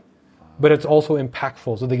feeling, but it's also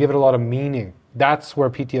impactful. So they give it a lot of meaning. That's where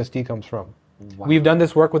PTSD comes from. Wow. We've done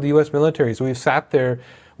this work with the U.S. military. So we've sat there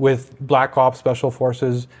with Black Ops, Special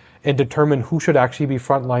Forces, and determined who should actually be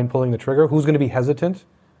frontline pulling the trigger, who's going to be hesitant,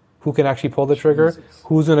 who can actually pull the trigger,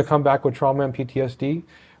 who's going to come back with trauma and PTSD.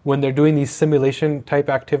 When they're doing these simulation type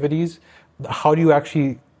activities, how do you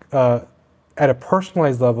actually, at a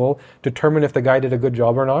personalized level, determine if the guy did a good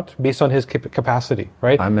job or not based on his capacity,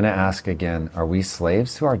 right? I'm going to ask again, are we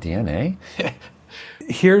slaves to our DNA?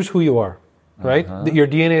 Here's who you are, right? Your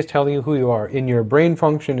DNA is telling you who you are in your brain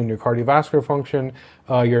function, in your cardiovascular function,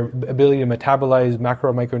 your ability to metabolize macro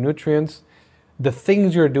and micronutrients. The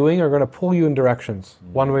things you're doing are going to pull you in directions,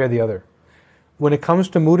 one way or the other. when it comes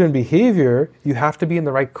to mood and behavior, you have to be in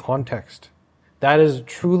the right context. That is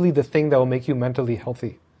truly the thing that will make you mentally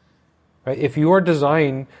healthy. Right? If you are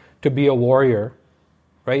designed to be a warrior,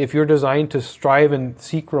 right? If you're designed to strive and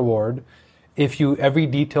seek reward, if you every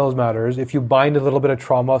details matters, if you bind a little bit of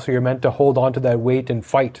trauma, so you're meant to hold on to that weight and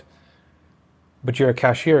fight, but you're a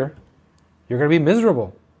cashier, you're going to be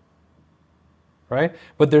miserable. Right?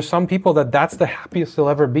 But there's some people that's the happiest they'll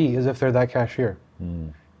ever be, is if they're that cashier.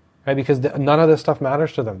 Right? Because none of this stuff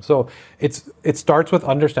matters to them. So it starts with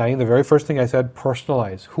understanding. The very first thing I said,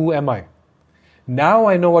 personalize. Who am I? Now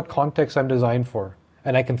I know what context I'm designed for,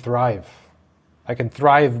 and I can thrive. I can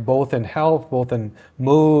thrive both in health, both in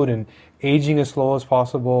mood, and aging as slow as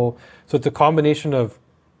possible. So it's a combination of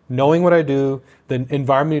knowing what I do, the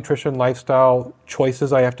environment, nutrition, lifestyle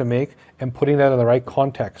choices I have to make, and putting that in the right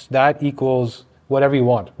context. That equals whatever you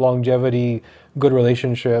want. Longevity, good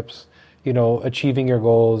relationships, achieving your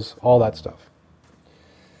goals, all that stuff.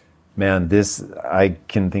 Man, I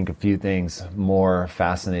can think a few things more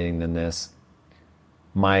fascinating than this.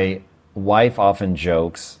 My wife often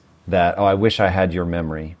jokes that, I wish I had your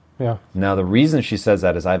memory. Yeah. Now, the reason she says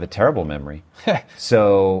that is I have a terrible memory.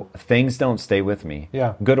 So things don't stay with me,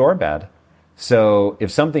 good or bad. So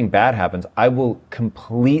if something bad happens, I will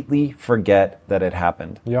completely forget that it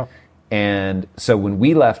happened. Yeah. And so when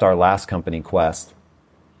we left our last company, Quest,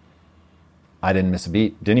 I didn't miss a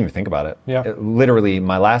beat. Didn't even think about it. Yeah. Literally,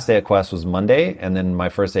 my last day at Quest was Monday, and then my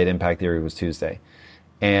first day at Impact Theory was Tuesday.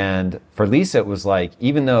 And for Lisa, it was like,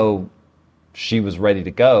 even though she was ready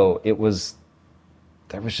to go, there was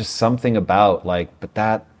just something about but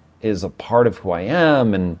that is a part of who I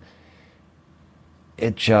am, and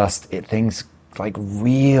things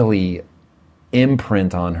really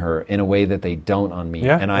imprint on her in a way that they don't on me.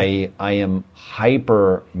 Yeah. And I am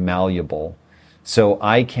hyper malleable. So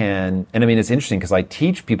I can, and I mean, it's interesting because I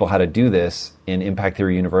teach people how to do this in Impact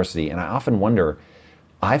Theory University, and I often wonder,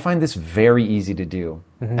 I find this very easy to do,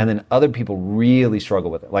 and then other people really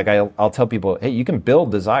struggle with it. I'll tell people, hey, you can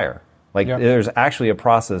build desire. There's actually a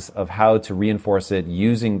process of how to reinforce it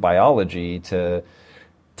using biology to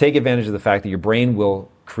take advantage of the fact that your brain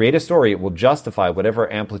will create a story. It will justify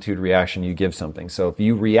whatever amplitude reaction you give something. So if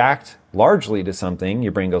you react largely to something,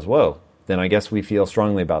 your brain goes, whoa, then I guess we feel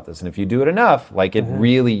strongly about this. And if you do it enough,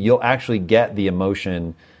 you'll actually get the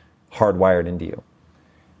emotion hardwired into you.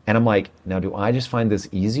 And I'm like, now do I just find this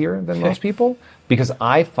easier than most people? Because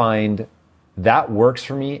I find that works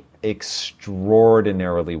for me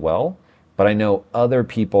extraordinarily well, but I know other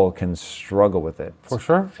people can struggle with it. For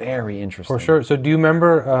sure. Very interesting. For sure. So do you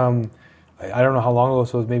remember, I don't know how long ago,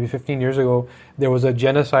 so it was maybe 15 years ago, there was a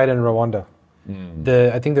genocide in Rwanda.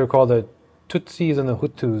 I think they were called the Tutsis and the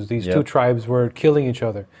Hutus. These two tribes were killing each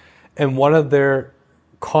other. And one of their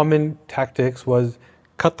common tactics was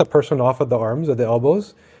cut the person off at the arms, at the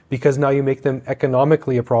elbows, because now you make them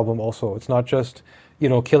economically a problem also. It's not just,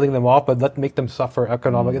 killing them off, but make them suffer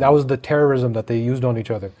economically. That was the terrorism that they used on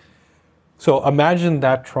each other. So imagine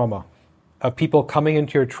that trauma of people coming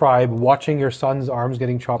into your tribe, watching your son's arms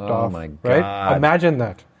getting chopped off. Oh my God. Right? Imagine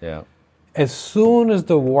that. Yeah. As soon as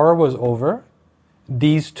the war was over,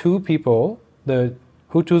 these two people, the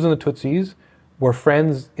Hutus and the Tutsis, were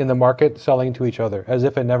friends in the market selling to each other as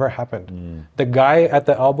if it never happened. The guy at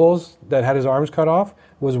the elbows that had his arms cut off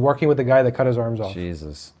was working with the guy that cut his arms off.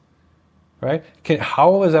 Jesus. Right?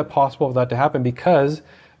 How is that possible for that to happen? Because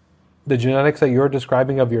the genetics that you're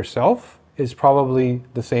describing of yourself is probably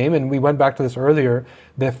the same. And we went back to this earlier,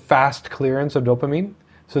 the fast clearance of dopamine.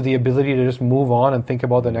 So the ability to just move on and think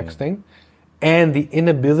about the next thing. And the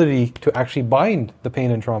inability to actually bind the pain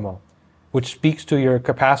and trauma, which speaks to your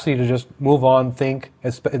capacity to just move on, think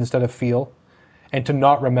instead of feel, and to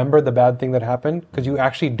not remember the bad thing that happened, because you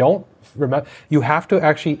actually don't remember. You have to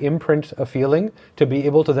actually imprint a feeling to be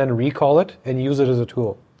able to then recall it and use it as a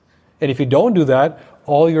tool. And if you don't do that,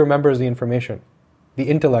 all you remember is the information, the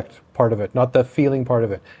intellect part of it, not the feeling part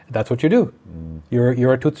of it. That's what you do.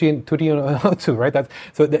 You're a Tutti and a Hutu, right?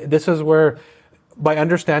 This is where, by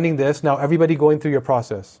understanding this, now everybody going through your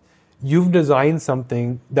process, you've designed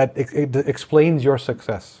something that explains your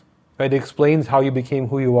success, right? It explains how you became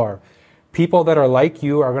who you are. People that are like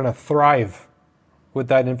you are going to thrive with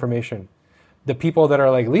that information. The people that are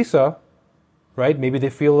like Lisa, right? Maybe they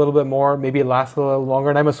feel a little bit more, maybe it lasts a little longer.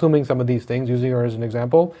 And I'm assuming some of these things, using her as an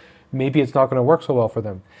example, maybe it's not going to work so well for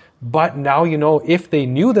them. But now if they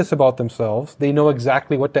knew this about themselves, they know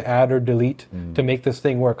exactly what to add or delete to make this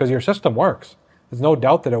thing work, because your system works. There's no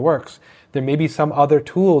doubt that it works. There may be some other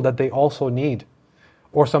tool that they also need,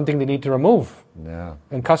 or something they need to remove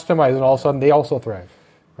and customize, and all of a sudden they also thrive,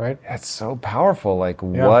 right? That's so powerful. Like,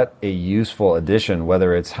 what a useful addition,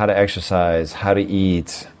 whether it's how to exercise, how to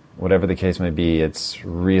eat, whatever the case may be. It's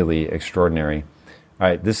really extraordinary. All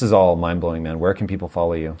right, this is all mind-blowing, man. Where can people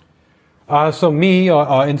follow you? So me,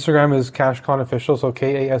 Instagram is Kahn Official, so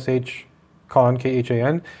Kash Kahn,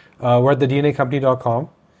 Khan. We're at theDNAcompany.com.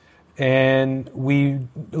 And we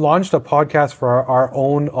launched a podcast for our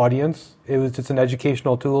own audience. It was just an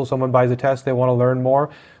educational tool. Someone buys a test, they want to learn more.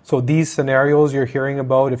 So these scenarios you're hearing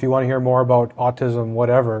about, if you want to hear more about autism,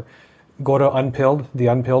 whatever, go to Unpilled, the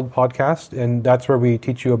Unpilled podcast, and that's where we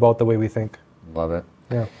teach you about the way we think. Love it.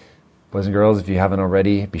 Yeah. Boys and girls, if you haven't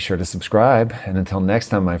already, be sure to subscribe. And until next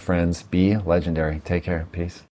time, my friends, be legendary. Take care. Peace.